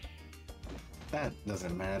 That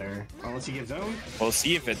doesn't matter. Unless he gets zoned. We'll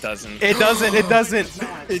see if it doesn't. It doesn't. It doesn't.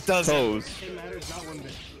 It doesn't. Toes. It matters not one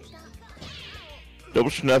bit. Double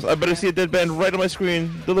snaps. I better see a dead band right on my screen.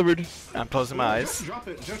 Delivered. I'm closing my eyes.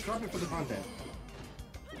 Just drop it for the content.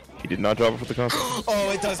 He did not drop it for the content.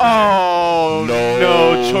 Oh, it does. Oh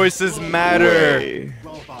No choices matter. way.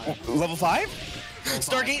 Level 5. Level 5?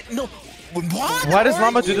 Stargate? No. What? Why does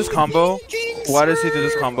Llama do this combo? Why does he do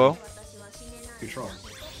this combo? Control.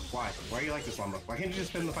 Why? Why do you like this Wamba? Why can't you just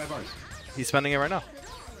spend the 5 bars? He's spending it right now.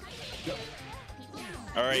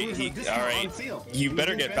 Alright, you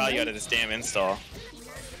better get value out of this damn install.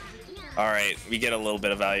 Alright, we get a little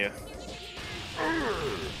bit of value.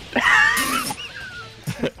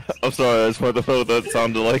 I'm sorry, I just wanted to know what that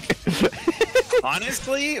sounded like.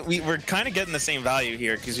 Honestly, we're kind of getting the same value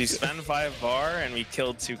here because we spent 5 bar and we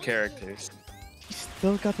killed 2 characters.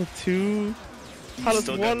 Still got the 2. How does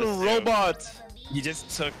Still got one the 2. robot? You just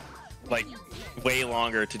took like way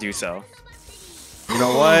longer to do so. You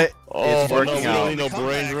know what? Oh, It's working no, out. really no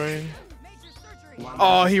brain drain.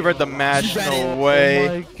 Oh, he read the match. No Oh way.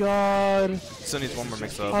 my god. Still needs one more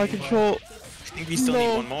mix up. iControl. I think we still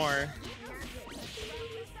need one more.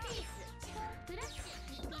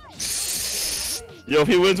 Yo, if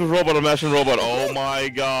he wins with robot, I'm mashing robot. Oh my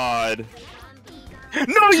god.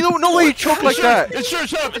 No, you don't know why you choke like that. Insurance,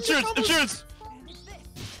 shut up. Insurance.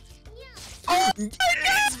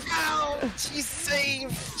 She's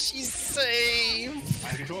safe. She's safe.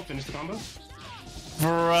 iControl, finish the combo.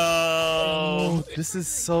 Bro. This is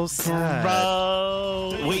so sad.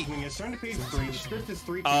 Bro. Wait. When you turn to page 3, the script is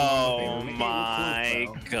 3-2. Oh my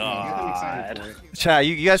god. Chat,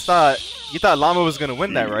 you guys thought Llama was gonna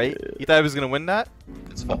win that, right? You thought he was gonna win that?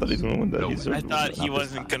 I thought he's gonna win that. He's I thought he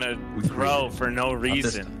wasn't gonna throw for no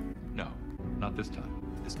reason. No, not this time.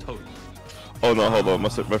 It's totally. Oh no, hold on. My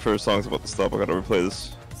favorite song's about to stop. I gotta replay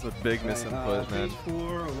this. It's a big misinput, man. Page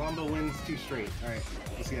 4, Wamba wins 2 straight. Alright,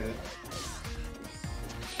 let's get it.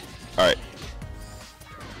 Alright.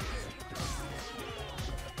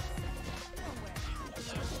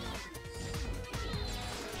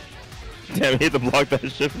 Damn, he had to block that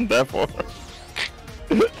shit from that far.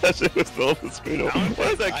 That shit was still off the screen. Why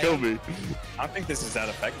does that kill me? I don't think this is that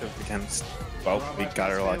effective against. Well, we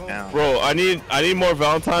got her locked down. Bro, I need more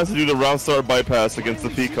Valentines to do the round start bypass against the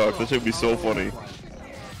Peacocks. That should be so funny.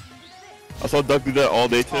 I saw Duck do that all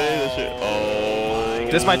day today. That shit.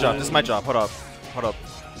 Oh. This is my job. This is my job. Hold up. Hold up.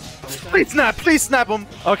 Please snap. Please snap him.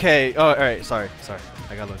 Okay. Oh, all right. Sorry. Sorry.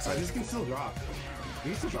 I got a little excited. This can still drop. We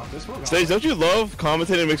can still drop this one. Stage, don't you love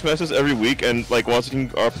commentating MixMasters every week and like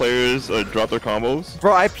watching our players drop their combos?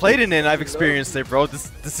 Bro, I played in it and I've experienced it, bro.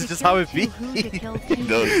 This is just how it be. It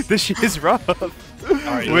does. This shit is rough.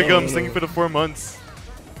 Wiggum's thinking for the 4 months.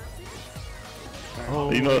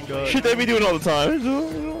 Oh, you know, shit they be doing all the time. You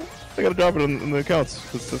know, they gotta drop it in the accounts.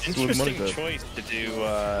 That's where the money's Interesting at. choice to do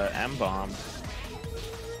M-bomb.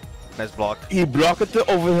 Nice block. He blocked the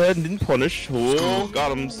overhead and didn't punish. Oh,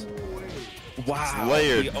 got him. Wow. It's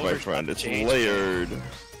layered, my friend. It's layered.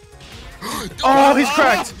 Oh, he's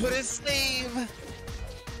cracked. Put his save.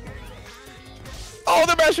 Oh,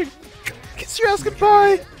 they're mashing. Kiss your ass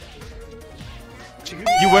goodbye.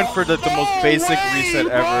 You went for the most basic reset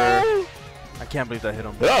ever. I can't believe that hit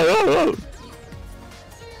him. Yeah.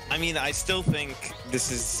 I mean, I still think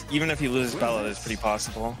this is, even if he loses Bella, it's pretty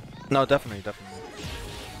possible. No, definitely.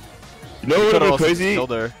 You know what would have been crazy?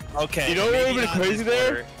 Okay. You know what would have been crazy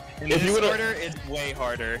there? If you order, it's way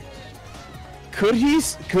harder. Could he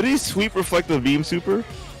sweep reflect the beam super?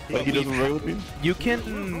 Like he does with regular beam? You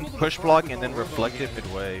can push block and then reflect it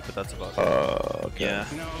midway, but that's about it. Okay. Yeah.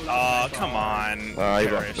 Oh, come on. He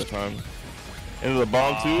blocked it that time. Into the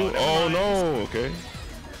bomb too? Oh no, okay.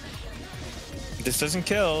 This doesn't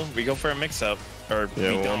kill. We go for a mix-up. Or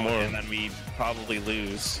yeah, we don't, more. and then we probably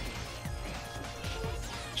lose.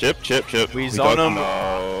 Chip. We zone him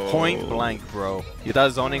point blank, bro. You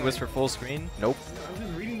thought zoning was for full screen? Nope. I'm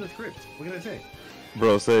just reading the script. What can I say?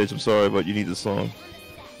 Bro, Sage, I'm sorry, but you need this song.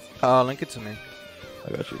 Link it to me. I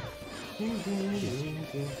got you.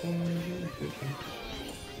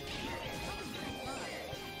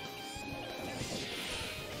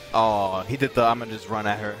 Oh, he did the I'm gonna just run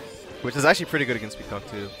at her. Which is actually pretty good against Peacock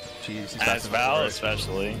too. She's As Val,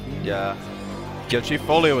 especially. Yeah. Yo, Chief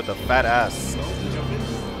Folio with a fat ass.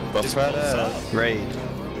 Fat ass. Great.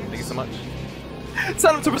 Thank you so much.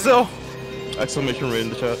 Send him to Brazil! Exclamation right in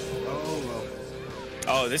the chat.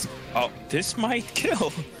 Oh, this might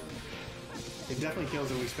kill. It definitely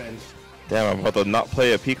kills if we spend. Damn, I'm about to not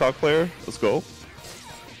play a Peacock player. Let's go.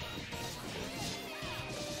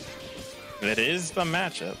 It is the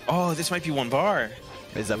matchup. Oh, this might be one bar.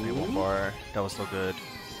 Is that me one bar? That was so good.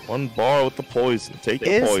 One bar with the poison. Take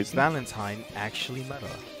the Is poison. Valentine actually meta?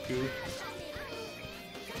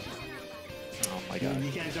 Oh my god.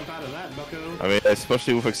 You can't jump out of that, bucko. I mean,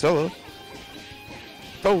 especially with Excella.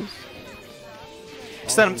 Toes.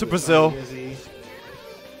 Send him to Brazil.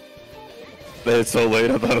 It's so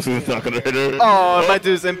late, I thought it was not gonna hit her. Oh, my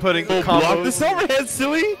dude's inputting the block combos. this overhead,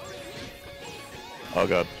 silly! Oh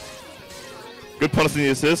god. Good punish in the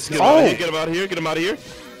assist. Get him out of here, get him out of here.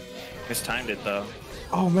 Mistimed it though.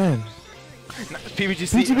 Oh man.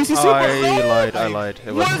 PBGC. PBGC Oh, I lied.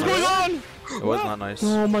 It What wasn't is going nice. on? It was not nice.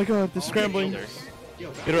 Oh my god, they're scrambling.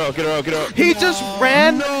 Get her out. He just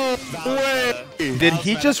ran. No way. Did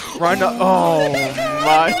he just run? Oh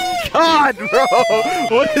my god, bro!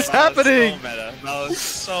 What is happening? That was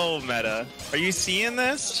so meta. Are you seeing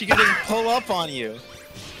this? She gonna pull up on you.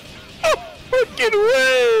 Fucking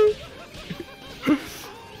way!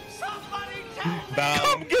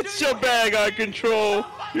 Come get your bag on control.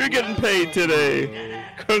 You're getting paid today.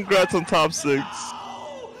 Congrats on top 6.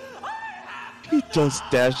 He just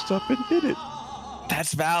dashed up and did it.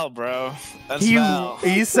 That's Val, bro. That's Val.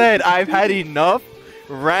 He said, "I've had enough."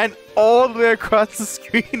 Ran all the way across the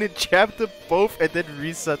screen and chapped them both, and then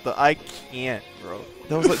reset the. I can't, bro.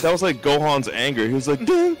 That was like Gohan's anger. He was like,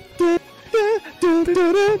 dun, dun, dun, dun,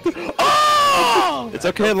 dun, dun, dun. Oh! It's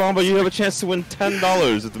okay, Lomba. You have a chance to win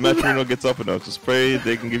 $10 if the Metronome gets up enough. Just pray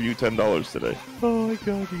they can give you $10 today. Oh my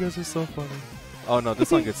god, you guys are so funny. Oh no, this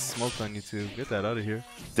song gets smoked on YouTube. Get that out of here.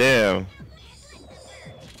 Damn.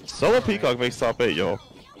 Solo Peacock makes top 8, y'all.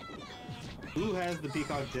 Who has the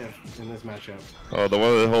Peacock diff in this matchup? Oh, the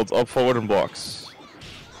one that holds up, forward, and blocks.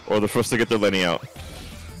 Or the first to get their laning out.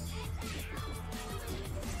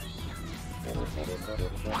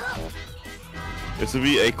 This would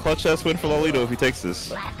be a clutch-ass win for Lalito if he takes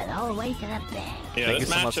this. Laugh it all the way to the bank. Yeah, Thank this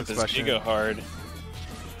you so much, matchup is Expression. giga hard.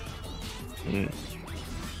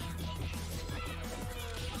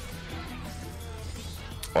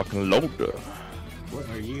 Fucking loader. What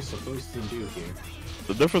are you supposed to do here?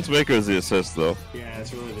 The difference maker is the assist, though. Yeah,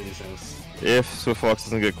 it's really the assist. If Swiftfox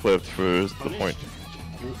doesn't get clipped for the point.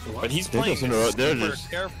 But he's playing They're super just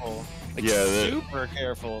careful. Like, Yeah, super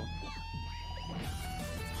careful.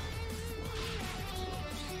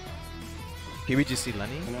 PBGC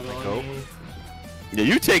Lenny? Another Like, one. go. Yeah,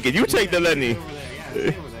 you take it. You take the Lenny. Over there, yeah,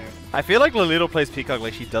 stay over there. I feel like Lalito plays Peacock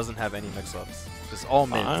like she doesn't have any mix-ups. Just all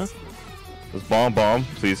mids. Just bomb.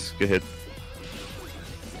 Please get hit.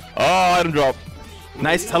 Oh, item drop.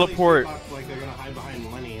 Nice You know, teleport. Like they're gonna hide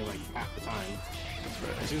behind Lenny like half the time.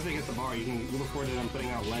 As soon as they get the bar, you can look forward to them putting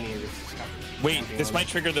out Lenny and just. Wait, camping this on might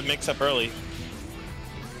trigger the mix-up early.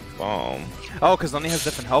 Bomb. Oh, because Lenny has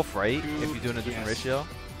different health, right? If you're doing a different ratio.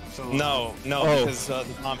 So, No, Oh. because the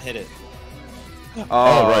bomb hit it.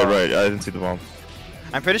 Oh, right. I didn't see the bomb.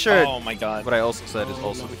 I'm pretty sure Oh my god. what I also said is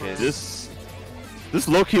also the case. This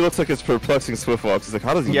low-key looks like it's perplexing Swiftfox. He's like,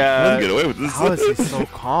 how does he get away with this? How is he so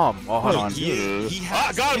calm? Oh, hold on. He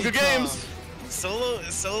has got him. to Good be games. calm.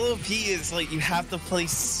 Solo P is like, you have to play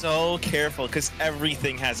so careful because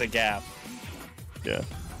everything has a gap. Yeah.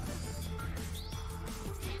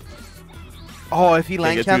 Oh, if he Can't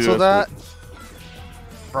lane get through cancel the that, rest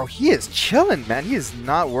bro, he is chilling, man. He is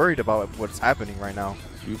not worried about what's happening right now.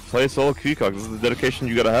 You play solo Peacock. This is the dedication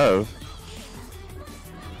you gotta have.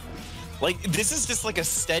 Like, this is just like a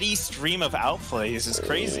steady stream of outplays. It's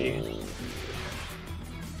crazy.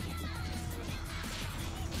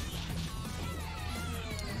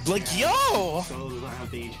 Like, yo! Solo does not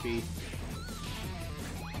have the HP.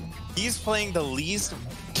 He's playing the least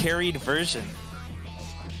carried version.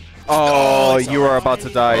 Oh, it's you over. are about to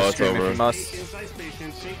die. Oh, it's Stream if over. you must. Insight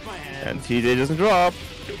patient, shake my hand. And TJ doesn't drop.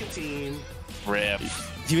 Pick a team. Rip.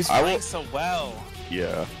 He was I playing will- so well.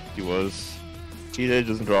 Yeah, he was. TJ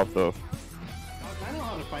doesn't drop though. I know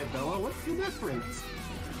how to fight Bella. What's the difference?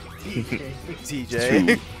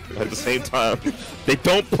 TJ. At the same time, they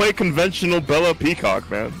don't play conventional Bella Peacock,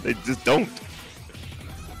 man. They just don't.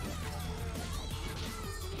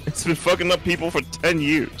 It's been fucking up people for 10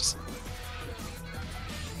 years.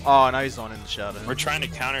 Oh, now he's on in the shadow. We're trying to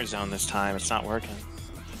counter zone this time. It's not working.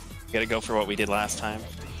 Gotta go for what we did last time.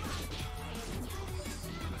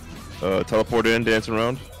 Teleport in, dance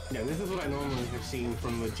around. Yeah, this is what I normally have seen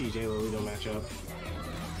from the TJ Lalito matchup.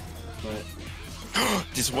 But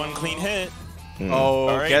Just one clean hit. Oh,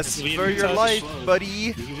 Alright, guess this is for being your touched. life, buddy.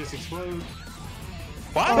 you can just explode.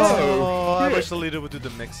 What? Oh, I wish the leader would do the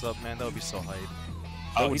mix-up, man. That would be so hype.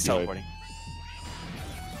 Oh, would he's be hype. teleporting.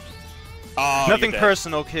 Oh, Nothing you're dead.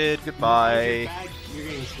 personal, kid. Goodbye. You're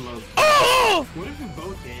getting slowed. Oh! What if we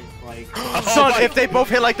both hit? Like, Son, if they both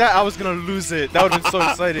hit like that, I was gonna lose it. That would have been so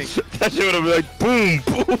exciting. That shit would have been like boom,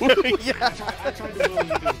 boom. Yeah. I tried to will you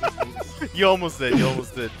to existence. You almost did. You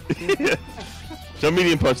almost did. Jump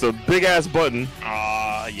medium punch, the big ass button.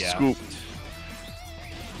 Ah, yeah. Scoop.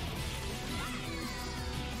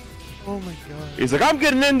 Oh my god. He's like, I'm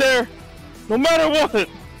getting in there, no matter what.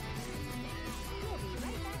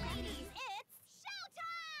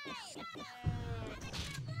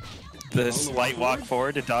 The slight walk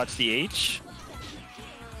forward to dodge the H.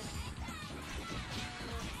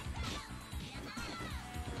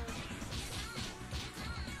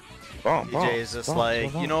 Bomb, DJ is just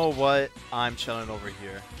like, you know what? I'm chilling over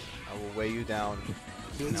here. I will weigh you down,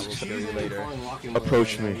 and I will kill you later.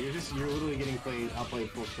 Approach me. You're literally getting outplayed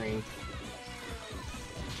full screen.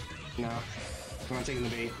 No. I'm not taking the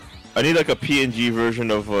bait. I need like a PNG version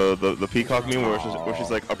of the Peacock meme where she's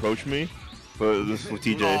like, approach me. But this is with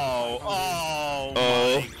TJ. Oh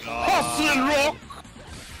Oh. my god. Hustle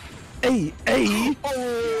rock! Hey!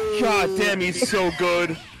 God damn, he's so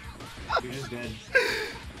good. You're just dead.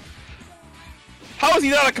 How is he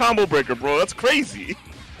not a combo breaker, bro? That's crazy.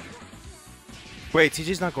 Wait,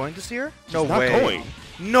 TJ's not going this year? No He's not way. going.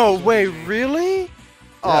 No way, really?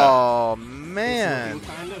 Oh man.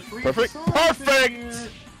 Perfect. Perfect.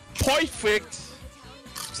 Perfect.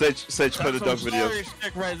 Sage, play the dunk video.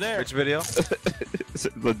 Right there. Which video?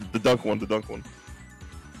 the dunk one. The dunk one.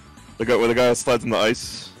 The guy where the guy slides in the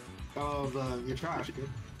ice. Oh, you're trash, dude.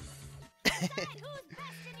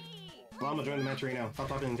 Well, I'm gonna join the match right now. Stop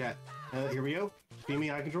talking in chat. Here we go. Beam me,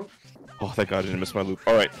 iControl. Oh, thank God I didn't miss my loop.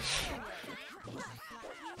 All right.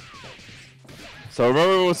 So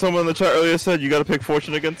remember when someone in the chat earlier said you got to pick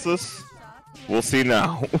Fortune against this? We'll see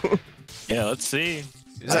now. Yeah, let's see.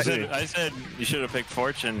 I said you should have picked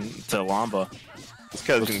Fortune to Lamba. This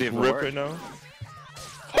guy's Let's see getting if it ripped right works.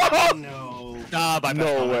 now. No. Ah, by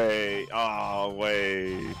No way. Oh,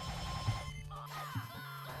 way.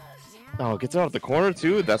 Oh, gets out of the corner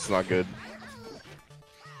too? That's not good.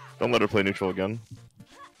 Don't let her play neutral again.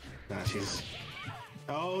 Nah, she's.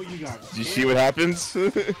 Oh, you got. Do you see what happens?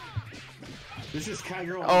 This is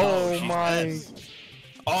Kaggirl. Oh she's my. dead.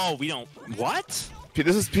 Oh, we don't. What?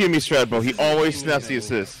 This is PME strat, bro. He always snaps the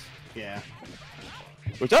assist. Yeah.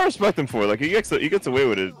 Which I respect him for. Like he gets away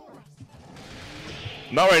with it.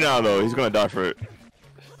 Not right now though. He's gonna die for it.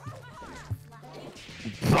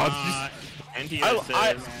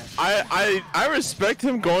 I respect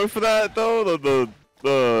him going for that though.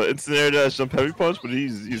 The instant air dash jump heavy punch, but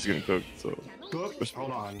he's getting cooked. So.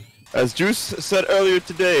 Hold on. As Juice said earlier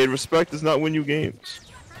today, respect does not win you games.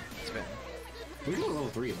 We got a level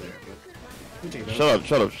 3 there, but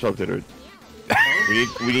Shut up, Tater.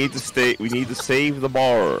 we need to stay. We need to save the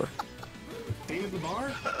bar. Save the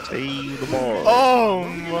bar? Save the bar. Oh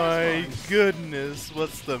my goodness,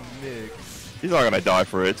 what's the mix? He's not gonna die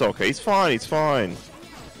for it. It's okay. He's fine. He's fine.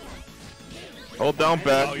 Hold down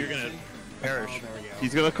back. Oh, you're gonna perish.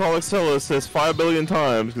 He's gonna call Excella says 5 billion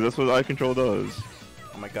times because that's what iControl does.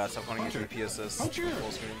 Oh my god, stop calling it DP assist. Oh, sure.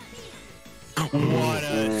 Full screen.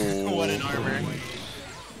 What an armor.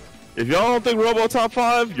 If y'all don't think Robo top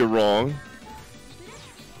 5, you're wrong.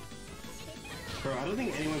 Bro, I don't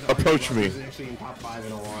think anyone's Approach me. actually in top 5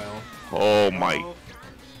 in a while. Oh my.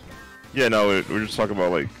 Yeah, no, we're just talking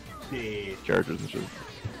about like Yeah. characters and shit.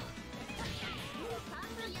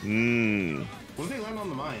 Mmm. What if they land on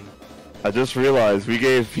the mine? I just realized we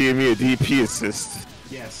gave PME a DP assist.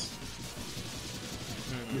 Yes.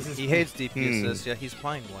 He hates DP assist, yet he's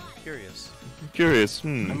playing one. Curious. Curious. I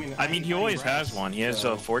mean, he always has one. He has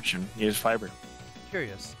a fortune. He has fiber.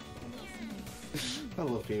 Curious. I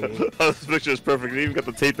love gaming. This picture is perfect. He even got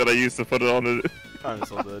the tape that I used to put it on it. I'm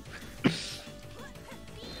so good.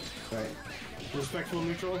 Right. Respectful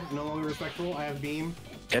neutral, no longer respectful. I have beam.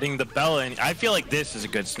 Getting the Bella, and I feel like this is a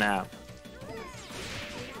good snap.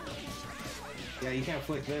 Yeah, you can't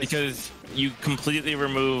flick this. Because you completely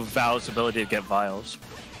remove Val's ability to get vials.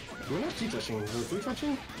 We're not 2-touching. We're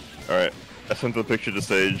 3-touching? Alright, I sent the picture to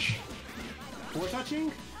Sage.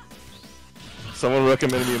 4-touching? Someone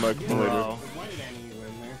recommended me a microphone later. Why did Annie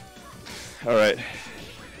win there? Alright.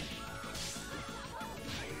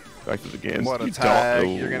 Back to the game. What a You tag.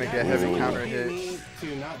 don't- You're gonna get heavy counter hit.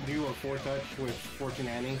 To not do a 4-touch with Fortune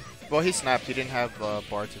Annie. Well, he snapped. He didn't have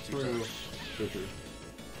bar to 2 True.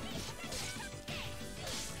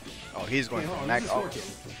 Oh, he's going Wait, for hold on, neck. this is Oh, Fortune.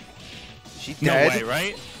 she's No dead. way,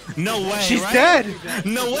 right? No way, She's right? dead.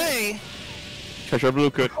 No way! Catch our blue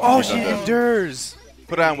cut. Oh, she endures.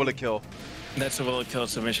 Put it on, will it kill? That's a will kill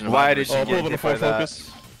submission. Why did she Oh, get put hit full by that? focus.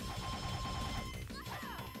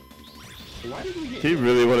 Why did we get He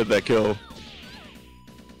really wanted that kill.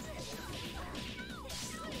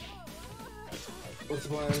 What's the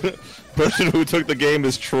plan? Person who took the game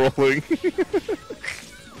is trolling.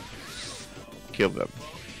 Kill them.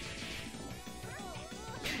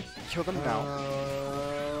 Kill them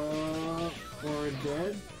now. We're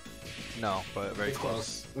dead? No, but very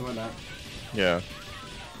close. Why not? Yeah.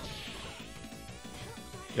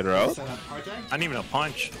 Get her out? Set up hard tag? Not even a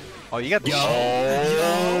punch. Oh, you got the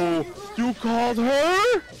Oh, you called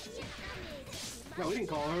her? No, we didn't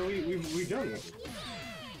call her. We've done it.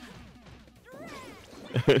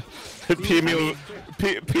 PM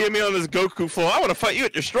on this Goku flow. I want to fight you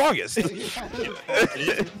at your strongest. It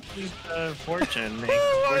is fortune.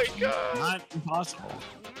 Oh my god. Not impossible.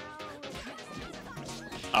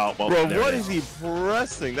 Oh, well, Bro, there what it is he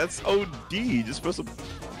pressing? That's OD. Just press a...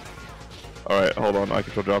 Alright, hold on.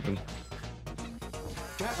 iControl dropping.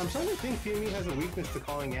 Yeah, I'm starting to think PME has a weakness to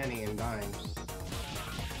calling Annie and dying.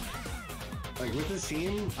 Like, with this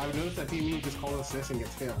team, I've noticed that PME just calls assists and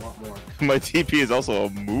gets hit a lot more. My TP is also a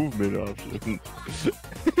movement option.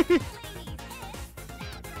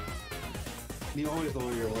 You always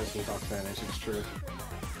lower your voice when you talk Spanish, it's true.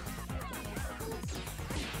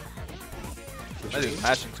 That is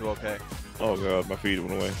mashing too okay. Oh god, my feet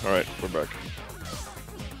went away. Alright, we're back.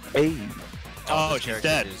 Hey. Oh, This she's character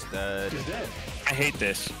dead. is dead. He's dead. I hate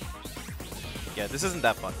this. Yeah, this isn't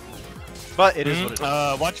that fun. But it is what it is.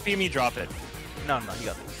 Watch PME drop it. No, he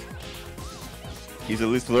got this. He's at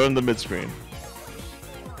least learned the mid-screen.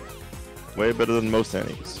 Way better than most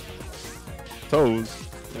Annies. Toes.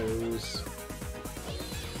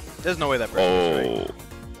 There's no way that breaks right. Oh.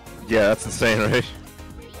 Yeah, that's insane, right?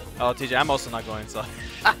 Oh, TJ, I'm also not going inside.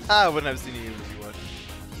 I wouldn't have seen you if you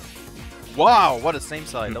would. Wow, what a same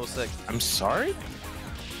side. That was sick. I'm sorry?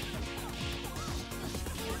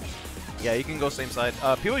 Yeah, you can go same side.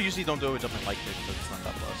 People usually don't do it with jumping like this because it's not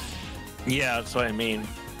that plus. Yeah, that's what I mean.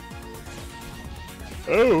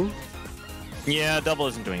 Oh. Yeah, double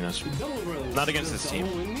isn't doing this. Not against this team.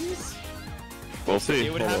 We'll see.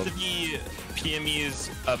 It would have to be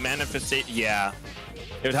PME's manifestation. Yeah.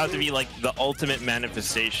 It would have to be like the ultimate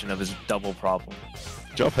manifestation of his double problem.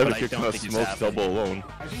 Jump heavy But I kick don't cannot think it's smoke happening. double alone.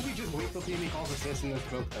 I think we just wait till PME calls assists and then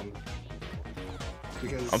smoke them.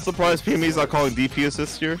 Because I'm surprised PME's not calling DP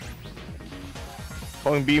assist here.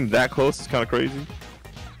 Falling beam that close is kind of crazy.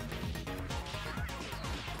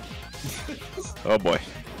 Oh boy.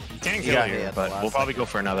 Can't kill here, but we'll probably go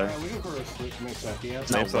for another. We go for a switch mix up, yeah. No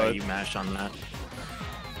Same way side. you mashed on that.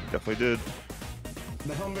 Definitely did.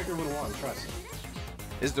 The Helmbreaker would have won, trust.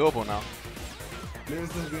 It's doable now. There's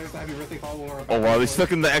the happy birthday call when we're Oh wow, they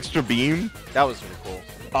stuck in the extra beam. That was really cool.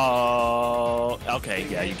 Oh, okay,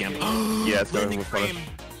 yeah, you gamble. Yeah, it's gonna punish.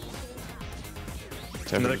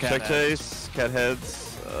 Another cat chase, cat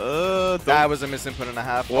heads. That was a misinput and a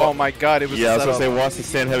half. What? Oh my god, it was. Yeah, I was gonna a say, setup. watch the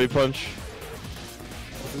stand heavy punch.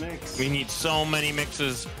 Mix. We need so many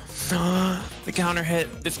mixes. The counter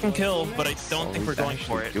hit. This can kill, but I don't think we're going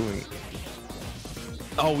for it.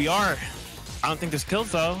 Oh, we are. I don't think this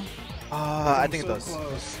kills though. I think it does.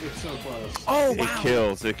 Close. It's so close. Oh, It wow.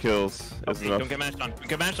 kills. It kills. It's Okay, enough. don't get mashed on. Don't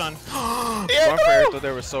get mashed on. Going for air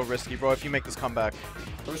there was so risky, bro. If you make this comeback.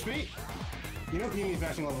 First beat. You know Pee-mee's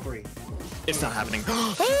bashing level 3. It's not happening.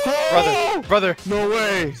 Brother. No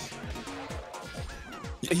way.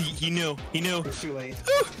 He knew. He knew. It's too late.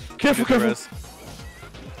 Careful, careful.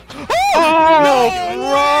 Oh,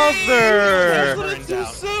 brother! Never in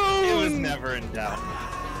doubt. It was never in doubt.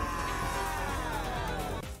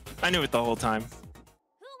 I knew it the whole time. Who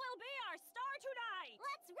will be our star tonight?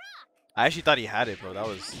 Let's rock! I actually thought he had it, bro. That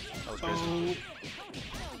was crazy.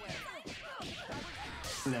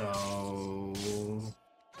 No.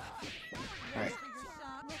 Alright.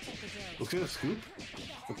 Let's get a scoop.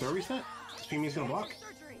 The throw reset? Pee-mee's gonna block?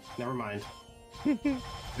 Never mind.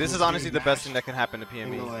 This is honestly the best thing that can happen to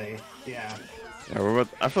PME. Delay. Yeah. Yeah,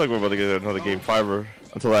 I feel like we're about to get another game 5er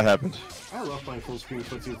until that happens. I love playing full screen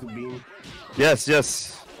footsies with beam. Yes,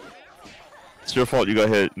 yes. It's your fault you got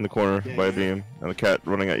hit in the corner by a beam and a cat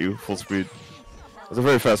running at you full speed. It's a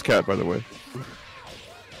very fast cat, by the way.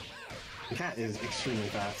 The cat is extremely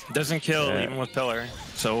fast. Doesn't kill Yeah. even with pillar,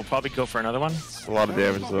 so we'll probably go for another one. It's a lot of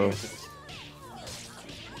damage though.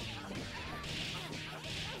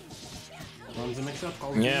 Runs a mix up.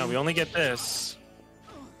 Yeah, we only get this.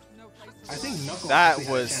 I think Knuckle That actually had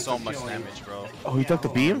a was chance so of much killing. damage, bro. Oh, he took the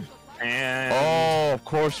beam? And Oh, of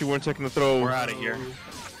course you weren't taking the throw. we're out of here.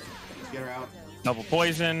 Get her out. Double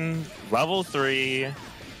poison, level 3.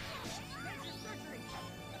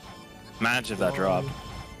 Imagine if that dropped.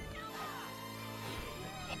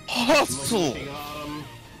 Hustle! Got him.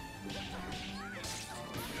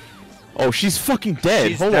 Oh, she's fucking dead.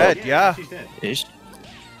 She's Hold dead, on. yeah. She's dead. Ish.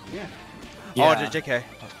 Yeah. Oh, JK.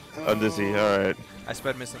 Oh, Dizzy, alright. I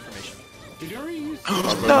spread misinformation. Did you already use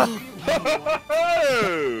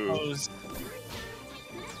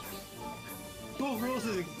Both rules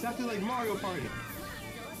is exactly like Mario Party.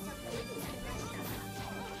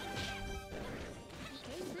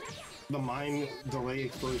 The mine delay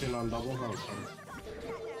explosion on double. Oh,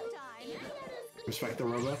 respect the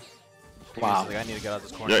robo. Wow. Like, I need to get out of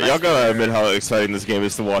this corner. Yeah, y'all gotta admit how exciting this game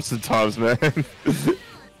is to watch sometimes, man.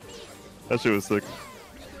 That shit was sick.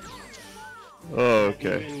 Oh,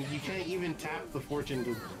 okay. You can't even tap the fortune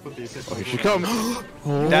to put the assist. Oh, here she comes.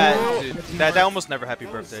 That almost never happy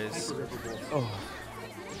birthdays.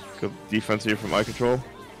 Good defense here from iControl.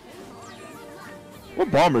 What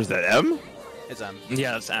bomber is that? M? It's M.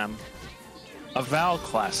 Yeah, it's M. A Val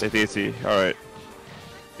classic. ATAT. Alright.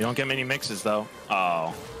 You don't get many mixes though.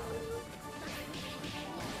 Oh.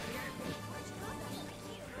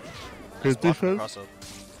 Good defense. Cross up.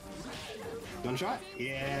 Gunshot?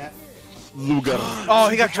 Yeah. Luga. Oh,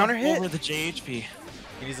 he got counter hit? Over the JHP.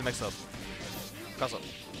 He needs to mix up. Cross up.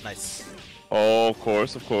 Nice. Oh, of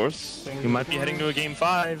course, of course. You might be heading to a game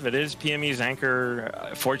 5. It is PME's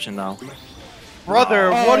anchor fortune though.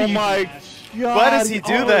 Brother, what are you... my god. Why does he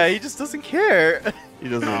do that? He just doesn't care. He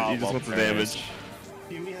doesn't. Oh, he just well, wants the praise. damage.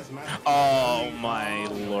 Oh my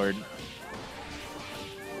lord.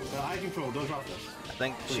 I control. Don't drop this. I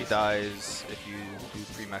think she dies if you do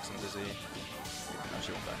pre-max and Dizzy. No,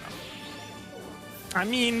 she won't die now. I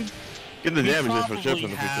mean, Get the we damages for probably chips in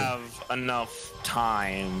the future. have enough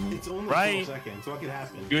time, It's only right? 12 seconds. What could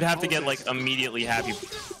happen? You would have to get like immediately happy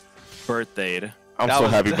birthday. I'm That so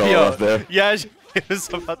was- happy Bella yo, left there. Yeah, it was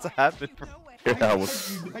about to happen. Yeah, I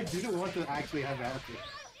was. I didn't want to actually have that happen.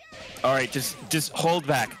 All right, just hold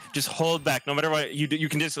back. Just hold back. No matter what you do, you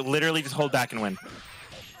can just literally just hold back and win.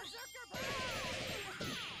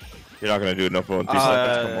 You're not gonna do enough in 3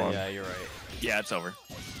 seconds. Come on. Yeah, you're right. Yeah, it's over.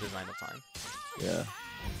 There's not enough time. Yeah.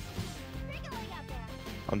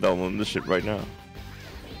 I'm downloading this shit right now.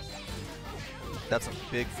 That's a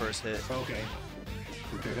big first hit. Okay.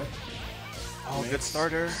 Okay. Oh, good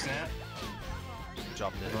starter. Snap.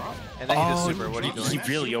 Dropped it. And then he did super. What are you He doing?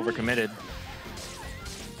 really overcommitted.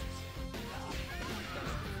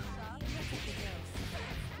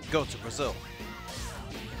 Go to Brazil.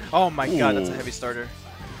 Oh my god, that's a heavy starter.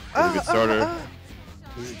 That's a good starter.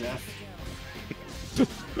 This is death.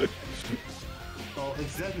 Oh,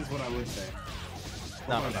 it's death is what I would say.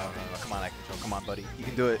 No. Come on, iControl. Come on, buddy. You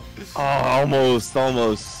can do it. Oh, almost.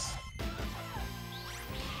 Still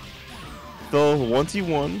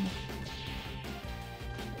 1t1.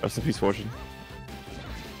 Rest in peace, Fortune.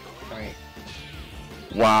 Alright.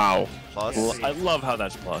 Wow. Plus. I love how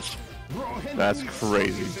that's plus. Bro, That's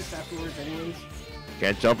crazy. Afterwards, anyways.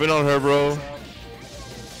 Can't jump in on her, bro.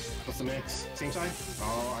 What's the mix? Same side?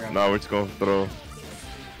 Oh, I got No, we're just going to throw.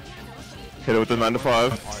 Hit it with the 9 to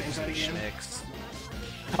 5. Same side again. Schmicks.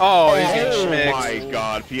 Oh, he's getting Oh schmicks. my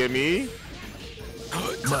god, PME?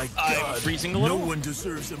 My I'm freezing a little. No one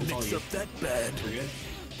deserves a mix-up that bad. We're good.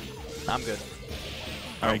 I'm good.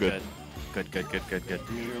 I'm good. Good.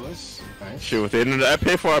 Meterless. Nice. Shit, with the internet I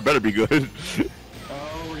pay for, I better be good.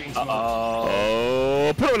 Oh, we're getting smoked.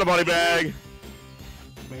 Oh, put him in the body bag.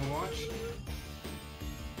 Make him watch.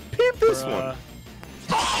 Peep this one.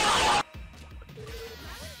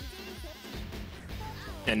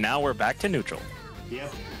 And now we're back to neutral.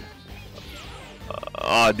 Yep.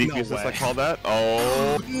 DPS No I way. call that.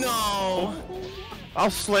 Oh No!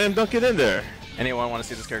 I'll slam dunk it in there. Anyone want to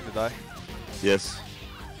see this character die? Yes.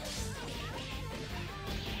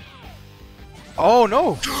 Oh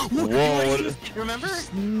no! Whoa. Remember?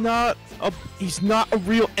 He's not a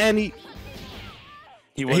real Annie.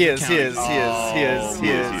 He is. That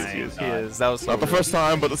was so Not the good. first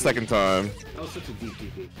time, but the second time. That was such a deep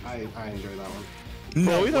DP. I enjoyed that one.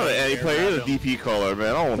 No, he's not an Annie player. He's a DP caller, man.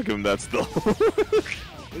 I don't want to give him that still. It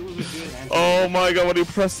was a good answer. Oh my god, what are you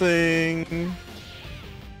pressing?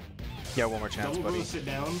 Yeah, one more chance, Double buddy. bro, sit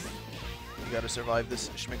down. You gotta survive this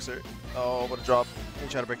schmixer. Oh, what a drop. You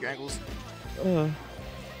try to break your ankles.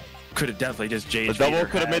 Could have definitely just The JH'd double your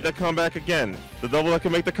could have head. made the comeback again. The double that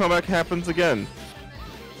can make the comeback happens again.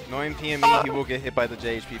 Knowing PME, he will get hit by the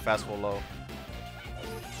JHP fast full low.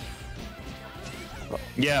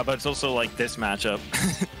 Yeah, but it's also like this matchup.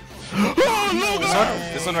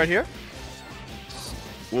 This one right here?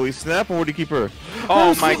 Will he snap or would he keep her?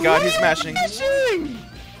 Oh my god, he's smashing.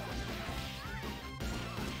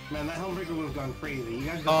 Man, that Helmbreaker would have gone crazy. You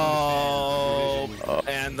guys don't Oh, understand.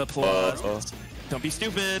 and the plus. Don't be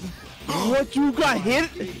stupid. What, you got hit?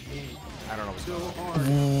 I don't know what's So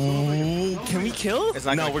going on. hard. Can we kill? It's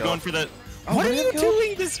not no, gonna we're kill. going for the. Oh, What we're are gonna you kill?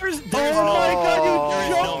 doing? There is Oh my god, you there is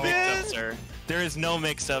no jumped mix-up, in! sir. There is no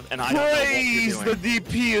mix-up, and I don't know what Praise you're the doing.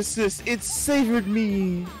 DP assist. It savored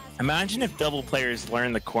me. Imagine if double players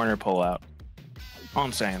learn the corner pull out. All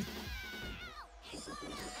I'm saying.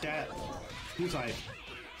 Chat. Who's hype?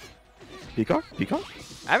 Peacock? Peacock?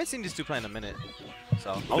 I haven't seen these two play in a minute.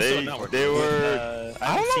 So They no, were. I don't know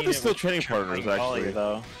if seen they're it still with training partners, Ollie, actually.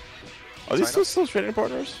 though. Are they still training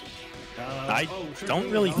partners? I Triple don't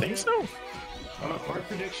really Rebellion. think so. Hard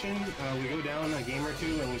prediction. We go down a game or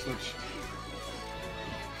two and we switch.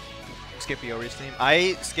 skip Iori's theme.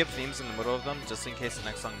 I skip themes in the middle of them just in case the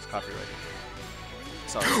next song is copyrighted.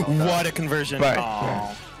 Sorry about that. What a conversion! Right.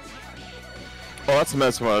 Aw. Oh, that's a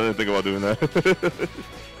mess. I didn't think about doing that.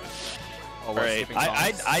 Oh, All right,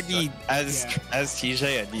 I'd be as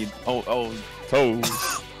TJ. I'd be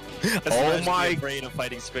Toes. especially my- afraid of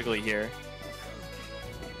fighting Squiggly here.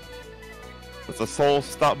 It's a soul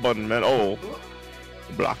stop button, man. Oh,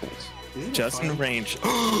 blockles. Isn't it Just in funny? range.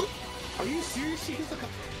 Are you serious?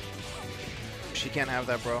 She can't have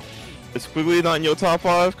that, bro. Is Squiggly not in your top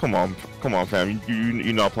 5? Come on, fam.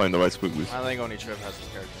 You're not playing the right Squigglies. I think only Triv has this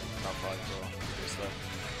character. Top 5, bro.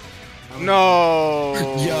 I'm- No!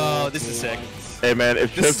 Yo, this is sick. Hey, man,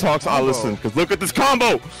 if This Triv is talks, I'll combo. listen. Because look at this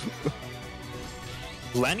combo!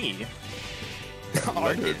 Lenny.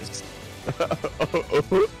 Artist.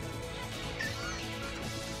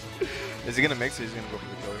 Is he gonna mix or is he gonna go for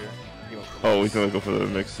the kill here? He wants to Oh, he's gonna go for the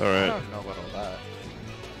mix. I Alright. don't know about all that.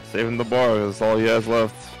 Saving the bar. That's all he has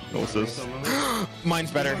left. No assist.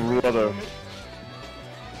 Mine's better. Brother.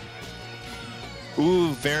 Ooh,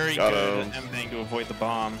 very Got good him. M-Bang to avoid the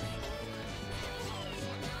bomb.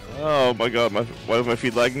 Oh my god, why is my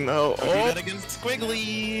feet lagging now? Don't do that against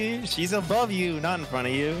Squiggly. She's above you, not in front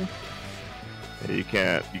of you.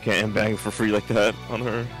 Yeah, you can't bang for free like that on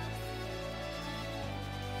her.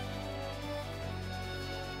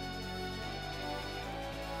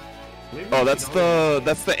 Oh, that's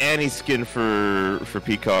the Annie skin for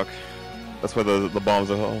Peacock. That's why the bomb's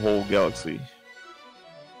a whole galaxy.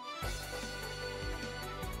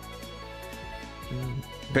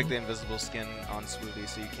 Pick the invisible skin on Swooty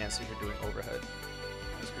so you can't see her doing overhead.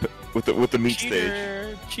 With the meat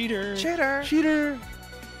stage. Cheater. Cheater.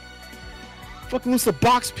 Fucking loose the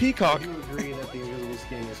box, I Peacock. do agree that the invisible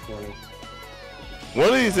skin is corny. One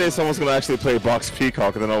of these days, someone's gonna actually play Box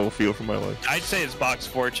Peacock, and then I will feel for my life. I'd say it's Box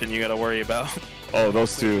Fortune you gotta worry about. Oh,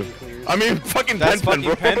 those two. I mean, fucking That's Pen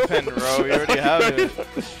Pen, fucking bro. Pen Pen, bro. We already have it.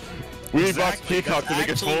 We need Box Peacock to make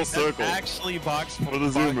it full circle. Actually, Box For the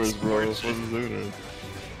Zoomers, bro. For the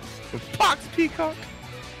Zoomers. Box Peacock.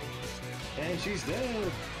 And she's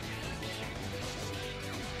dead.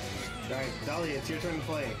 Alright, Dahlia, it's your turn to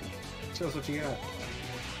play. Show us what you got.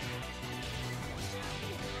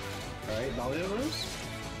 Alright, Dahlia Rose?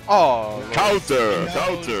 Oh, Counter! No.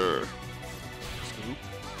 Counter!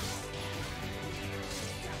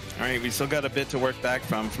 Alright, we still got a bit to work back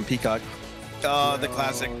from Peacock. Oh, the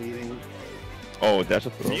classic. Oh, dash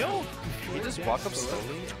up throw. Real? Can you just walk up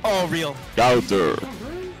slowly? Oh, real. Counter!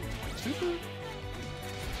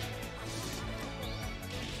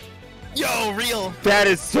 Yo, real! That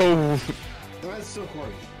is so... That's so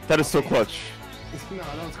corny. That is so clutch. No,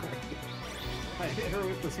 that was corny. I hit her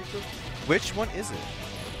with the super. Which one is it?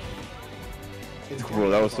 It's Bro,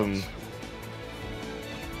 that was some...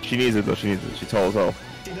 She needs it though, she needs it. She tall as hell.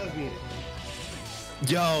 She does need it.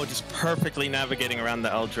 Yo, just perfectly navigating around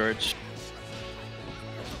the L George.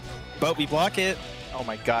 But we block it. Oh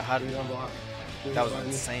my god, how did We unblock. that was an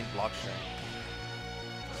insane block string.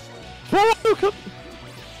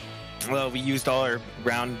 Well, we used all our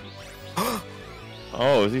round.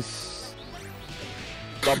 Oh, is he...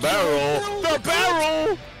 The barrel! The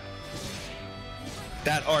barrel!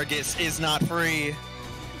 That Argus is not free.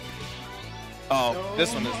 Oh,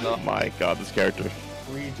 this one is Oh though. my god, this character.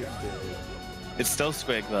 Rejected. It's still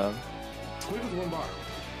Squig though. Squid with 1 bar.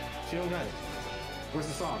 She don't got it. Where's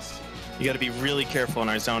the sauce? You gotta be really careful in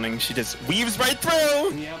our zoning. She just weaves right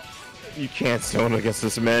through! Yep. You can't zone against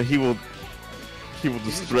this man. He will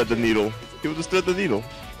just thread the needle. He will just thread the needle.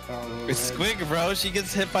 It's Squig, bro. She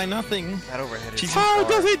gets hit by nothing. That overhead is She's- so How far.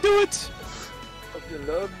 does he do it?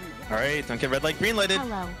 Alright, don't get red light, green lighted.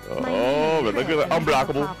 Hello. Oh, but look at that.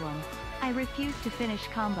 Unblockable. Problem. I refuse to finish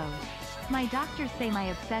combos. My doctors say my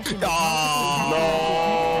obsession with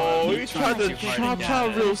Oh, multiple he tried to cha-cha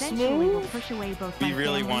real eventually will smooth. push away both We my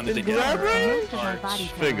really family wanted to and get grab her most of my arch body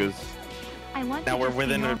parts. Fingers. I want Now to we're just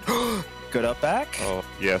within be a more- good up back. Oh,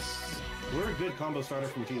 yes. We're a good combo starter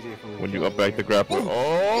from TJ. From When you up back the grappler.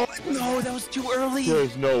 Oh, No, that was too early.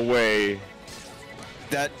 there's no way.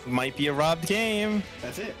 That might be a robbed game.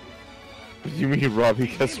 That's it. What do you mean, Rob? He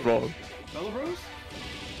guessed wrong. Bella Rose?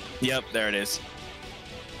 Yep, there it is.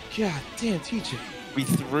 God damn, TJ. We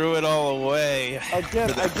threw it all away.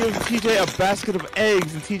 Again, I give TJ a basket of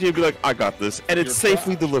eggs, and TJ be like, I got this, and it's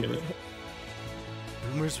safely delivered.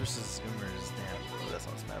 Boomers versus Zoomers. Damn, bro, that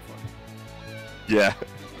sounds bad fun. Yeah.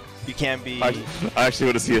 You can't be. I actually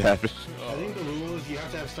want to see it happen. I think the rule is you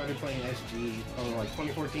have to have started playing SG on like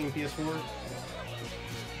 2014 PS4.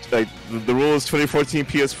 Like, the rule is 2014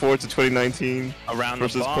 PS4 to 2019 Around the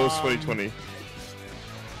versus bomb. post 2020.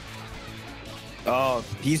 Oh,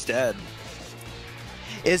 he's dead.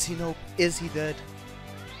 Is he no? Is he dead?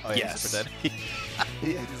 Oh, yeah, Yes.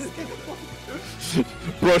 he's super dead.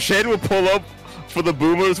 Bro, Shane will pull up for the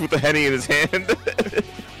boomers with the Henny in his hand.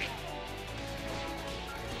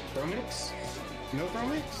 Throw mix? No throw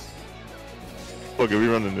mix? Okay, we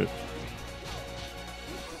running it.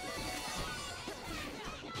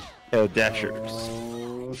 Hell, dashers.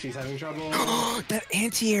 Oh, she's having trouble. That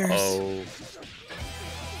anti-airs. Oh.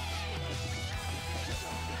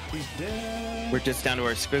 He's dead. We're just down to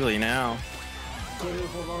our squiggly now. Squid with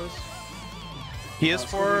 4 bars.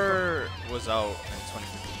 PS4 was out in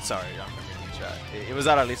 2015. Sorry, I'm reading the chat. It was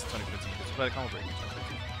out at least in 2015. It's played a combo break in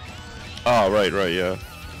 2015. Oh, right, yeah.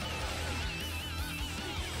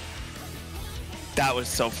 That was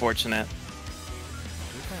so fortunate.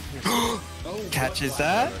 Oh, Catches what?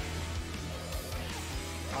 that?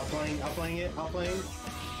 Outplaying it.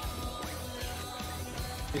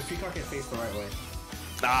 If Peacock had faced the right way.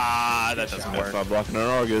 Ah, that doesn't That's work. not blocking an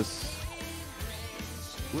Argus.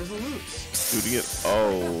 Where's the loops? Shooting it.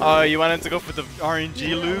 Oh. Oh, you wanted to go for the RNG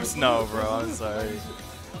loops? No, bro. I'm sorry.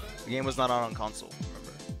 The game was not on console.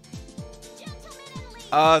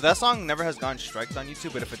 Remember? That song never has gone striked on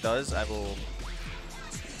YouTube, but if it does, I will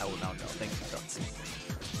now know. Thank you, Johnson.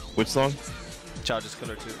 Which song? Child Just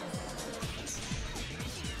Killer 2.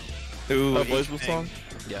 Ooh, Blazable song?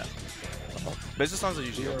 Yeah. Blazable songs are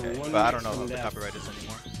usually okay, but I don't know what the copyright is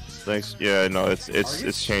anymore. Thanks. Yeah, no, it's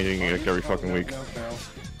changing like every fucking week. No.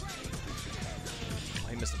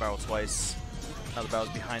 He missed the barrel twice. Now the barrel's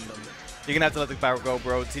behind them. You're gonna have to let the barrel go,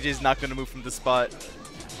 bro. TJ's not gonna move from the spot.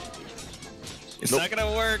 It's not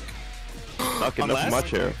gonna work. Not getting up my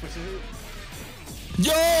chair.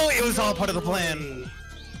 Yo, it was all part of the plan.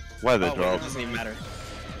 Why they Oh, wait, drop? it doesn't even matter.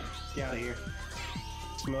 Get out of here.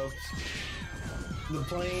 Smoked. The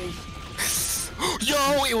plane.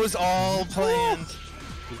 Yo, it was all planned.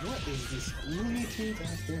 What is this Looney Tunes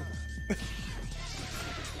ass game?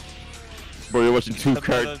 Bro, you're watching two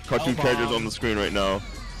cartoon characters on the screen right now.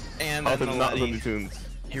 And How then did not Melody. Looney Tunes?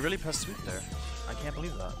 He really pressed sweep there. I can't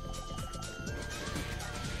believe that.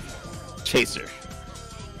 Chaser.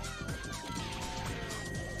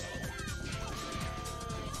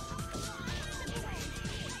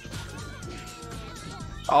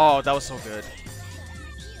 Oh, that was so good.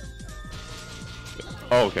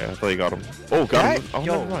 Oh, okay. I thought you got him. Oh, got him. Oh,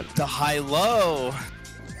 Yo. never mind. The high-low.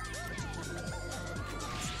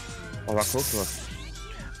 Oh, that close to us.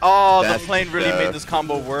 Oh, That's the plane really the- made this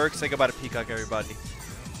combo work. Say goodbye to Peacock, everybody.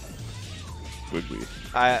 Wiggly.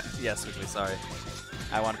 Yes, Wiggly, sorry.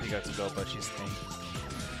 I want Peacock to go, but she's tank.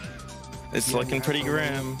 It's looking pretty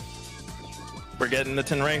grim. We're getting the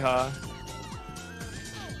Tenreha.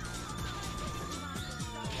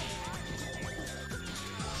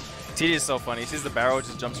 TD is so funny. He sees the barrel,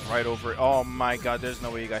 just jumps right over it. Oh my god, there's no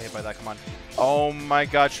way you got hit by that. Come on. Oh my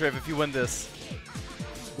god, Triv, if you win this.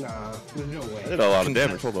 Nah, there's no way. Did a lot of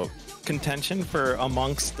damage. Hold up. Contention for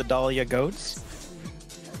amongst the Dahlia goats.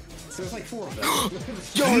 So there's like 4 of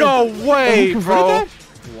them. Yo, no way, bro.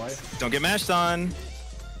 What? Don't get mashed on.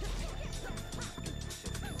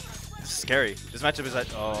 This is scary. This matchup is like,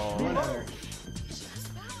 oh.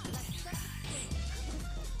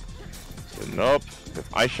 Nope. With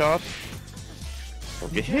eye shot.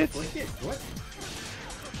 Don't get hit. What?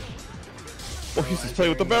 Oh, he's just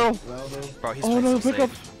playing with the barrel. Bro, he's Oh no, so pick up.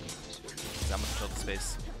 safe. I'm gonna fill the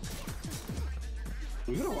space.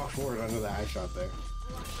 We're gonna walk forward under the eye shot there.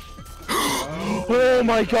 Oh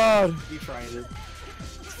my god. You tried it.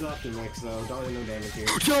 Still have to mix though. Don't let no damage here.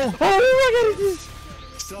 Yo. Oh my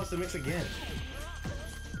god. Still have to mix again.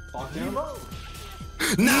 Lock down.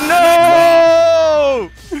 No!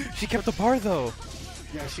 She kept the bar though.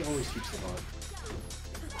 Yeah, she always keeps the bar.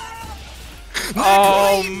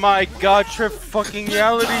 Oh my god, Trip fucking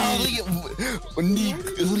reality.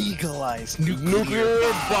 Legalize Nuclear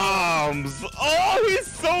bombs. Oh, he's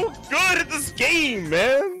so good at this game,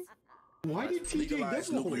 man. Why did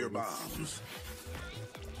TJ nuclear bombs?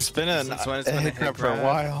 It's been a hit grab for a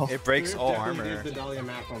while. It breaks all armor. The Dahlia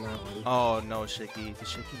map on that one. Oh no, Shaky. The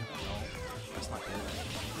Shaky? No. That's not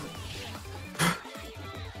good.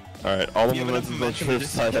 Alright, all of You the haven't momentum's on mentioned Triv's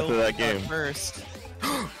side after that game. First.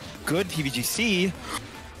 Good PBGC,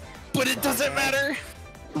 but it doesn't matter.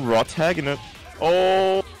 Raw tagging it.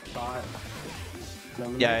 Oh.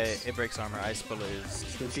 Yeah, it breaks armor. Ice Bullet is.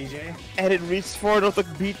 The TJ? And it reached forward with the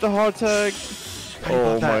beat the hard tag.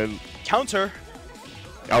 Oh my. Counter.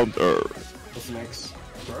 Counter. What's next?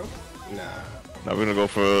 Bro? Nah. Now we're gonna go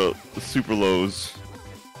for the super lows.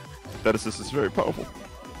 That assist is very powerful.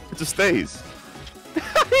 It just stays. He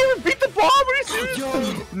even beat the bomb? Are you serious?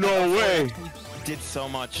 Yo, no way. Did so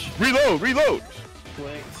much. Reload, reload.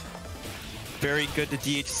 Clicked. Very good to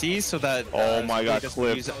DHC so that Oh my god, doesn't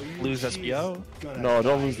clip. lose SBO. No,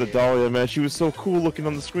 don't lose the Dahlia, man. She was so cool looking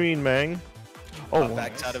on the screen, man. Oh,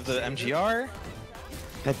 Backs out of the MGR.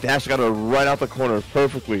 that dash got her right out the corner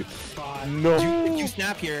perfectly. No. If you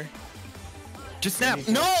snap here, just snap.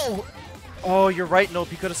 No. Oh, you're right. Nope.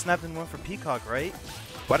 He could have snapped and went for Peacock, right?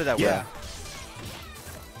 Why did that work?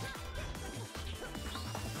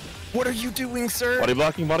 What are you doing, sir? Body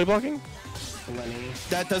blocking, body blocking.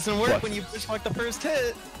 That doesn't work What? when you push like the first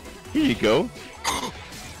hit. Here you go.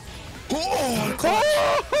 Oh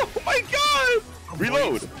my god!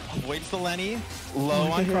 Reload. Waits the Lenny. Low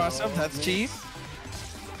on cross up. That's cheap.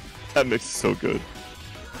 That mix is so good.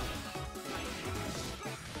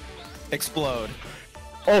 Explode.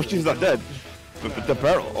 Oh, she's not dead. The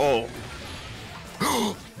barrel.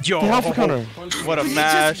 Oh. Yo, The alpha counter. what a He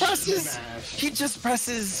mash. just presses. He just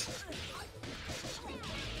presses.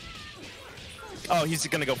 Oh, he's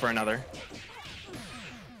gonna go for another.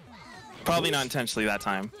 Probably not intentionally that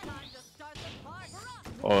time.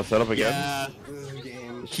 Oh, set up again? Yeah.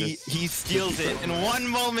 He steals it. In one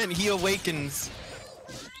moment, he awakens.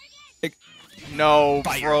 No,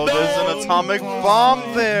 Fire. bro. There's an atomic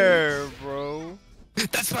bomb there, bro.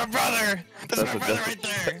 That's my brother. That's my brother right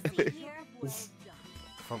there.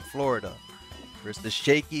 From Florida. Versus the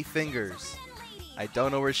ShakyFingers. I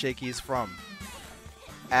don't know where Shaky is from.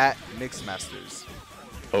 At MixMasters.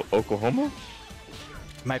 Oh, Oklahoma?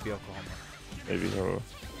 Might be Oklahoma. Maybe.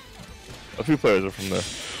 A few players are from there.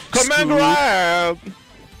 Command grab!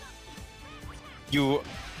 You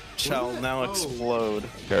shall now explode.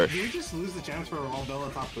 Did you just lose the chance for all Bella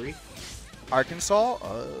top 3? Arkansas?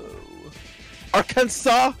 Oh.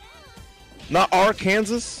 Arkansas? Not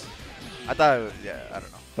Arkansas? I thought it was, yeah, I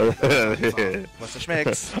don't know. What's the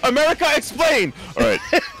schmicks? America, explain! Alright.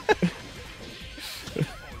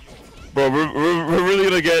 Bro, we're really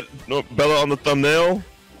gonna get Bella on the thumbnail,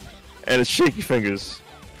 and it's ShakyFingers.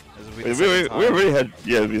 We already had,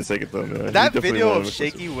 yeah, it'd be the second thumbnail. That video of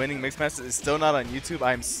Shaky winning MixMasters is still not on YouTube.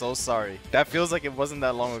 I'm so sorry. That feels like it wasn't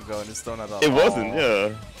that long ago, and it's still not up. It wasn't,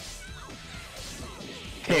 yeah.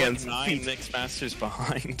 Hands, 9 MixMasters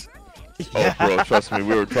behind. Oh, bro, trust me,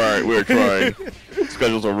 we were trying.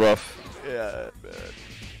 Schedules are rough. Yeah, man.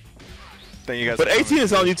 Thank you guys. But 18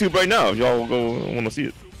 is on YouTube right now. If y'all go want to see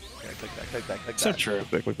it. Yeah, click that. So true.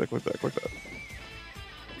 Click that.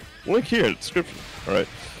 Link here in the description. All right.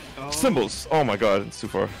 Symbols. Oh my God, it's too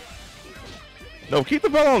far. No, keep the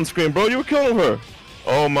bell on the screen, bro. You were killing her.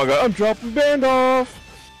 Oh my God, I'm dropping band off.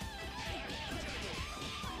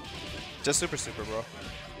 Just super, bro.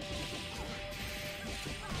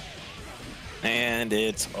 And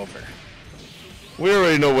it's over. We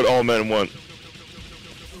already know what all men want.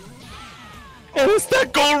 And it's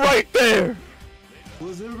that goal right there. What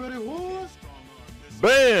does everybody want?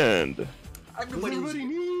 Band. Everybody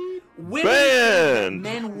need? Band.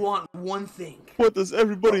 Men want one thing. What does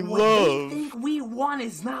everybody What love? they think we want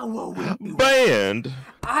is not what we do. Band.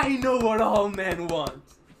 I know what all men want.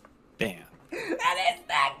 Bam. And it's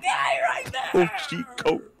that guy right there. Oh,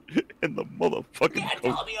 Cico in the motherfucking Can't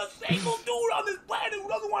coat. tell me a single dude on this planet who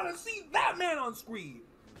doesn't want to see that man on screen.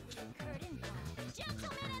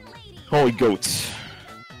 Holy goats.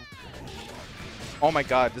 Oh my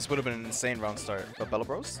God, this would have been an insane round start. But Bella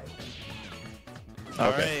Bros?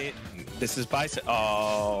 Alright. This is Bicep.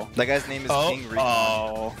 Oh. That guy's name is King Recon.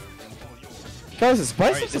 Oh. Guys, is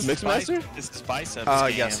Biceps Right, this a Mixmaster? This is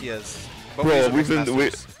Biceps. Yes, he is. But Bro, we've been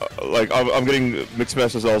I'm getting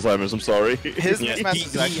Mixmasters Alzheimer's. I'm sorry. His Mixmasters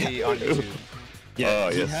is actually on YouTube. Yeah,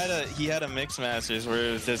 yes. he had a Mixmasters where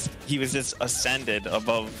it was just he was just ascended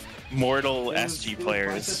above mortal SG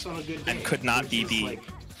players and could not be beat. Like,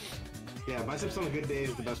 yeah, Biceps on a good day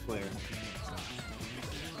is the best player.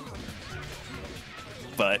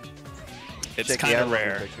 But it's Shaky, kind I of love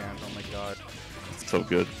rare. Big Fans. Oh my God. So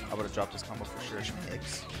good. I would have dropped this combo for sure.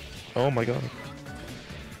 Schmicks. Oh my God.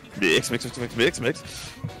 Mix. Respect.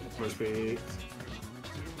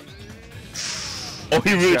 Oh,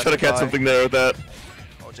 he really tried to catch something there with that.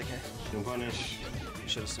 Oh, JK. No punish. You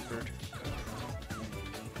should have supered.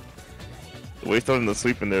 The way throwing the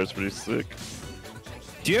sleep in there is pretty sick.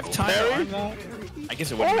 Do you have time to arm that? I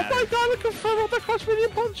guess it wouldn't matter. Oh my God, I confirmed with that crush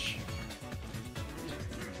medium punch.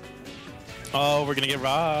 Oh, we're gonna get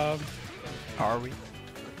robbed. Are we?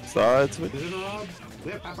 Sides with. Is it a rob?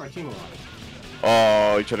 We have our team a lot.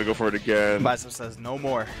 Oh, he tried to go for it again. Bicep says no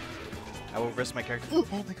more. I will risk my character. Oh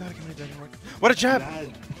my God, I can't believe that didn't work. What a jab! I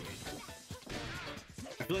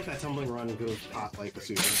feel like that tumbling run could have popped like a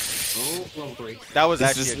super. Oh, level 3. That was This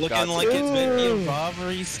actually is a looking godsend. like it's gonna be a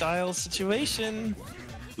robbery style situation.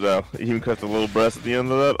 No, he even cut the little breast at the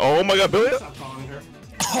end of that. Oh my God, Billy! Stop calling her.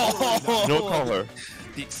 Oh, Don't call her.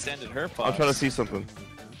 He extended her paw. I'm trying to see something.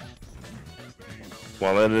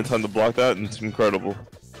 Wow, I didn't time to block that, and it's incredible.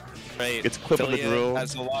 Right. It's clip of the Philia drill.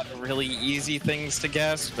 has a lot of really easy things to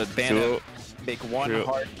guess, but Bandit make one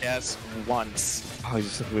hard guess once. Oh, he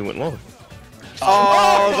just simply went low.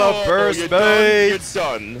 Oh, the burst bait! You're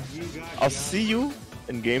done. I'll see you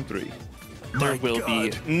in game 3. There will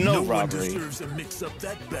be no robbery. One deserves a mix-up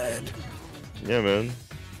that bad. Yeah, man.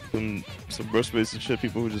 Some burst baits and shit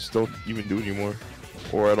people who just don't even do anymore.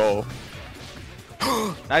 Or at all.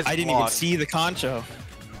 Nice I didn't even see the concho.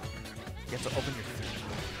 You have to open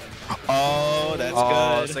your. Oh, that's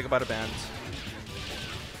Oh, good. say goodbye to bands.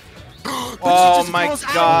 Oh my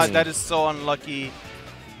God, that is so unlucky.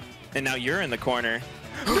 And now you're in the corner.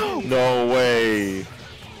 No way.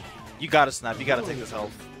 You gotta snap. You gotta take this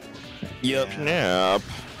health. Yep. Snap.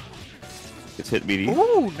 It's hit meaty.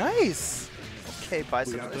 Ooh, nice. Okay,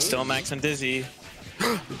 Bicep. Still max and dizzy.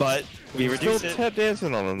 But we reduce Still it. tap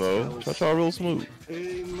dancing on him though. Cha-cha real smooth.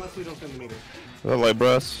 Unless we don't send the meter. Is that light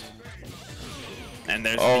brass? And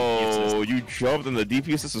there's Oh, you jumped and the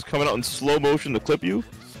DP assist is coming out in slow motion to clip you?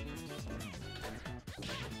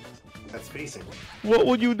 That's spacing. What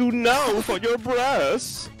would you do now for your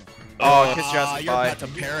brass? Oh, kiss your ass you're goodbye. about to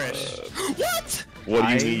perish. What? What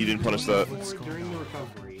do you mean you didn't punish that? During the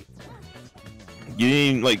recovery. You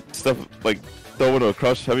didn't like stuff like throwing a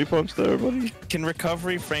crush heavy punch there, buddy? Can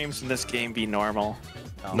recovery frames in this game be normal?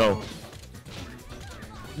 No.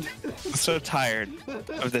 I'm so tired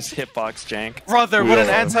of this hitbox jank. Brother, We what an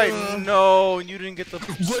are. anti. No, you didn't get the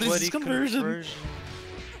What is sweaty this conversion?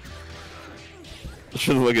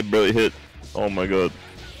 Should have like it barely hit. Oh my God.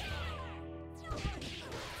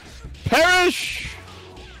 Perish!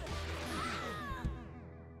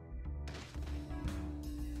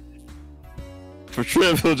 For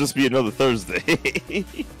Triv, it'll just be another Thursday.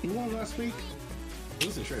 Who won last week? It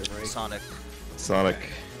was a Triv, right? Sonic. Sonic.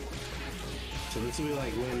 So this will be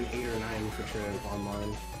like win 8 or 9 for Triv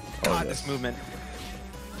online. God, this movement.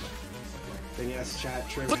 Then yes, chat,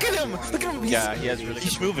 Triv. Look at him! Look at him! Yeah, he has really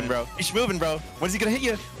He's good moving, bro. He's moving, bro. When is he gonna hit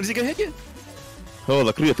you? When is he gonna hit you? Oh,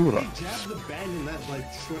 la criatura. He jabbed the bend in that, like,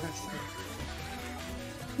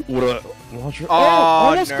 What a launcher. Oh,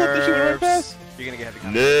 almost clipped the shit right nerves. past. You're gonna get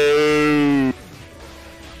heavy. No.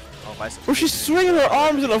 Oh, Bicep. Bro, she's swinging her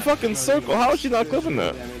arms in a fucking circle. How is she not clipping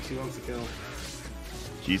that? damage, he wants to kill.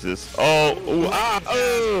 Jesus. Oh. Ooh, ah.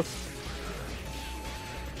 Oh.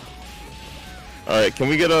 Alright, can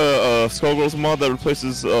we get a SkullGirls mod that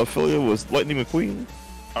replaces Philia with Lightning McQueen?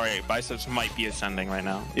 Alright, Biceps might be ascending right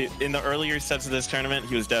now. In the earlier sets of this tournament,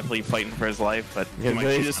 he was definitely fighting for his life, but Yeah,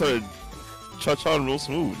 he just started cha-cha real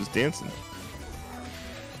smooth, just dancing.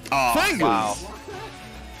 Oh, Fingers! Wow.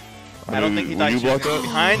 I don't think he thought you you blocked that?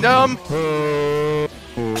 behind him.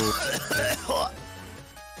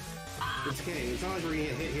 It's okay, it's not like we're gonna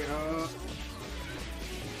get hit here.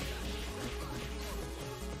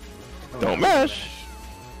 Don't mash.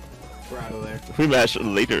 We're out of there. We mash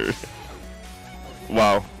later.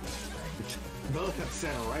 Wow. Bella cut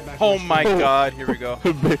center right back. Oh my god, here we go.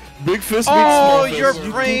 Big fist meets Oh, small your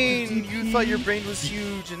fist. brain! You thought your brain was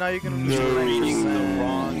huge, and now you're gonna lose your reading the brain.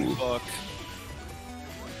 wrong book.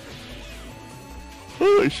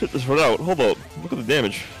 Holy shit, this run out. Hold up. Look at the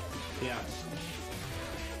damage. Yeah.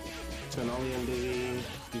 Turn all the MD.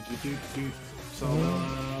 So,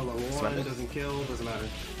 level 1 doesn't kill, doesn't matter.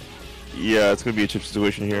 Yeah, it's gonna be a chip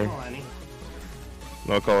situation here. Come on, Annie.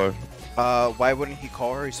 No color. Why wouldn't he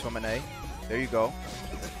call her? He's swimming A. There you go.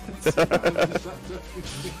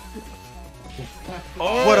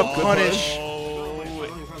 Oh, what a punish!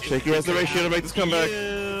 Shaky has the ratio to make this comeback.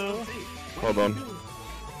 Hold on.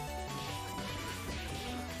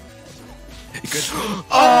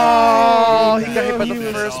 Oh, he got hit by the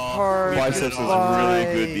first part. Biceps has Goodbye.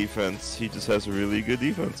 really good defense. He just has really good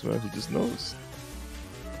defense, man. He just knows.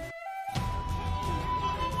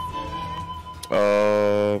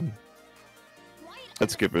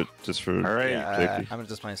 Let's skip it just for. All right. Yeah, I'm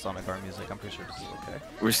just playing Sonic Art music. I'm pretty sure this is okay.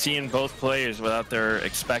 We're seeing both players without their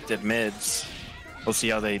expected mids. We'll see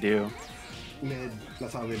how they do. Mid,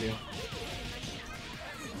 that's how they do.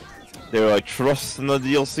 They were like, trust in the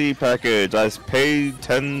DLC package. I paid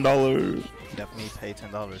 $10. Definitely pay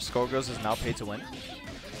 $10. SkullGirls is now paid to win.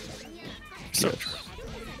 So Yes.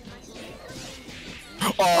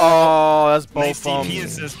 Oh, that's both nice of them. DP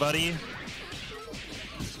assist, buddy.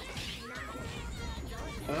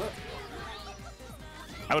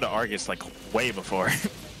 I would have Argus like way before.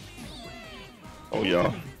 Oh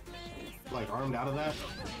yeah. Like armed out of that.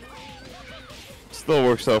 Still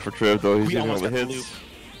works out for Triv though. He's We getting all almost the got the hits.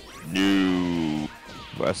 No.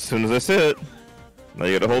 But as soon as I say it, now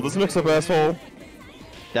you gotta hold this mix-up, asshole.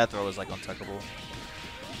 That throw was like untouchable.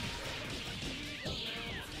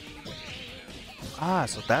 Ah,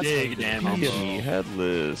 so that's Big damage. PME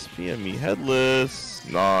headless. PME headless.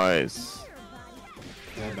 Nice.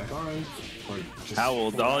 Yeah, back on. Or just How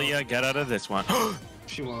will pull out. Dahlia get out of this one?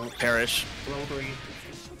 She won't. Perish. Level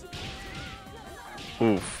 3.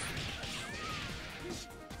 Oof.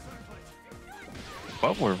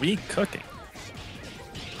 What were we cooking?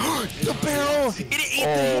 The barrel! It ate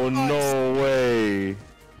Oh the hitbox! no way.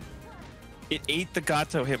 It ate the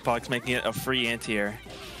Gato hitbox, making it a free anti-air.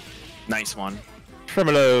 Nice one.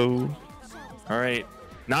 Tremolo. Alright.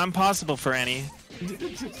 Not impossible for any.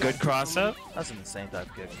 Good cross up. That's an insane dive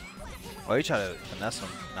kick. Oh, you try to finesse him.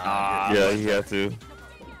 Nah, Ah, Yeah, he had to.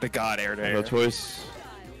 The God air to No air. choice.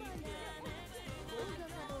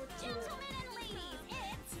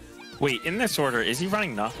 Wait, in this order, is he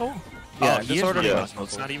running Knuckle? Yeah, oh, in he this is order, running yeah. Knuckle.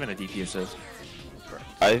 It's not even a DP assist.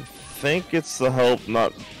 I think it's the help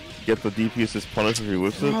not get the DP assist punish if he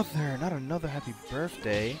whips it. brother, not another happy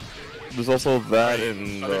birthday. There's also that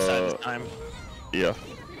in Other side this time. yeah,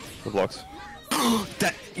 the blocks.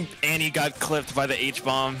 That Annie got clipped by the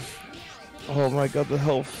H-bomb. Oh my god, the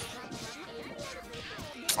health.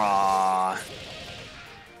 Ah,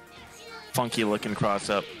 funky looking cross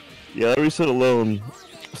up. Yeah, that reset alone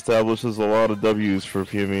establishes a lot of W's for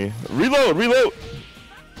PME. Reload, reload.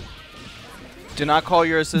 Do not call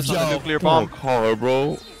your assist on the nuclear bomb. Don't call her,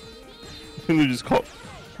 bro. We just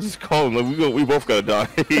call him. Like we both gotta die.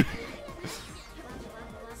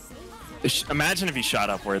 Imagine if he shot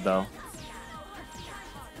upward though.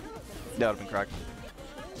 That would have been cracked.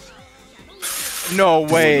 No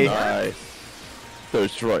way. Nice. Third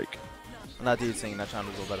strike. I'm not saying not trying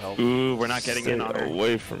to build that help. Ooh, we're not getting Stay in on her.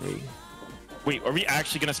 away from me. Wait, are we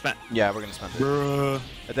actually gonna spend? Yeah, we're gonna spend it. Bruh.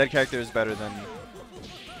 A dead character is better than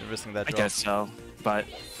risking that I drop. guess so, but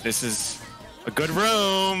this is a good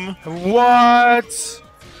room. What? This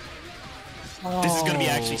is gonna be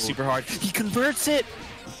actually super hard. He converts it.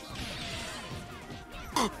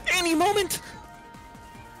 Any moment.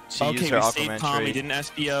 She used Okay, her we Aquaman saved Tom. We trait. didn't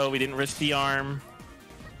SBO. We didn't risk the arm.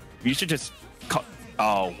 We should just.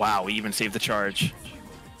 Oh wow, we even saved the charge.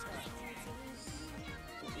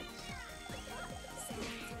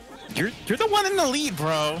 You're the one in the lead,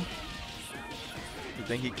 bro. You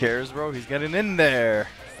think he cares, bro? He's getting in there.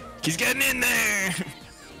 He's getting in there.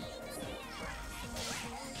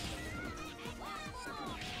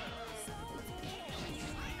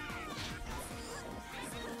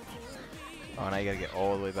 Oh, now you gotta get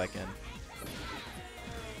all the way back in.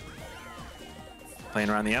 Playing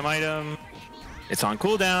around the M item. It's on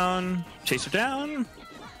cooldown. Chase her down.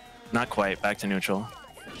 Not quite. Back to neutral.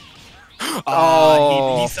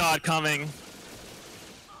 Oh, he saw it coming.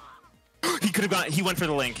 He could have gone. He went for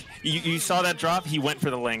the link. You saw that drop. He went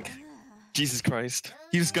for the link. Jesus Christ.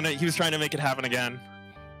 He was trying to make it happen again.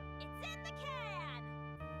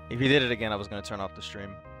 if he did it again, I was gonna turn off the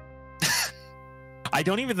stream. I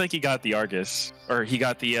don't even think he got the Argus, or he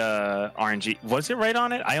got the RNG. Was it right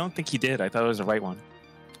on it? I don't think he did. I thought it was the right one.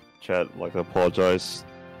 Chat, like, I apologize.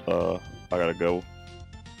 I gotta go.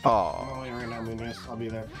 Oh, yeah, right now, Munoz. I'll be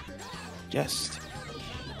there. yes.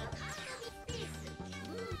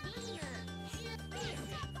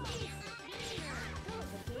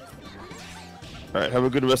 All right, have a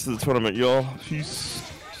good rest of the tournament, y'all. Peace.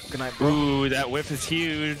 Good night, bro. Ooh, that whiff is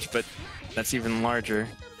huge, but that's even larger.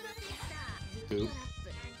 Two.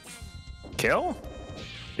 Kill?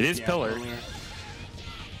 It is pillar.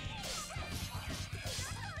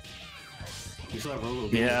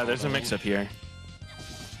 Yeah, there's a mix-up here.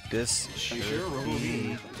 This should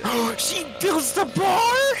be... She builds the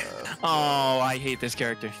bar? Oh, I hate this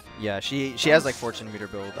character. Yeah, she has like fortune meter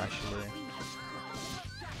build actually.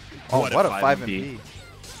 Oh, What what a a 5 5 MP. MP.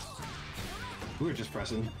 We were just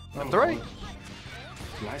pressing. That's right.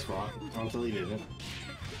 Nice block until he didn't.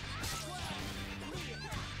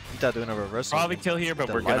 Without doing a reversal. Probably kill here, but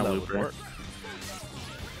we're gonna loop her.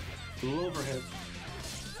 Cool overhead.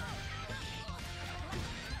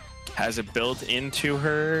 Has it built into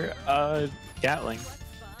her Gatling.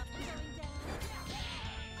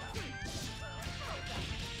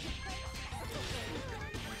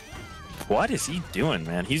 What is he doing,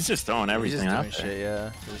 man? He's just throwing everything out there. Shit,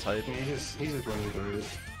 yeah. He's hype. He's just running through it.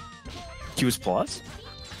 Q's plus?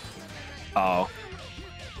 Oh.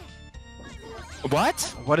 What?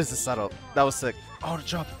 What is the setup? That was sick. Oh, the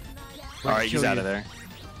drop. Alright, he's out of there.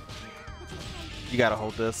 You gotta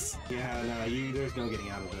hold this. Yeah, no, there's no getting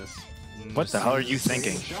out of this. What the hell are you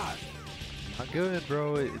thinking? Not good,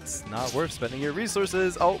 bro. It's not worth spending your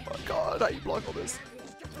resources. Oh my god, how you block all this?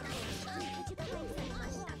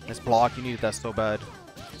 Nice block, you needed that so bad.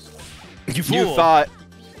 You fool! You thought.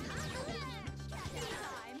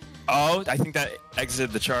 Oh, I think that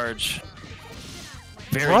exited the charge.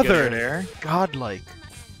 Very Brother, good air. Godlike.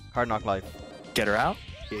 Hard knock life. Get her out.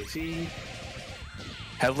 KC.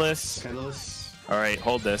 Headless. Headless. Alright,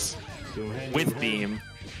 hold this. With beam.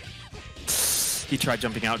 He tried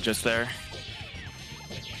jumping out just there.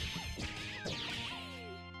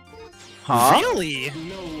 Huh? Really?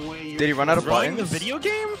 No way. Did he run out of Running buttons? the video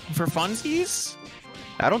game for funsies?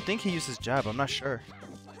 I don't think he used his jab. I'm not sure.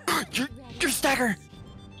 Your stagger.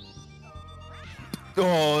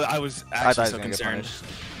 Oh, I was actually so concerned.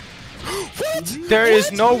 What? There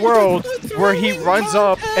is no world where he runs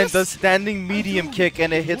up and does standing medium kick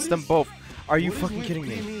and it hits them both. Are you fucking kidding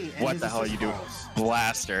me? What the hell are you doing?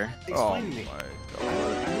 Blaster. Oh my god.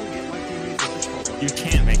 You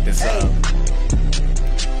can't make this up.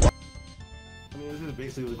 I mean, this is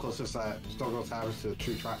basically the closest that SkullGirls have to a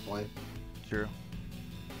true track play. True.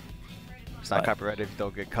 It's not copyrighted if you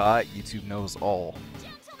don't get caught. YouTube knows all.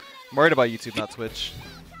 I'm worried about YouTube, not Twitch.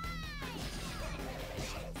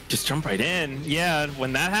 Just jump right in. Yeah,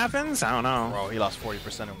 when that happens, I don't know. Bro, he lost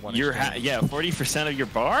 40% in one. You're yeah, 40% of your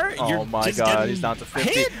bar. Oh You're my just god, he's down to 50.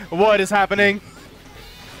 hit. What is happening?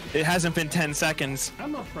 It hasn't been 10 seconds.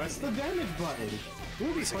 I'm gonna press the damage button. It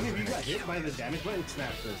would be funny if you got hit by the damage button.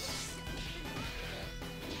 Snap this.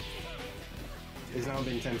 It's now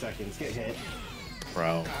been 10 seconds. Get hit.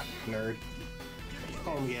 Bro. Ah, nerd.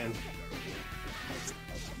 Call him again.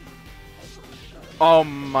 Oh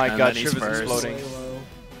my And god, then he Shiv is spurs. exploding.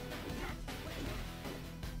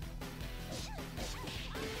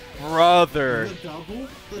 Brother. The double?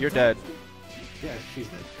 You're dead. Yeah, she's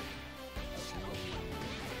dead.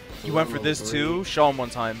 You went for this too? Show him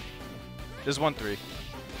one time. There's 1-3.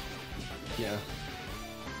 Yeah.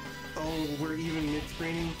 Oh, we're even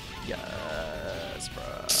mid-screening? Yes, bro.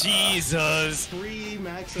 Jesus! 3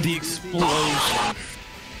 max. The explosion.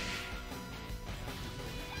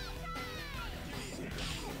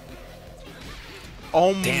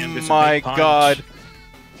 Oh Damn, it's a my big punch. god.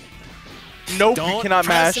 Nope, Don't you cannot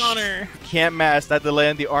press mash. on her. Can't mash. That delay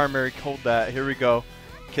on the armor. Hold that. Here we go.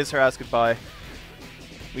 Kiss her ass goodbye.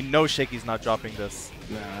 We know Shaky's not dropping this.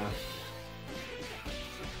 Nah.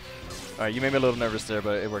 Alright, you made me a little nervous there,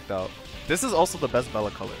 but it worked out. This is also the best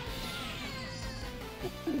Bella color.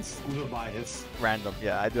 It's the bias. Random.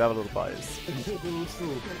 Yeah, I do have a little bias.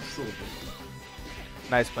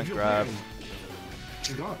 Nice plank grab.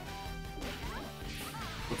 She's gone.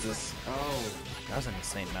 What's this? Oh. That was an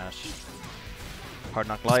insane mash. Hard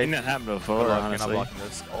knock I've light. seen that happen before, You're not honestly. blocking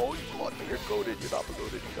this. Oh, you blocked me. You're goated. You're not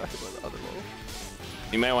goated. You got hit by the other low.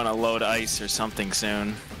 You may want to load ice or something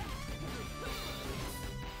soon.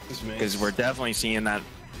 Because we're definitely seeing that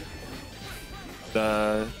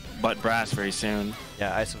the butt brass very soon.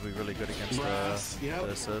 Yeah, ice will be really good against Brass, the yep.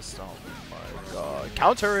 assist. Oh my god.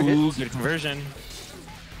 Counter Ooh, hit. good conversion.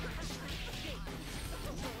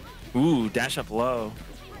 Ooh, dash up low.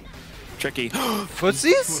 Tricky.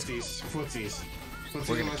 Footsies? Footsies.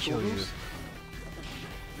 We're gonna kill you.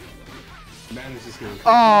 Man, this is good.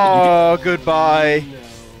 Oh, goodbye. No.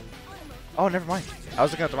 Oh, never mind. I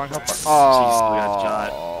was looking at the wrong help bar. Jeez, we got shot.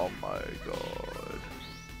 Oh my god.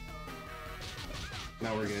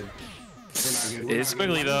 Now we're good. We're not good. It is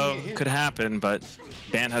squiggly though. Could happen, but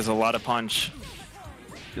Dan has a lot of punch.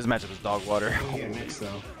 This matchup is dog water. Yeah, mixed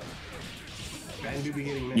though. Man do be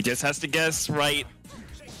getting mixed. He just has to guess right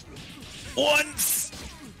once.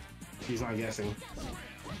 He's not guessing.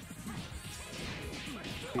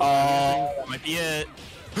 Oh, might be it.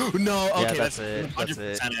 No, okay, Yeah, that's it.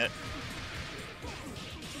 100% it.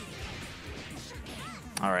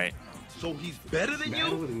 All right. So he's better than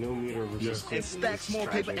Man you? with no meter resistance. And stacks more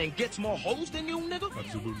paper and gets more holes than you, nigga?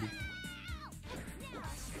 Absolutely.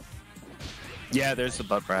 Yeah, there's the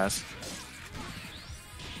butt brass.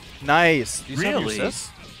 Nice. Do you still have your Really?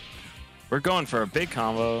 assist? We're going for a big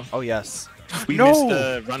combo. Oh, yes. We No! missed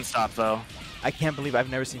the run stop though. I can't believe I've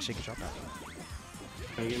never seen Shaky drop that.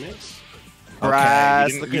 Can we get mixed?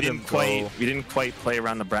 Brass, we look didn't, at him quite, go. we didn't quite play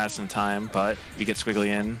around the brass in time, but we get squiggly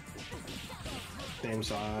in. Same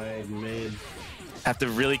side, mid. Have to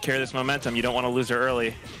really carry this momentum. You don't want to lose her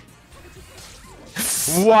early.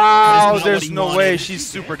 Wow, That is not what there's he no wanted. way. She's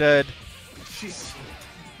super dead. She's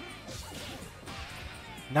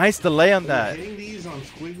Nice delay on that. hitting these on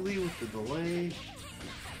squiggly with the delay.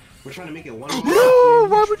 We're trying to make it one. No,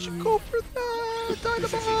 why would you go for that?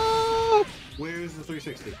 Dynamo! Where's the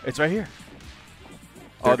 360? It's right here.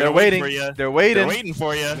 They're Oh, they're gonna wait waiting. for you. They're waiting. They're waiting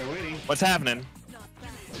for you. They're waiting. What's happening?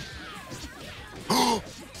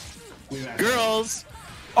 We back. Girls,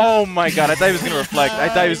 Oh my god, I thought he was gonna reflect. I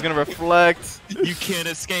thought he was gonna reflect. you can't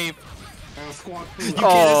escape. Squad You crew. can't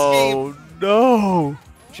Oh no.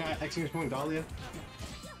 Chat, exclamation point, Dahlia.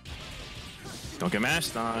 Don't get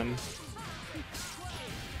mashed on.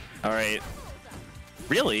 All right.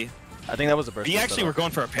 Really? I think that was a burst. We actually were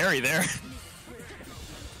going for a parry there.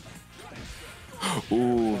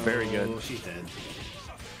 Ooh, very good. Oh, she's dead.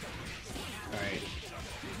 Alright.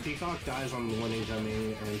 Peacock dies on the one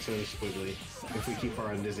incoming, and so does Squiggly. If we keep her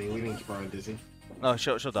on Dizzy. We didn't keep her on Dizzy. No,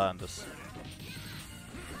 she'll die on this.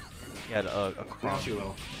 He had a Now crown. she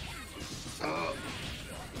will.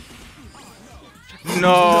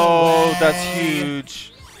 No, that's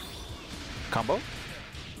huge. Combo?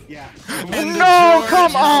 Yeah. No,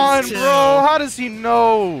 come on, bro. How does he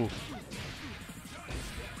know?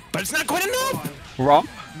 But it's not quite enough. Raw?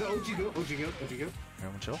 The OG go, OG go, OG go.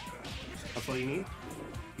 Everyone chill. That's all you need.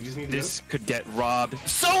 You just need to This could get robbed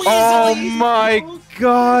so easily. Oh my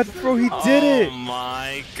god, bro, he did it. Oh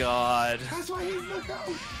my god. go. That's why he's the go.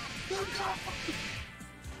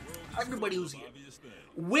 Everybody who's here.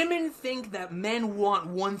 Women think that men want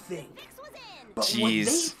one thing. But what they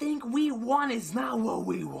Jeez. think we want is not what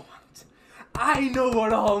we want. I know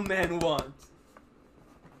what all men want.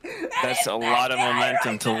 That's a lot of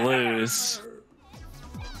momentum to lose.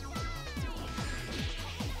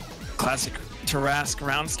 Classic Tarask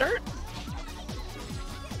round start.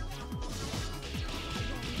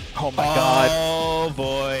 Oh my god. Oh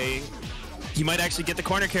boy. He might actually get the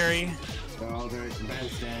corner carry. Oh, there's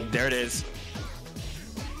Ben's dead. There it is.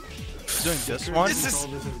 He's doing this one? This is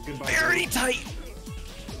goodbye. very tight.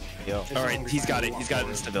 Yo. All right, he's got it. He's got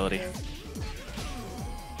instability.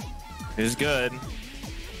 This is good.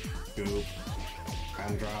 Scoop.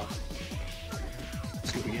 Hand drop.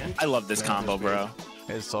 Scoop again. I love this combo, bro.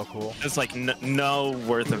 It's so cool. It's like no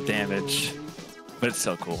worth of damage, but it's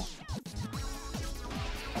so cool.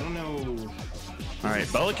 don't know.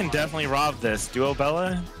 Alright, Bella can definitely rob this. Duo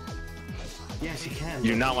Bella? Yeah, she can.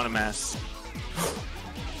 You do not want to mess.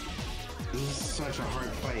 This is such a hard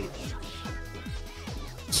fight.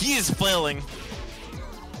 He is flailing.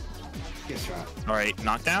 Get shot. Alright,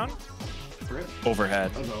 knockdown? Rip.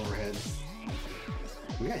 Overhead. That was overhead.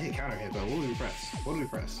 We got hit counter hit, but what do we press? What do we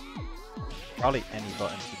press? Probably any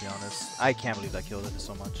button, to be honest. I can't believe that killed it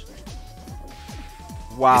so much.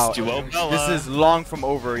 Wow. It's Duo Bella. This is long from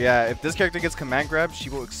over. Yeah, if this character gets command grab, she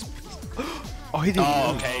will. Oh, he didn't.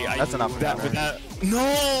 Oh, okay. That's an upper counter.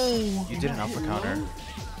 No! You did an upper counter.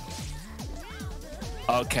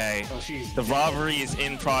 Okay. Oh, the robbery is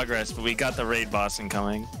in progress, but we got the raid boss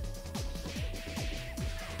incoming. Raid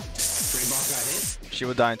boss got hit. She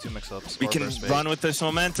would die in 2 mix-ups. We can run with this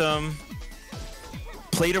momentum.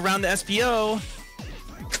 Played around the SBO.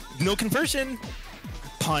 No conversion.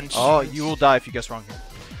 Punch. Oh, you will die if you guess wrong here.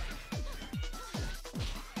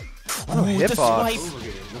 Oh, the hitbox.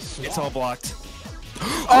 swipe. It's all blocked.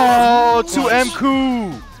 Oh,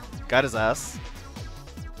 2M-Ku! Got his ass.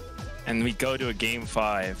 And we go to a game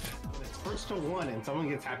 5. It's first to 1 and someone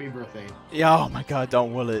gets happy birthday. Yeah, oh my god,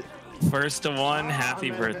 don't will it. First to 1, happy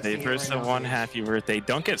birthday. First to 1, happy birthday.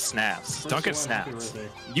 Don't get snaps. Don't get snaps.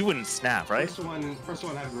 You wouldn't snap, right? First to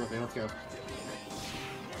 1, happy birthday. Let's go.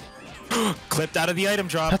 Clipped out of the item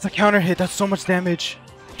drop. That's a counter hit. That's so much damage.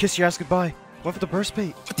 Kiss your ass goodbye. Went for the burst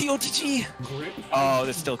bait. With the OTG. Oh,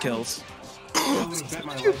 this still kills.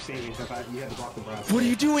 What are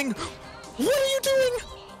you doing? What are you doing?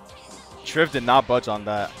 Triv did not budge on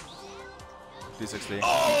that. 360.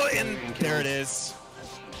 Oh, and there it is.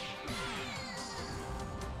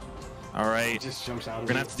 All right. We're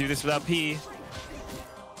gonna have to do this without P.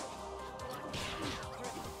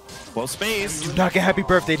 Well, space. Do not get happy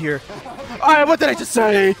birthday here. Alright, what did I just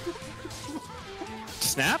say?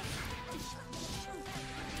 Snap?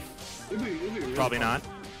 Probably not.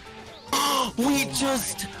 We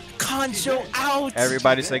just concho out.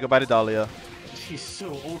 Everybody say goodbye to Dahlia. She's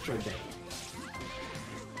so ultra dead.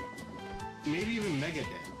 Maybe even mega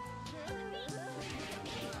dead.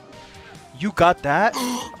 You got that?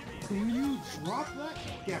 Can you drop that?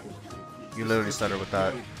 Yeah. You literally started with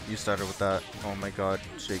that. You started with that. Oh my god,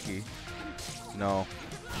 Shaky. No.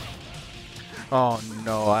 Oh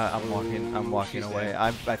no, I'm walking away.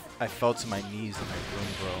 I fell to my knees in my room,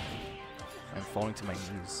 bro. I'm falling to my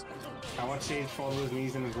knees. I watched Sage fall to his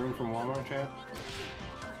knees in his room from Walmart chat.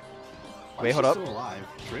 Wait, hold up. Still alive.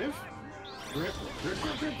 Triv? Rip.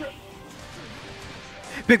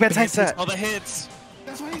 Big bad tank set. All the hits.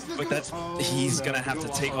 That's why he's But that's he's gonna have to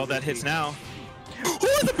take all that hits now.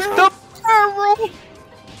 Ooh, the barrel! The barrel!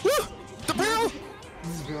 The barrel!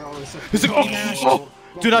 He's like, oh!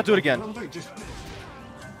 Do not do it again.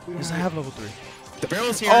 He doesn't have level 3. The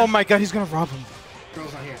barrel's here. Oh my god, he's gonna rob him.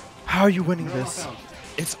 Girl's not here. How are you winning this?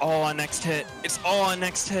 It's all on next hit. It's all on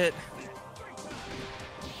next hit.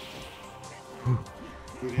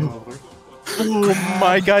 Oh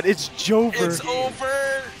my god, it's Jover. It's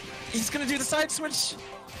over. He's gonna do the side switch.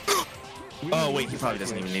 Oh wait, he probably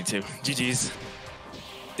doesn't even need to. GG's.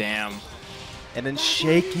 Damn. And then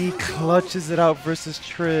Shaky clutches it out versus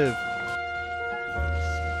Triv.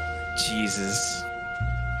 Jesus.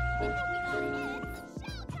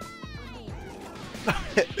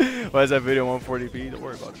 Why is that video 140p? Don't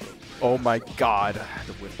worry about it, bro. Oh my god,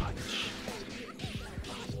 the whip punch.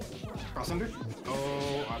 Cross under?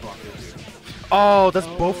 Oh, I blocked it. Oh, that's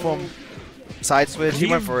both of them. Side switch, he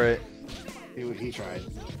went for it. He tried.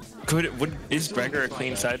 Is Gregor a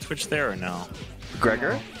clean side switch there or no?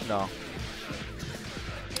 Gregor? No.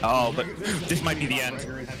 Oh, but this might be the end.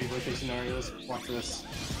 Gregor in happy birthday scenarios. Watch this.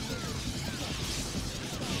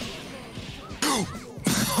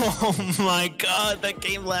 Oh my god, that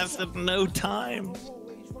game lasted no time.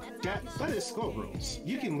 That is SkullGirls.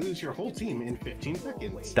 You can lose your whole team in 15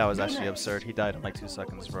 seconds. That was actually absurd. He died in like 2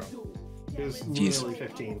 seconds, bro. It was literally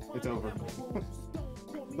 15. It's over.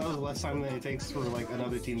 That was less time than it takes for like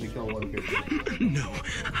another team to kill one character. No,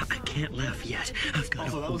 I can't laugh yet. I've got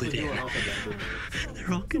to hold it in.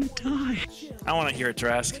 They're all gonna die. I want to hear it,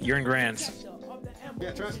 Trask. You're in Grands.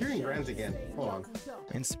 Yeah, Trask, you're in Grands again. Hold on.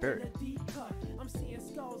 In spirit.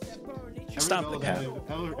 Stop the cap.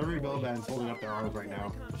 Every bell band's holding up their arms right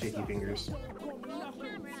now. ShakyFingers.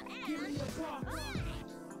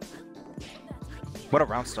 What a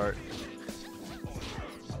round start.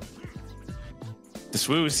 The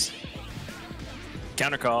swoos.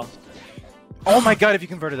 Counter call. Oh my god, if you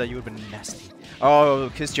converted that, you would have been nasty. Oh,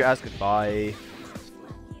 kissed your ass goodbye.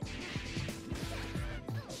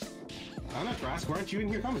 I'm not Trask. Why aren't you in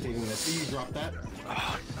here commentating this? You dropped that.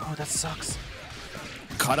 Oh no, that sucks.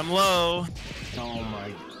 Caught him low. Oh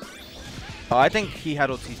my. Oh, I think he had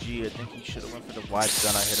OTG. I think he should have went for the wide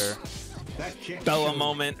gun. I hit her. That kick Bella should've-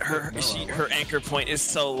 moment. Her anchor point is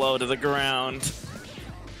so low to the ground.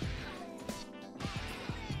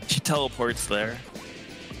 She teleports there.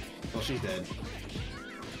 Well, she's dead.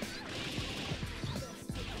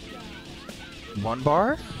 1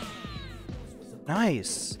 bar.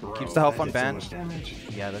 Nice. Bro, Keeps the health that on did so band. much damage.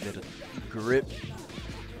 Yeah, that did a grip.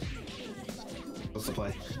 What's the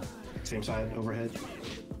play? Same side, overhead.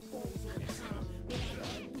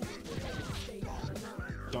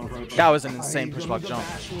 Don't approach. That was an insane push block The jump.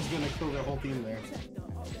 bash was gonna kill their whole team there.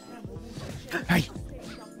 Hey.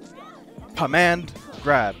 Command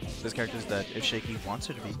grab. This character's dead. If Shaky wants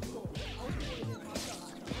her to be. I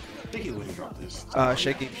think he wouldn't drop this.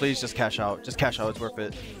 Shaky, please just cash out. Just cash out. It's worth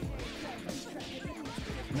it.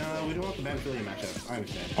 No, we don't want the bad affiliate matchup. I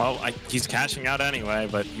understand. Well, he's cashing out anyway,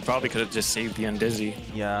 but he probably could have just saved the Undizzy.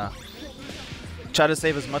 Yeah. Try to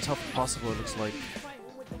save as much health as possible, it looks like.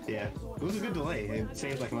 Yeah. It was a good delay. It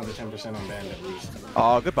saved like another 10% on band at least.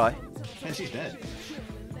 Oh, goodbye. And she's dead.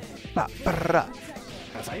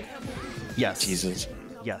 That's right? Yes. Jesus.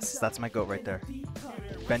 Yes, that's my goat right there.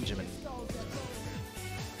 Benjamin.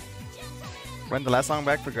 Run the last song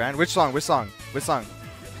back for Grand. Which song? Which song? Which song?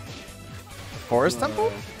 Forest Temple?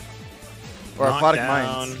 Or Aquatic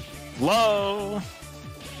Mines? Low!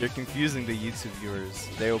 You're confusing the YouTube viewers.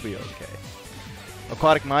 They'll be okay.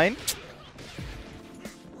 Aquatic Mine?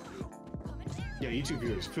 Yeah, YouTube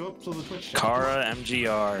viewers. Fill up to the Twitch chat. Kara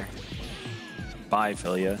MGR. Bye,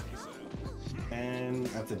 Philia. And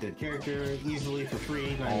that's a dead character, easily for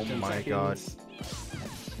free. 9 Oh to 10 my seconds. god.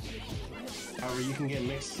 However, you can get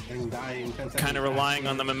mixed and die in 10 seconds. Kind of relying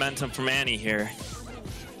on the momentum from Annie here.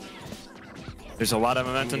 There's a lot of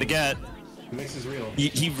momentum to get. Mix is real.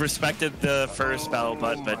 He respected the first battle,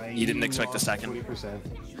 but he didn't expect the second. 40%.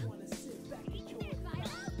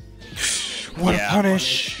 What a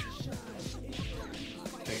punish!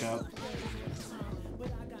 Pick up.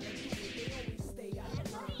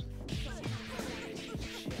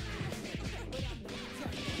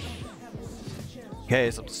 Okay,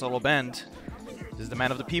 it's up to solo band. This is the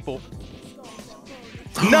man of the people.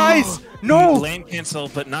 Nice! No! Lane cancel,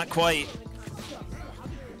 but not quite.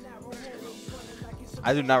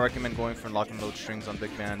 I do not recommend going for lock and load strings on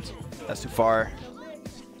big band. That's too far.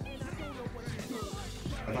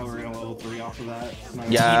 I thought we were gonna level 3 off of that.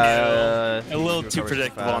 Yeah. A little too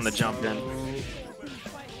predictable on the jump in.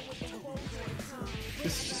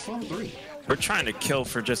 This is just level 3. We're trying to kill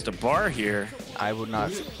for just a bar here. I would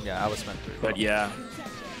not. Yeah, I would spend 3. But yeah.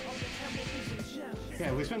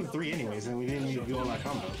 Yeah, we spent 3 anyways, and we didn't need to do all that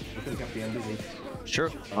combo. We could have kept the Undizzy. Sure.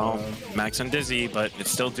 Max on Dizzy, but it's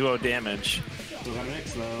still duo damage. Still got a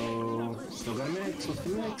mix though. Still got a mix. What's the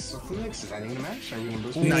mix? What's the mix? Is that even a match? Are we gonna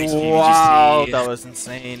boost? Nice Wow, PVGC. that was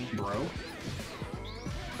insane. Bro.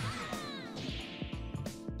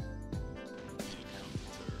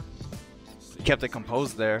 Kept it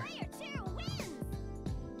composed there.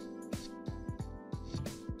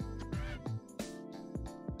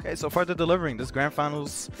 Okay, so far they're delivering. This grand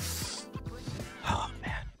finals. Oh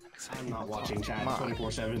man, I'm not watching chat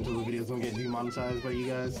 24/7 until the videos don't get demonetized by you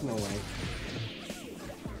guys. No way.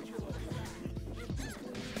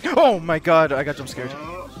 Oh my god, I got jump scared.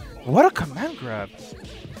 What a command grab.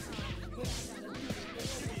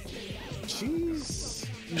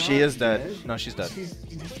 She is dead. No, she's dead.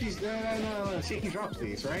 No. Shaky drops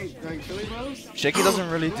these, right? Like Philly Bros? Shaky doesn't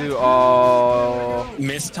really do. Oh.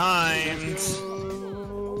 Mistimed.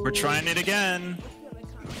 We're trying it again.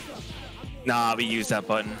 Nah, we used that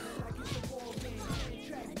button.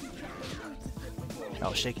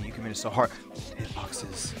 Oh, Shaky, you committed so hard.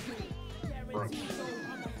 Hitboxes. Bro.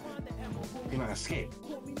 You're not escape.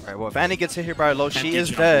 Alright, well, if Annie gets hit here by a low, she Empty is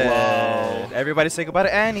jump. dead. Whoa. Everybody say goodbye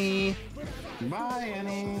to Annie. Bye,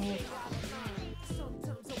 Annie.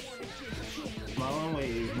 Smile and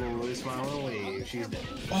wave, boy. Smile and wave. She's dead.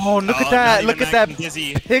 Oh, look Oh, at that. not Look even at that acting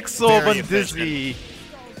dizzy. pixel of Very a dizzy.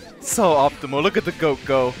 So optimal. Look at the goat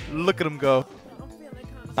go. Look at him go.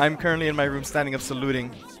 I'm currently in my room standing up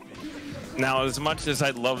saluting. Now, as much as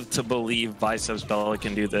I'd love to believe Biceps Bella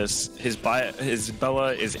can do this, his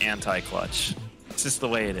Bella is anti-clutch. It's just the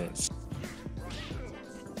way it is.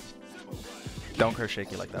 Don't curse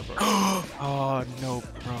Shaky like that, bro. Oh, no,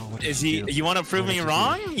 bro. What did Is he? do? You want to prove What me did you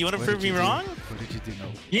wrong? do? You want to What prove did me you do? wrong? What did you do? No.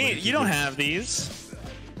 You don't have these.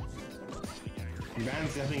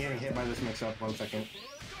 Van's definitely getting hit by this mix-up. 1 second.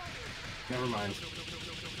 Never mind.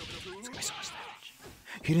 It's gonna be so much damage.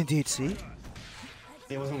 He didn't DHC?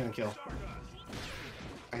 It wasn't gonna kill.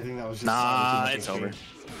 I think that was just. Nah, it's over.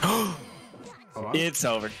 Hold on. It's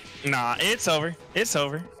over. Nah, it's over. It's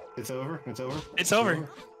over. It's over. It's over. It's over.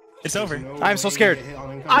 It's over. No I'm so way scared. to hit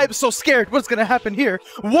on incoming. I'm so scared. What's gonna happen here?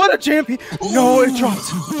 What a champion! No, it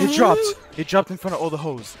dropped. It dropped. It dropped in front of all the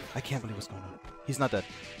hoes. I can't believe what's going on. He's not dead.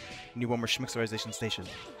 Need one more schmixerization station.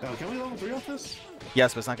 Oh, can we level 3 off this?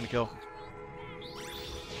 Yes, but it's not gonna kill.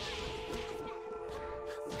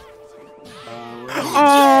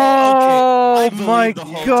 Oh my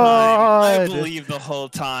god! I believe the whole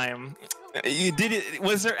time. You did it.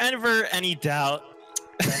 Was there ever any doubt?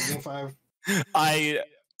 I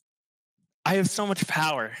have so much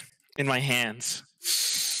power in my hands.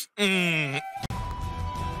 Gentlemen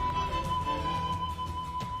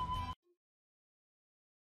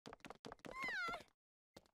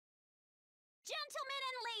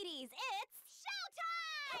and ladies, it's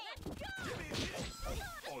showtime!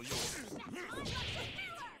 All yours.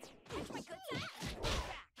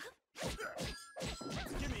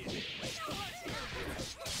 Give me it.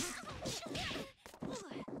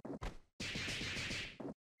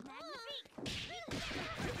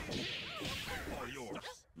 All yours.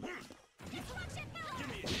 Give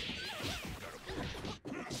me it.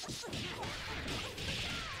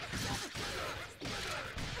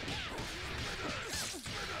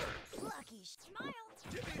 Lucky smile!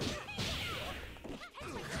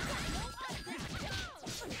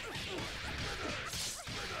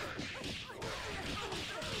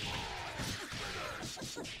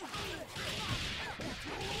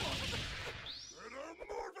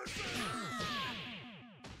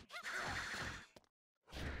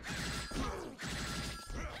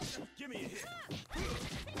 Give me a hit.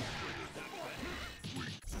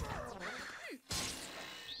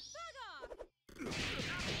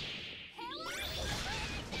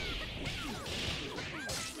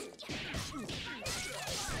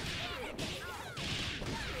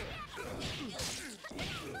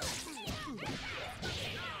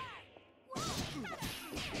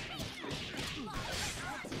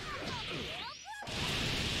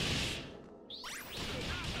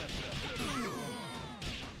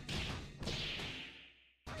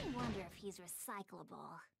 I wonder if he's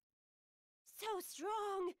recyclable. So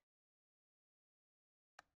strong!